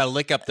you were gonna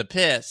lick up the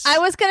piss. I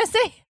was going to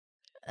say,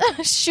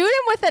 shoot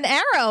him with an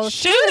arrow.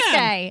 Shoot this him.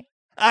 guy.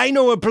 I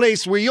know a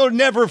place where you'll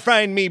never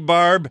find me,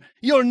 Barb.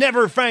 You'll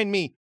never find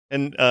me.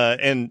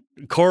 And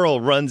Coral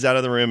runs out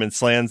of the room and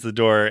slams the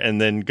door and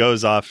then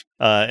goes off.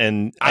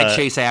 I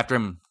chase after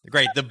him.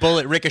 Great. The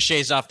bullet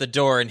ricochets off the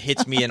door and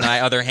hits me in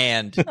my other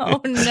hand.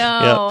 Oh, no.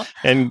 Yeah.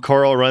 And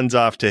Coral runs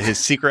off to his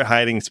secret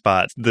hiding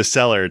spot, the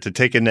cellar, to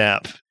take a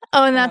nap.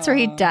 Oh, and that's where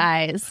he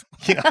dies.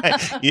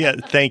 Yeah,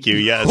 thank you.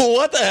 Yes.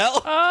 What the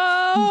hell?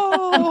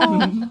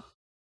 Oh.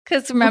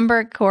 Because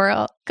remember,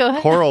 Coral. Go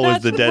ahead. Coral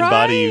was the That's dead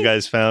body you right.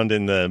 guys found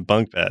in the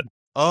bunk bed.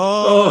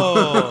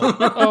 Oh.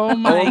 Oh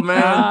my Oh,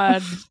 man.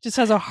 God. Just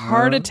has a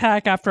heart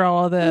attack after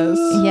all of this.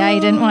 Yeah,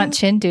 he didn't want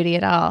chin duty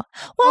at all.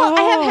 Well,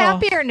 I have Oh.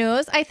 happier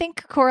news. I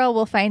think Coral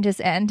will find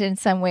his end in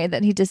some way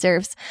that he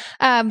deserves.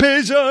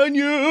 Piss on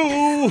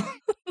you.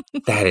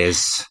 That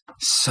is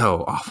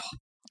so awful.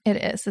 It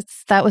is.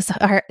 That was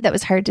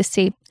hard to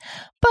see.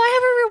 But I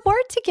have a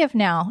reward to give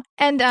now.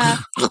 And wrap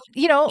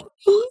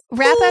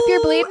up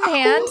your bleeding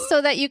hand so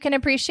that you can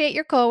appreciate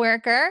your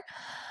coworker.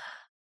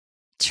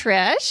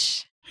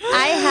 Trish,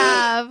 I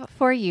have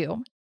for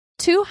you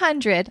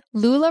 200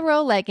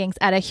 LuLaRoe leggings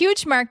at a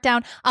huge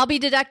markdown. I'll be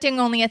deducting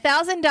only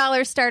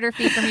 $1,000 starter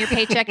fee from your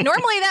paycheck.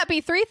 Normally that'd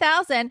be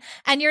 $3,000,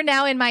 and you're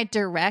now in my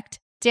direct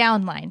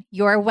downline.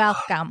 You're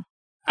welcome.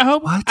 Oh,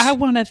 What? I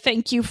want to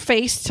thank you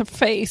face to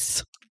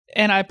face.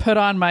 And I put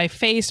on my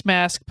face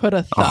mask, put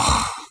a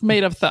thumb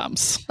made of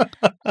thumbs.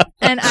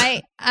 And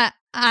I'm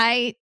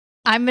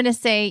going to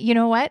say, you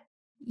know what?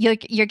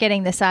 You're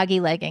getting the soggy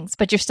leggings,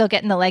 but you're still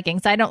getting the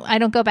leggings. I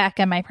don't go back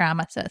on my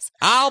promises.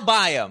 I'll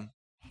buy them.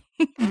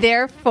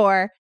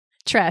 Therefore,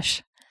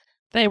 Trish,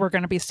 They were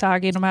going to be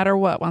soggy no matter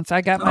what once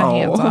I got my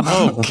hands on them.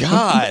 Oh,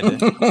 God.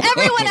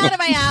 everyone out of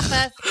my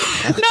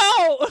office.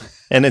 No!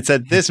 And it's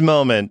at this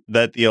moment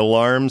that the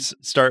alarms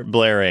start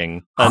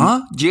blaring.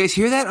 Huh? Did you guys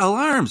hear that?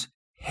 Alarms.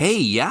 Hey,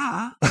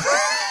 yeah.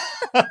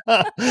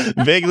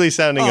 Vaguely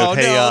sounding Oh, of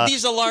hey, no.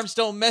 These alarms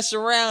don't mess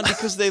around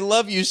because they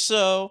love you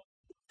so.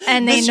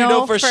 And they This you know,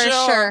 know for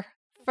sure.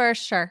 For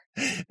sure.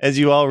 as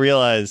you all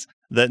realize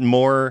that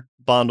more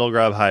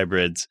Bondlegrab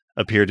hybrids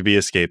appear to be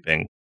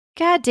escaping.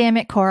 God damn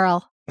it,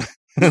 Coral.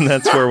 And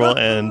that's where we'll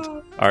end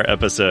our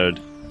episode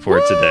for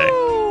today.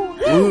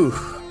 Ooh.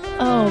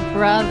 Oh,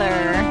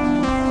 brother.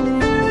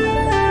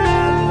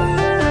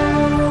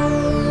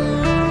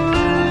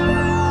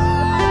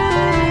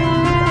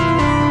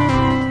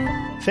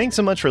 Thanks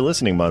so much for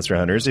listening, Monster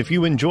Hunters. If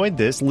you enjoyed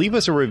this, leave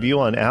us a review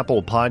on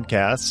Apple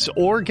Podcasts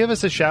or give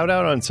us a shout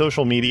out on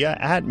social media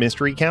at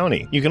Mystery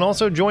County. You can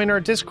also join our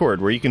Discord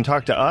where you can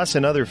talk to us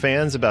and other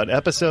fans about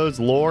episodes,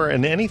 lore,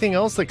 and anything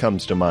else that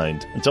comes to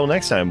mind. Until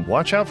next time,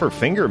 watch out for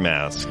finger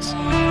masks.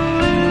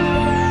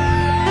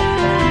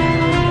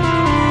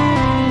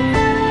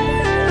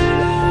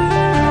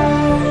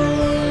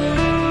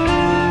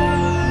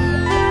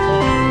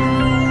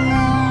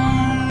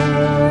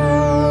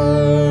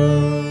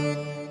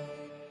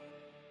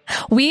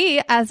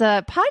 We, as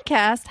a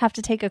podcast, have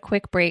to take a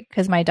quick break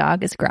because my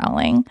dog is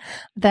growling.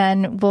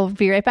 Then we'll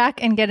be right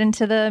back and get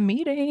into the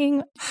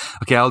meeting.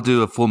 Okay, I'll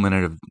do a full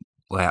minute of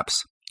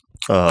laps.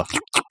 Ugh.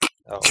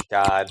 Oh,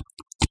 God.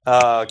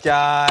 Oh,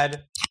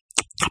 God.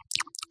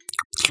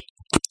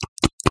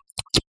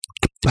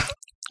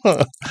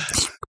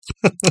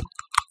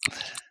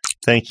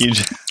 Thank you.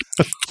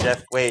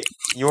 Jeff, wait.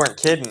 You weren't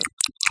kidding.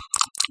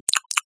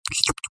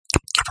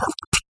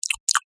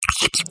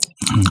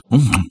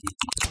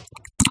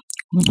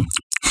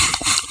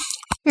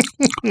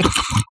 A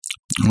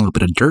little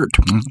bit of dirt.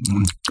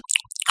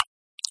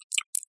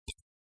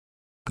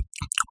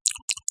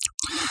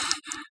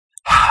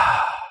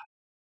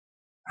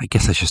 I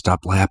guess I should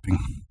stop lapping.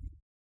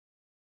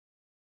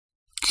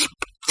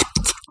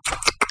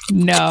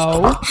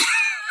 No.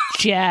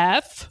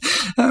 Jeff.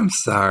 I'm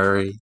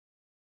sorry.